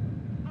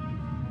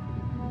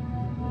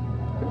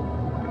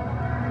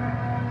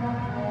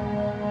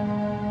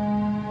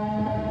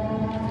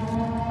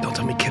 Don't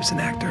tell me Kip's an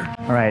actor.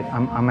 All right,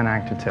 I'm an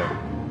actor too.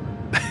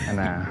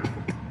 And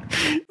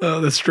Oh,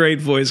 the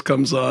straight voice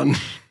comes on.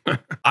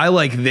 I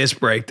like this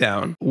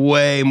breakdown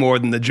way more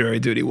than the jury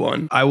duty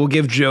one. I will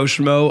give Jo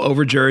Schmo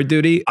over jury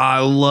duty.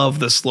 I love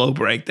the slow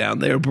breakdown.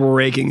 They're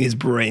breaking his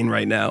brain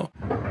right now.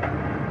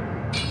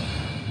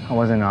 I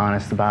wasn't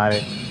honest about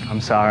it.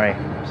 I'm sorry.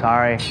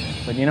 Sorry.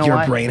 But you know Your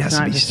what? brain It's has to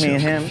not be just me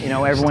and him. You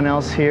know, everyone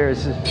else here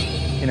is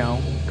just, you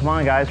know, come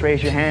on, guys,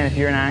 raise your hand if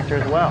you're an actor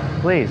as well.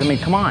 Please. I mean,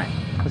 come on.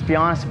 Let's be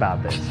honest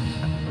about this.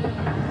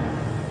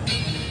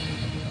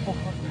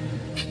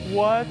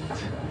 What?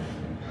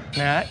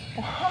 Matt?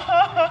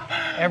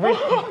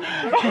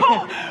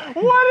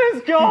 What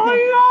is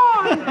going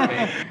on?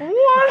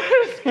 What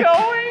is going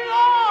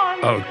on?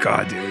 Oh,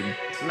 God, dude.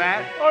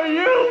 Matt? Are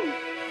you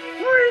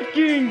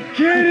freaking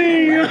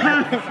kidding us?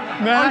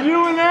 Matt, are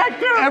you an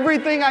actor?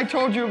 Everything I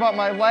told you about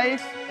my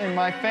life and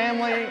my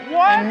family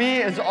and me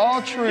is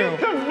all true.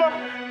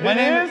 My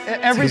name is.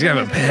 He's gonna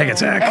have a panic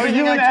attack. Are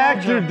you an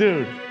actor,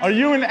 dude? Are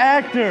you an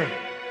actor?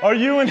 Are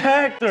you an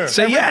actor?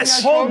 Say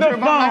yes. Hold the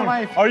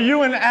phone. Are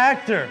you an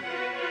actor?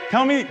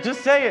 Tell me,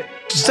 just say it.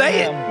 Just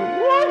say it.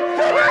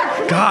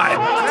 What? God,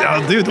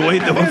 oh, dude, the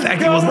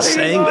fact he wasn't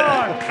saying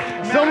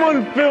that.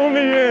 Someone fill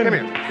me in. Come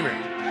here.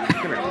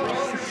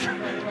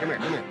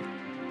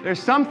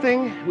 There's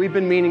something we've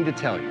been meaning to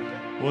tell you.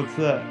 What's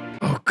that?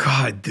 Oh,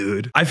 God,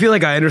 dude. I feel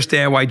like I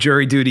understand why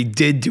jury duty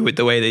did do it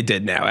the way they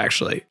did now,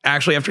 actually.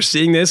 Actually, after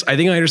seeing this, I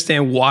think I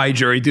understand why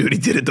jury duty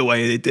did it the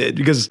way they did,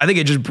 because I think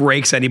it just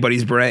breaks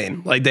anybody's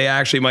brain. Like, they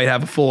actually might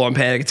have a full-on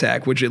panic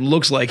attack, which it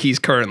looks like he's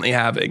currently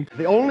having.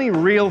 The only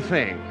real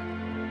thing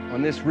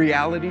on this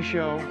reality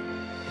show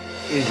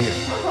is you.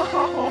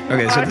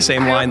 Okay, so the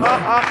same line, though.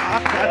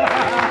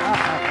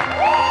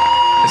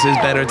 This is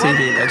better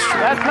TV, that's true.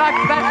 That's not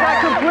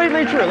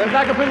completely true. That's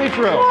not completely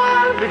true.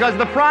 What? Because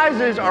the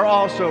prizes are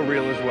also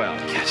real as well.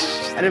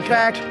 Yes. And in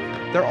fact,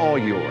 they're all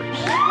yours. All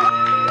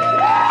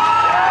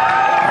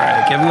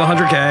right, give him the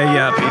 100K.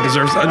 Yep, he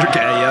deserves the 100K.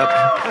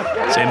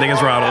 Yep. Same thing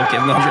as Ronald.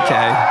 Give him the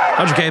 100K.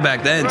 100K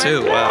back then,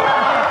 too. Wow.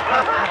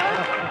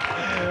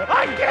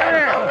 I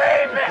can't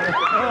believe it.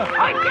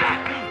 I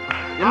can't.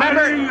 You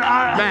remember,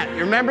 Matt, you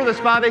remember the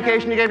spa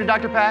vacation you gave to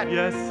Dr. Pat?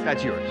 Yes.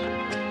 That's yours.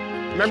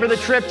 Remember the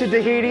trip to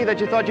Tahiti that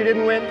you thought you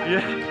didn't win?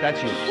 Yeah.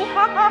 That's yours.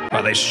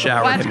 Well, they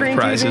showered him with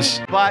prizes.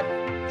 TV, but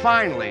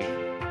finally,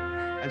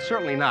 and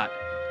certainly not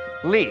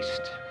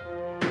least,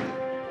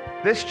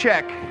 this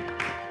check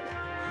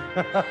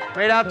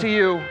made out to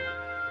you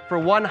for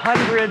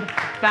 $100,000 is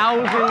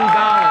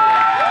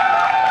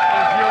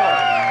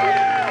yours.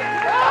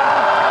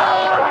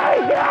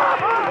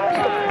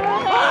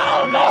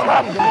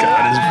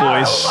 God, his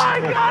voice. Oh my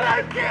God,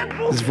 I can't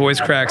believe His voice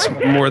cracks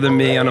more than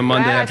me on a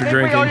Monday after I think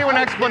drinking. we owe you an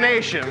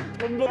explanation.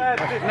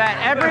 Matt,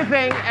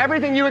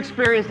 everything you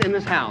experienced in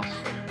this house,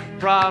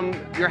 from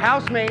your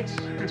housemates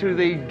to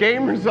the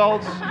game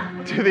results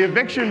to the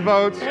eviction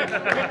votes,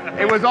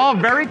 it was all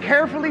very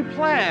carefully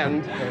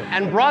planned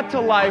and brought to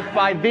life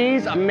by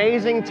these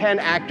amazing 10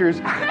 actors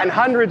and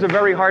hundreds of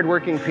very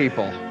hardworking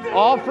people.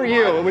 All for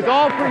you. It was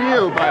all for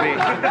you, buddy.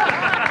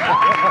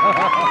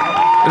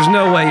 There's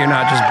no way you're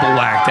not just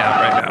blacked out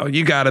right now.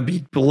 You gotta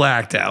be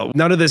blacked out.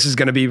 None of this is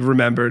gonna be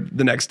remembered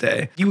the next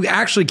day. You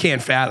actually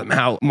can't fathom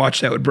how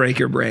much that would break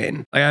your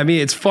brain. Like, I mean,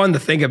 it's fun to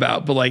think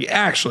about, but like,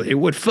 actually, it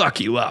would fuck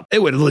you up.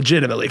 It would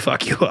legitimately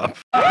fuck you up.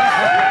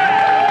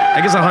 I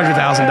guess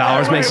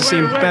 $100,000 makes it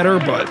seem better,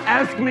 but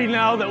ask me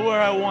now that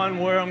where I won,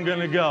 where I'm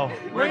gonna go.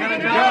 Where are you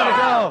gonna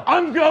go?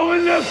 I'm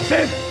going to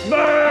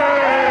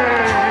Pittsburgh!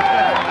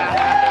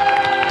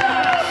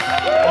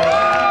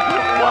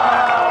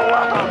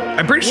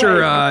 I'm pretty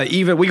sure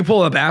even, we can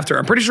pull it up after,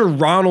 I'm pretty sure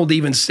Ronald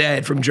even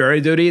said from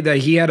jury duty that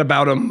he had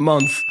about a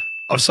month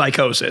of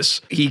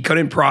psychosis. He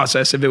couldn't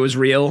process if it was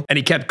real, and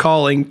he kept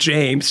calling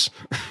James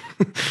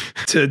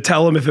to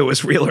tell him if it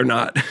was real or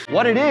not.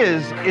 What it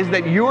is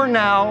that you're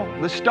now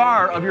the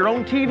star of your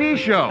own TV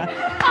show.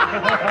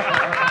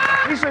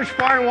 We searched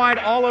far and wide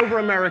all over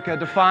America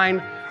to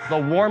find the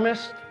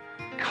warmest,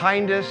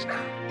 kindest,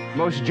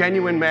 most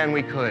genuine man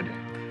we could.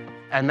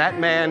 And that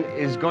man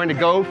is going to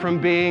go from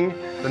being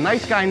the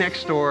nice guy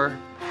next door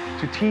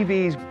to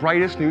TV's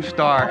brightest new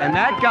star. And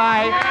that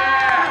guy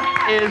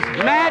is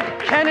Matt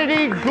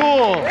Kennedy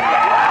Gould.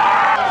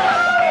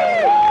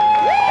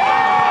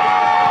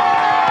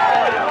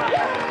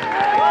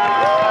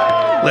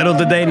 Little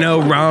did they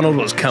know Ronald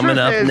was coming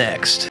up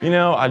next. You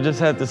know, I just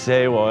had to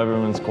say while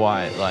everyone's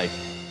quiet, like,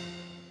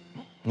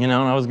 you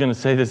know, and I was gonna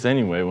say this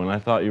anyway when I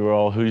thought you were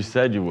all who you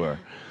said you were.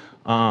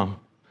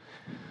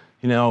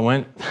 You know,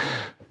 I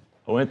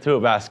went to a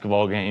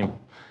basketball game.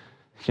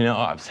 You know,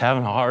 I was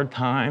having a hard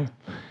time,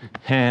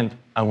 and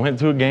I went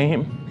to a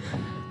game,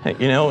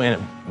 you know, in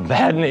a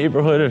bad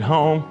neighborhood at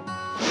home,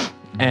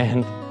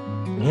 and,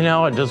 you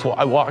know,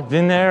 I walked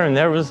in there, and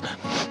there was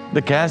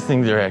the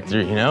casting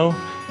director, you know,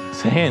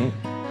 saying,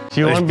 do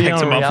you want to be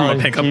on a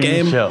reality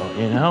TV show,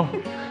 you know?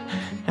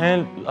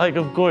 And, like,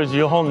 of course,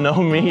 you all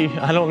know me.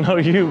 I don't know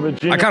you,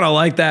 but you know. I kind of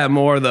like that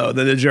more, though,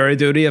 than the jury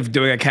duty of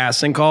doing a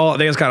casting call. I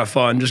think it's kind of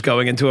fun just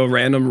going into a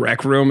random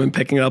rec room and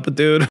picking up a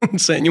dude and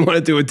saying you want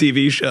to do a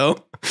TV show.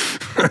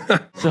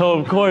 So,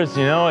 of course,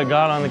 you know, I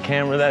got on the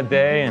camera that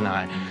day and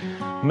I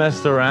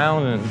messed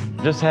around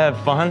and just had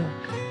fun.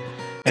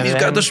 And he's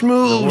got the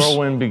schmoes. The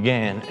whirlwind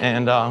began.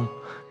 And,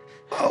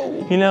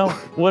 you know,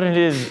 what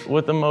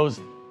the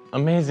most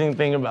amazing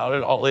thing about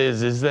it all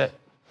is that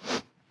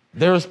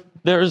there's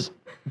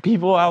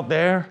people out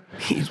there,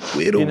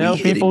 you know,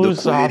 people who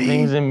saw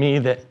things in me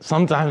that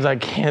sometimes I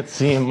can't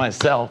see in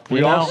myself.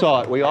 We all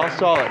saw it. We all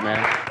saw it,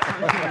 man.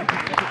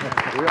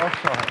 We all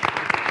saw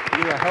it.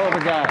 You're a hell of a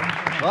guy.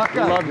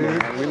 We love you,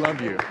 man. We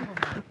love you.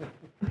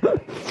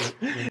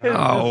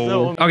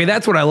 Oh, okay,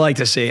 that's what I like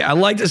to see. I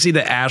like to see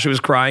that Ashley was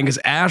crying because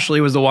Ashley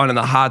was the one in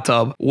the hot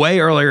tub way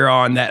earlier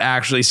on that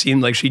actually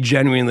seemed like she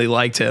genuinely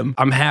liked him.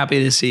 I'm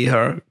happy to see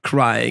her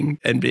crying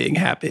and being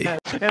happy.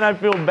 And I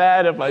feel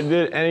bad if I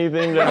did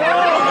anything to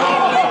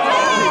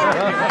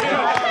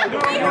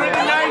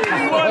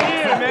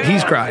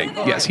He's crying.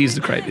 Yes, he's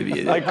the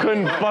crybaby. I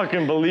couldn't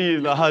fucking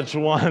believe the Hutch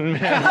won,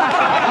 man.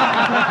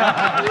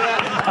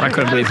 I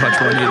couldn't believe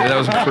Hutch won either. That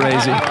was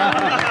crazy.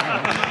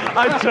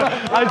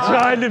 I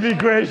tried to be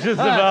gracious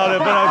about it,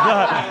 but I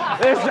thought,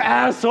 this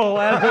asshole,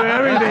 after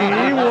everything,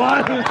 he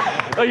won.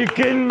 Are you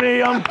kidding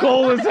me? I'm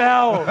cold as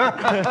hell.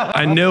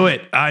 I knew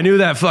it. I knew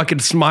that fucking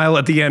smile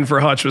at the end for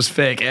Hutch was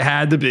fake. It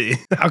had to be.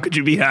 How could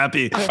you be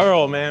happy?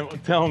 Earl, man,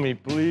 tell me,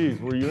 please,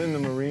 were you in the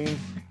Marines?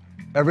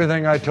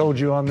 Everything I told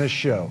you on this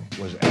show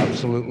was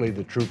absolutely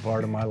the true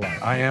part of my life.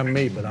 I am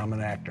me, but I'm an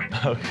actor.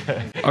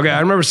 Okay. Okay, I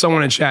remember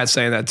someone in chat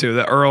saying that too.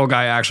 The Earl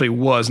guy actually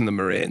was in the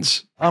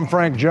Marines. I'm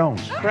Frank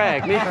Jones.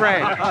 Frank, meet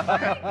Frank.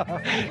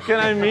 Can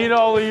I meet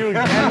all of you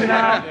again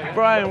now?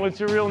 Brian, what's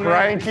your real name?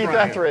 Brian Keith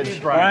Etheridge.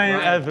 Brian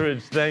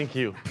Etheridge, thank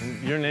you.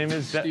 Your name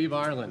is? Steve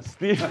Ireland.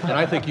 Steve. And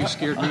I think you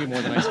scared me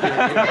more than I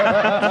scared you.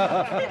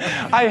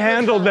 I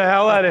handled the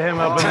hell out of him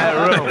up in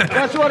that room.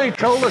 That's what he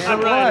told us. I'm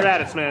Ryan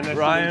Radis, man. Nice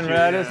Ryan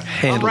Radis.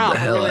 Handled the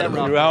hell out of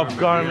him. Ralph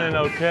Garman,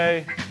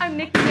 okay. I'm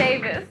Nikki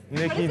Davis.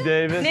 Nikki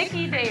Davis.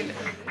 Nikki Davis.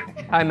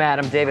 Hi, Matt.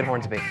 I'm David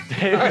Hornsby.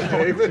 David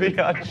Hornsby,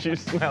 you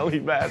smelly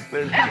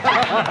bastard.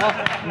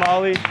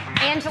 Molly.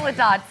 Angela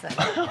Dodson.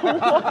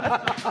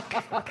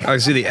 I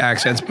see the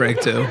accents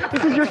break too.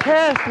 This is your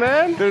cast,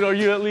 man. Dude, are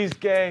you at least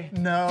gay?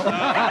 No. He's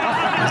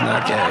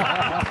not gay.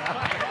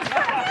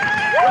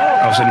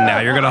 Oh, so now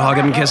you're gonna hug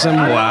him and kiss him?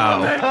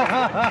 Wow.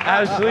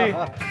 Ashley.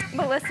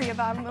 Melissa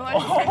Yvonne.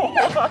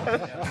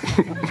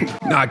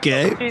 Not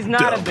gay? She's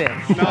not a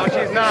bitch. No,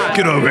 she's not.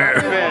 Get over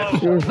here.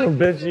 You were so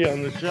bitchy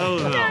on the show,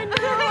 though. I know,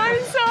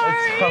 I'm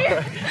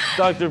sorry.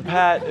 Dr.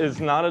 Pat is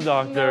not a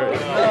doctor.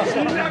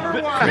 She never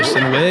was.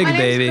 Kristen Wiig,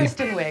 baby.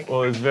 Kristen Wiig.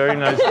 Well, it's very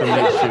nice to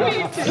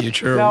meet you.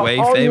 Future Now, way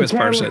all you famous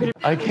camera person.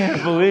 people- I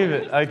can't believe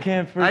it. I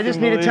can't freaking I just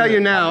need to tell believe you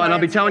it. now, and I'll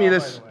be telling you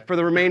this for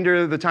the remainder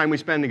of the time we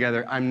spend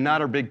together, I'm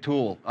not a big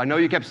tool. I know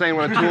you kept saying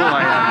what a tool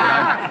I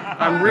am,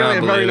 but I'm really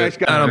a very nice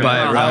guy. I don't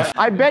buy it, Ralph.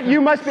 I bet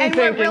you must be And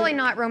thinking. we're really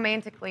not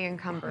romantically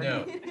encumbered.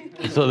 No.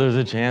 So there's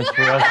a chance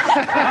for us.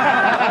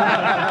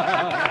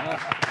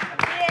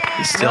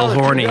 He's still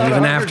horny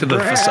even after the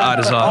facade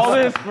is All off.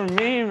 this for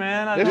me,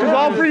 man. This is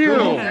all for you.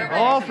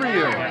 All for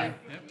you.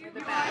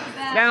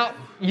 Now,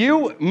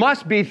 you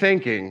must be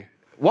thinking,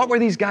 what were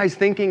these guys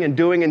thinking and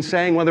doing and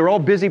saying? Well, they're all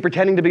busy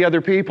pretending to be other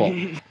people.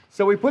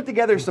 So we put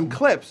together some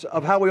clips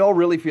of how we all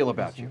really feel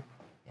about you.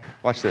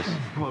 Watch this.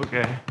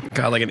 Okay.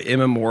 Got like an in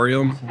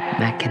memoriam.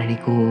 Matt Kennedy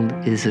Gould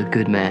is a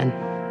good man.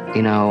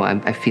 You know,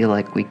 I feel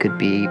like we could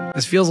be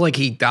This feels like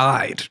he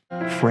died.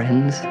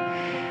 friends,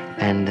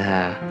 and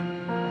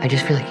I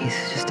just feel like he's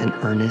just an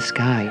earnest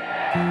guy.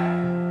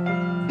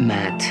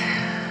 Matt,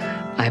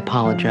 I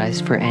apologize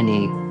for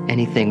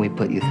anything we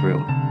put you through.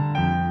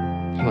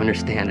 You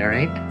understand, all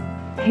right?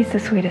 He's the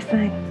sweetest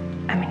thing.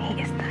 I mean,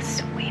 he is the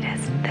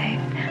sweetest thing.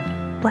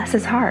 Bless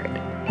his heart,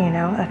 you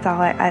know? That's all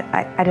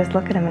I just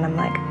look at him and I'm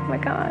like, my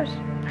gosh,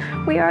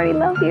 we already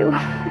love you.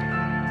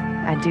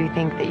 I do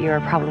think that you are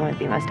probably one of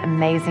the most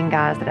amazing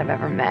guys that I've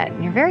ever met.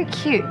 And you're very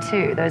cute,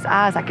 too. Those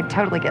eyes, I could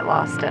totally get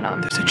lost in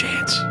them. There's a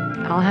chance.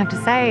 All I have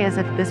to say is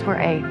if this were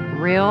a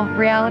real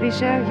reality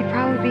show, you'd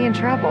probably be in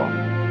trouble.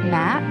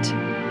 Matt,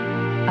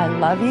 I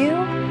love you.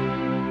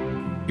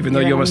 Even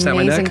though you almost snapped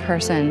my neck? You're an amazing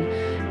person,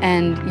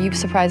 and you've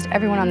surprised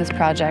everyone on this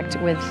project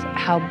with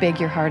how big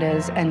your heart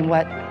is and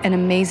what an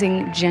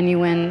amazing,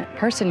 genuine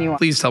person you are.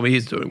 Please tell me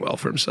he's doing well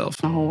for himself.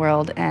 The whole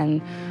world,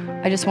 and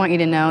I just want you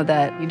to know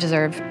that you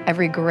deserve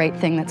every great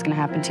thing that's going to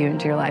happen to you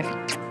into your life.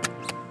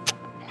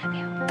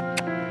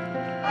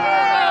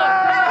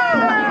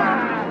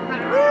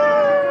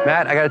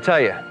 Matt, I got to tell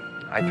you,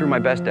 I threw my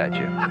best at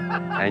you,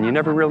 and you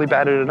never really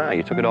batted an eye.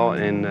 You took it all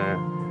in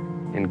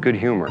good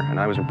humor, and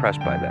I was impressed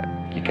by that.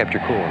 You kept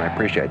your cool, and I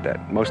appreciate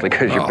that, mostly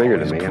because you're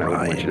bigger than me, and I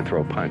wouldn't want you to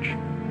throw a punch.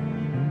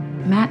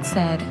 Matt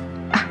said,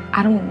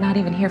 I'm not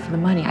even here for the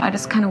money. I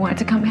just kind of wanted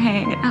to come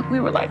hang. And we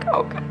were like,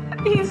 oh, God,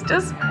 he's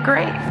just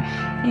great.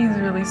 He's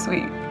really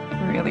sweet,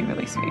 really,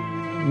 really sweet.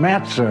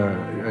 Matt's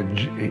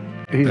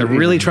They're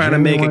really trying to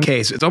make a genuine.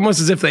 case. It's almost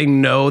as if they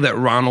know that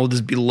Ronald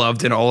is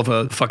beloved in all of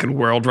the fucking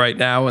world right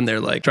now, and they're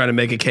like trying to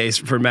make a case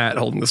for Matt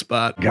holding the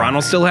spot.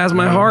 Ronald still has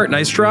my heart.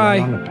 Nice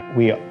try.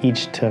 We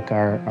each took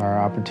our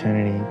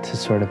opportunity to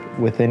sort of,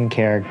 within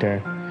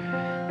character,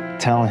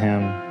 tell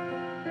him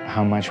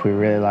how much we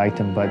really liked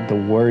him, but the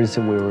words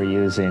that we were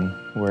using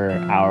were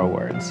our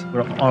words.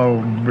 We're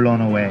all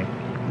blown away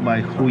by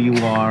who you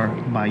are,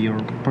 by your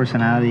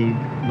personality,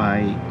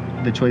 by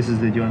the choices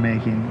that you're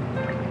making.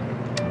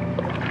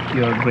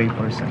 You're a great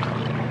person.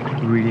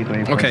 Really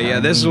great person. Okay, yeah,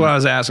 this is what I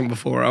was asking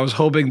before. I was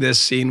hoping this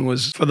scene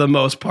was, for the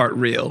most part,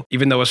 real.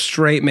 Even though a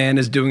straight man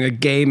is doing a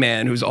gay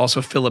man who's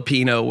also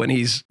Filipino when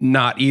he's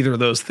not either of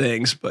those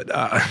things, but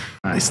at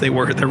least they're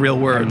real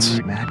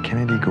words. Matt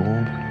Kennedy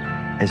Gould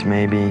is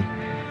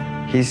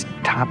he's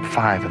top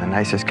 5 of the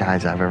nicest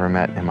guys I've ever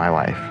met in my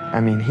life.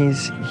 I mean,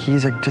 he's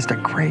just a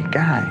great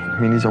guy. I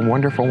mean, he's a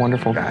wonderful,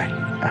 wonderful guy.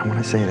 I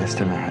want to say this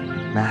to Matt.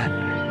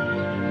 Matt,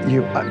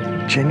 you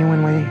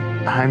genuinely,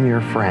 I'm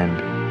your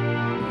friend.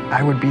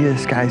 I would be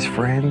this guy's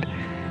friend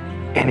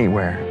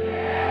anywhere.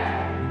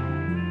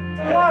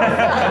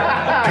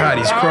 God,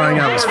 he's crying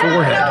out his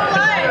forehead.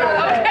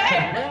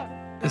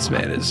 This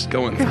man is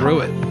going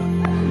through it.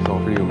 It's all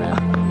for you, man.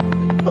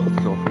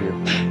 It's all for you.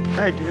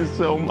 Thank you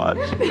so much.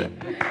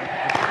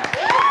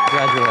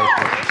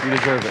 Congratulations. You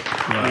deserve it.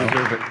 You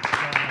deserve it.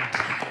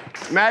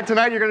 Matt,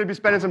 tonight you're going to be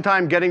spending some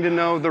time getting to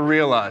know the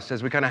real us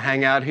as we kind of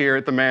hang out here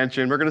at the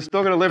mansion. We're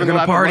still going to live in the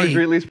lap of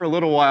luxury, at least for a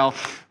little while.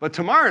 But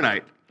tomorrow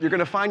night, you're going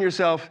to find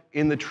yourself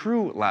in the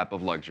true lap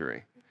of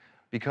luxury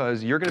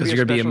because you're going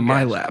to be in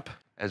my lap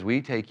as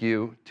we take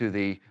you to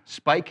the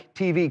Spike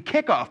TV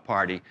kickoff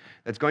party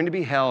that's going to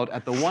be held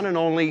at the one and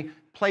only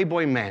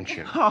Playboy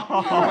Mansion. We want you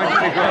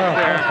to go up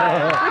there.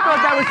 We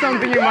thought that was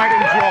something you might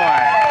enjoy.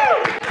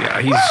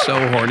 Yeah, he's so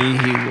horny.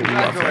 He will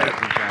love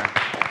that.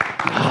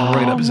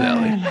 Right up his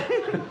alley.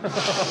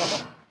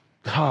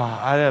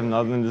 I have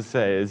nothing to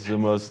say. It's the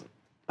most,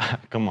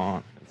 come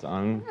on, it's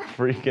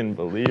unfreaking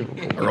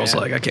believable. Earl's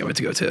like, I can't wait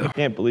to go too. I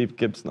can't believe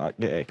Kip's not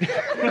gay.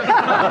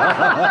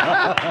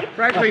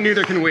 Frankly,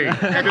 neither can we.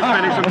 After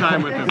spending some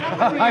time with him.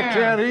 I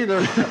can't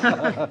either.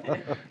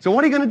 So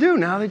what are you going to do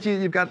now that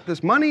you've got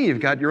this money, you've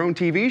got your own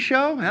TV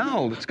show?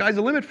 Hell, the sky's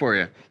the limit for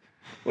you.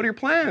 What are your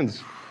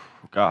plans?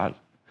 God,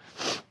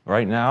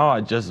 right now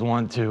I just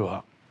want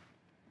to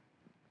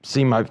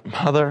see my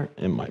mother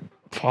and my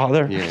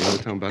father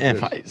and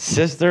my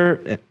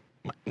sister and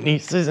my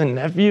nieces and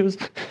nephews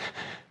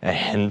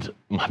and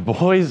my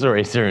boys,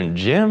 Racer and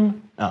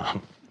Jim,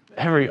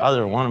 every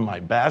other one of my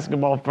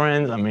basketball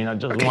friends. I mean, I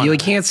just want... You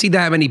can't see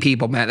that many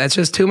people, Matt. That's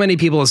just too many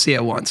people to see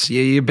at once.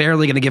 You're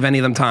barely going to give any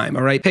of them time,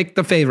 all right? Pick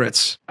the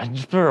favorites.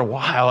 For a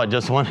while, I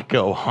just want to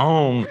go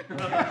home.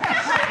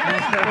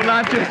 Well,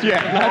 not just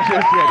yet. Not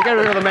just yet. You got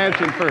to go to the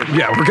mansion first.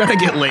 Yeah, we're going to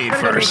get laid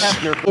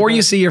first. Or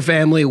you see your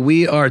family,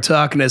 we are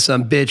talking to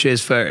some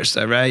bitches first,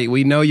 all right?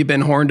 We know you've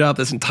been horned up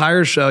this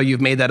entire show.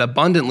 You've made that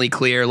abundantly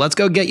clear. Let's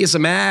go get you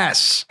some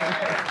ass.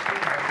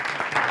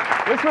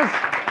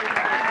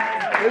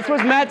 This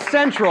was Matt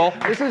Central.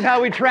 This is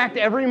how we tracked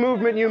every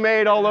movement you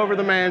made all over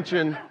the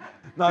mansion.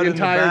 Not the in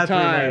the entire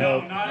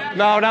bathroom, time.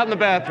 No, not in the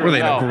bathroom. Were they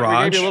in a We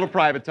garage? gave you a little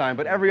private time,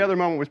 but every other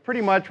moment was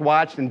pretty much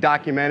watched and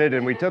documented,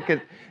 and we took it,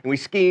 and we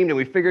schemed, and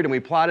we figured, and we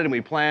plotted, and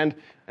we planned,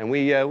 and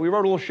we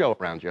wrote a little show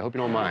around you. I hope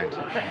you don't mind.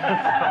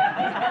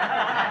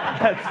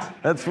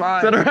 That's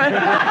fine. Is that all right?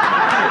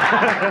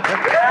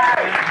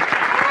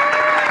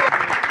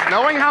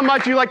 Knowing how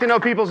much you like to know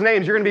people's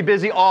names, you're going to be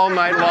busy all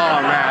night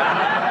long,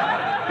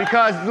 Matt.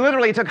 Because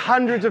literally it took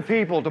hundreds of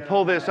people to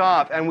pull this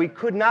off, and we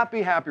could not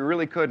be happy,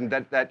 really couldn't,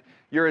 that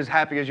you're as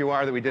happy as you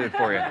are that we did it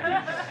for you.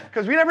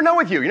 Because we never know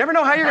with you. You never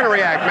know how you're going to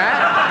react,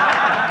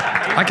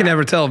 Matt. I can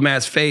never tell if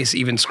Matt's face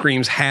even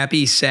screams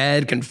happy,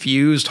 sad,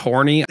 confused,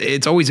 horny.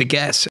 It's always a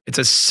guess. It's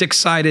a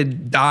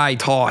six-sided die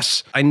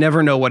toss. I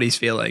never know what he's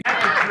feeling.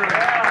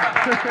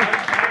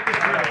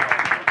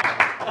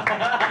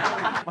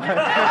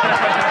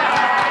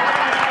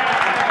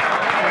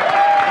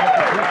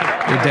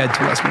 not dead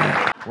to us,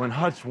 Matt. When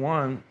Hutch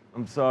won,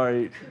 I'm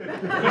sorry. It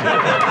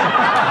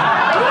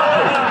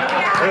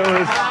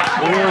was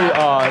really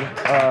odd.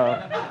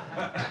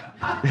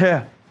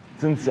 Yeah,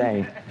 it's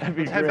insane.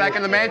 Head back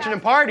in the mansion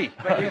and party.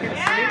 But you can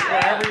sleep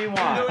wherever you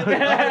want.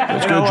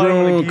 Let's go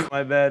drunk. Keep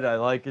my bed. I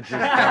like it. Just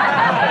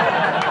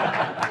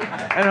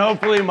and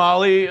hopefully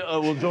Molly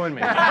will join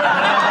me.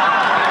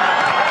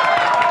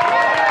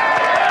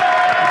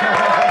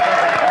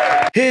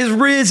 His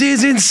Riz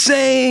is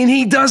insane.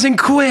 He doesn't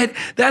quit.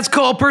 That's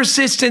called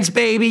persistence,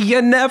 baby.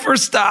 You never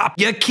stop.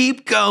 You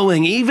keep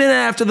going. Even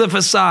after the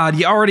facade,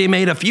 you already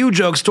made a few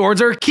jokes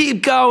towards her.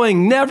 Keep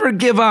going. Never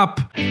give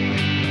up.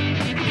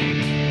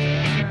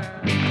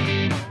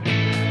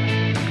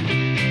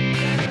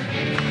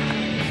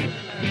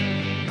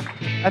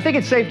 I think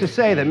it's safe to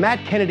say that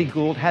Matt Kennedy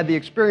Gould had the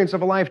experience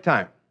of a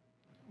lifetime.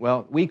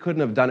 Well, we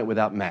couldn't have done it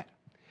without Matt.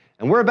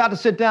 And we're about to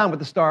sit down with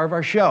the star of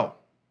our show.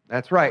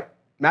 That's right.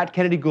 Matt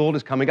Kennedy Gould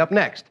is coming up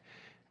next.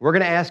 We're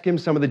going to ask him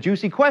some of the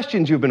juicy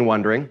questions you've been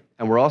wondering,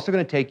 and we're also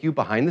going to take you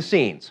behind the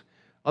scenes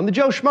on the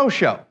Jo Schmo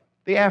Show,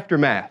 The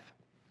Aftermath.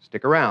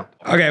 Stick around.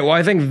 Okay, well,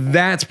 I think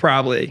that's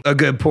probably a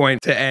good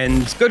point to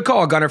end. Good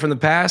call, Gunner from the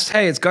past.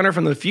 Hey, it's Gunner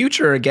from the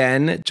future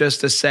again,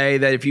 just to say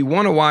that if you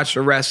want to watch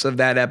the rest of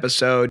that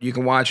episode, you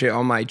can watch it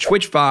on my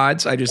Twitch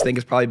VODs. I just think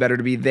it's probably better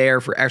to be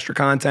there for extra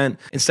content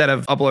instead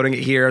of uploading it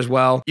here as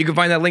well. You can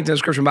find that link in the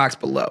description box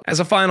below. As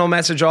a final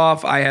message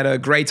off, I had a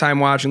great time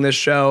watching this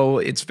show.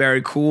 It's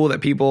very cool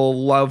that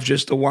people love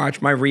just to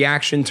watch my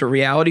reaction to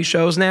reality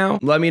shows now.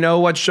 Let me know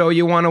what show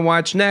you want to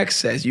watch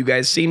next, as you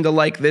guys seem to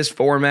like this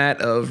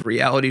format of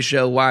reality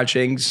show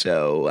watching,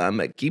 so I'm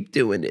gonna keep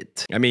doing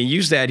it. I mean,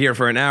 you sat here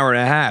for an hour and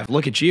a half.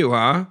 Look at you,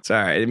 huh?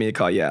 Sorry, I didn't mean to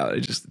call you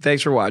out.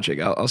 Thanks for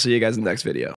watching. I'll see you guys in the next video.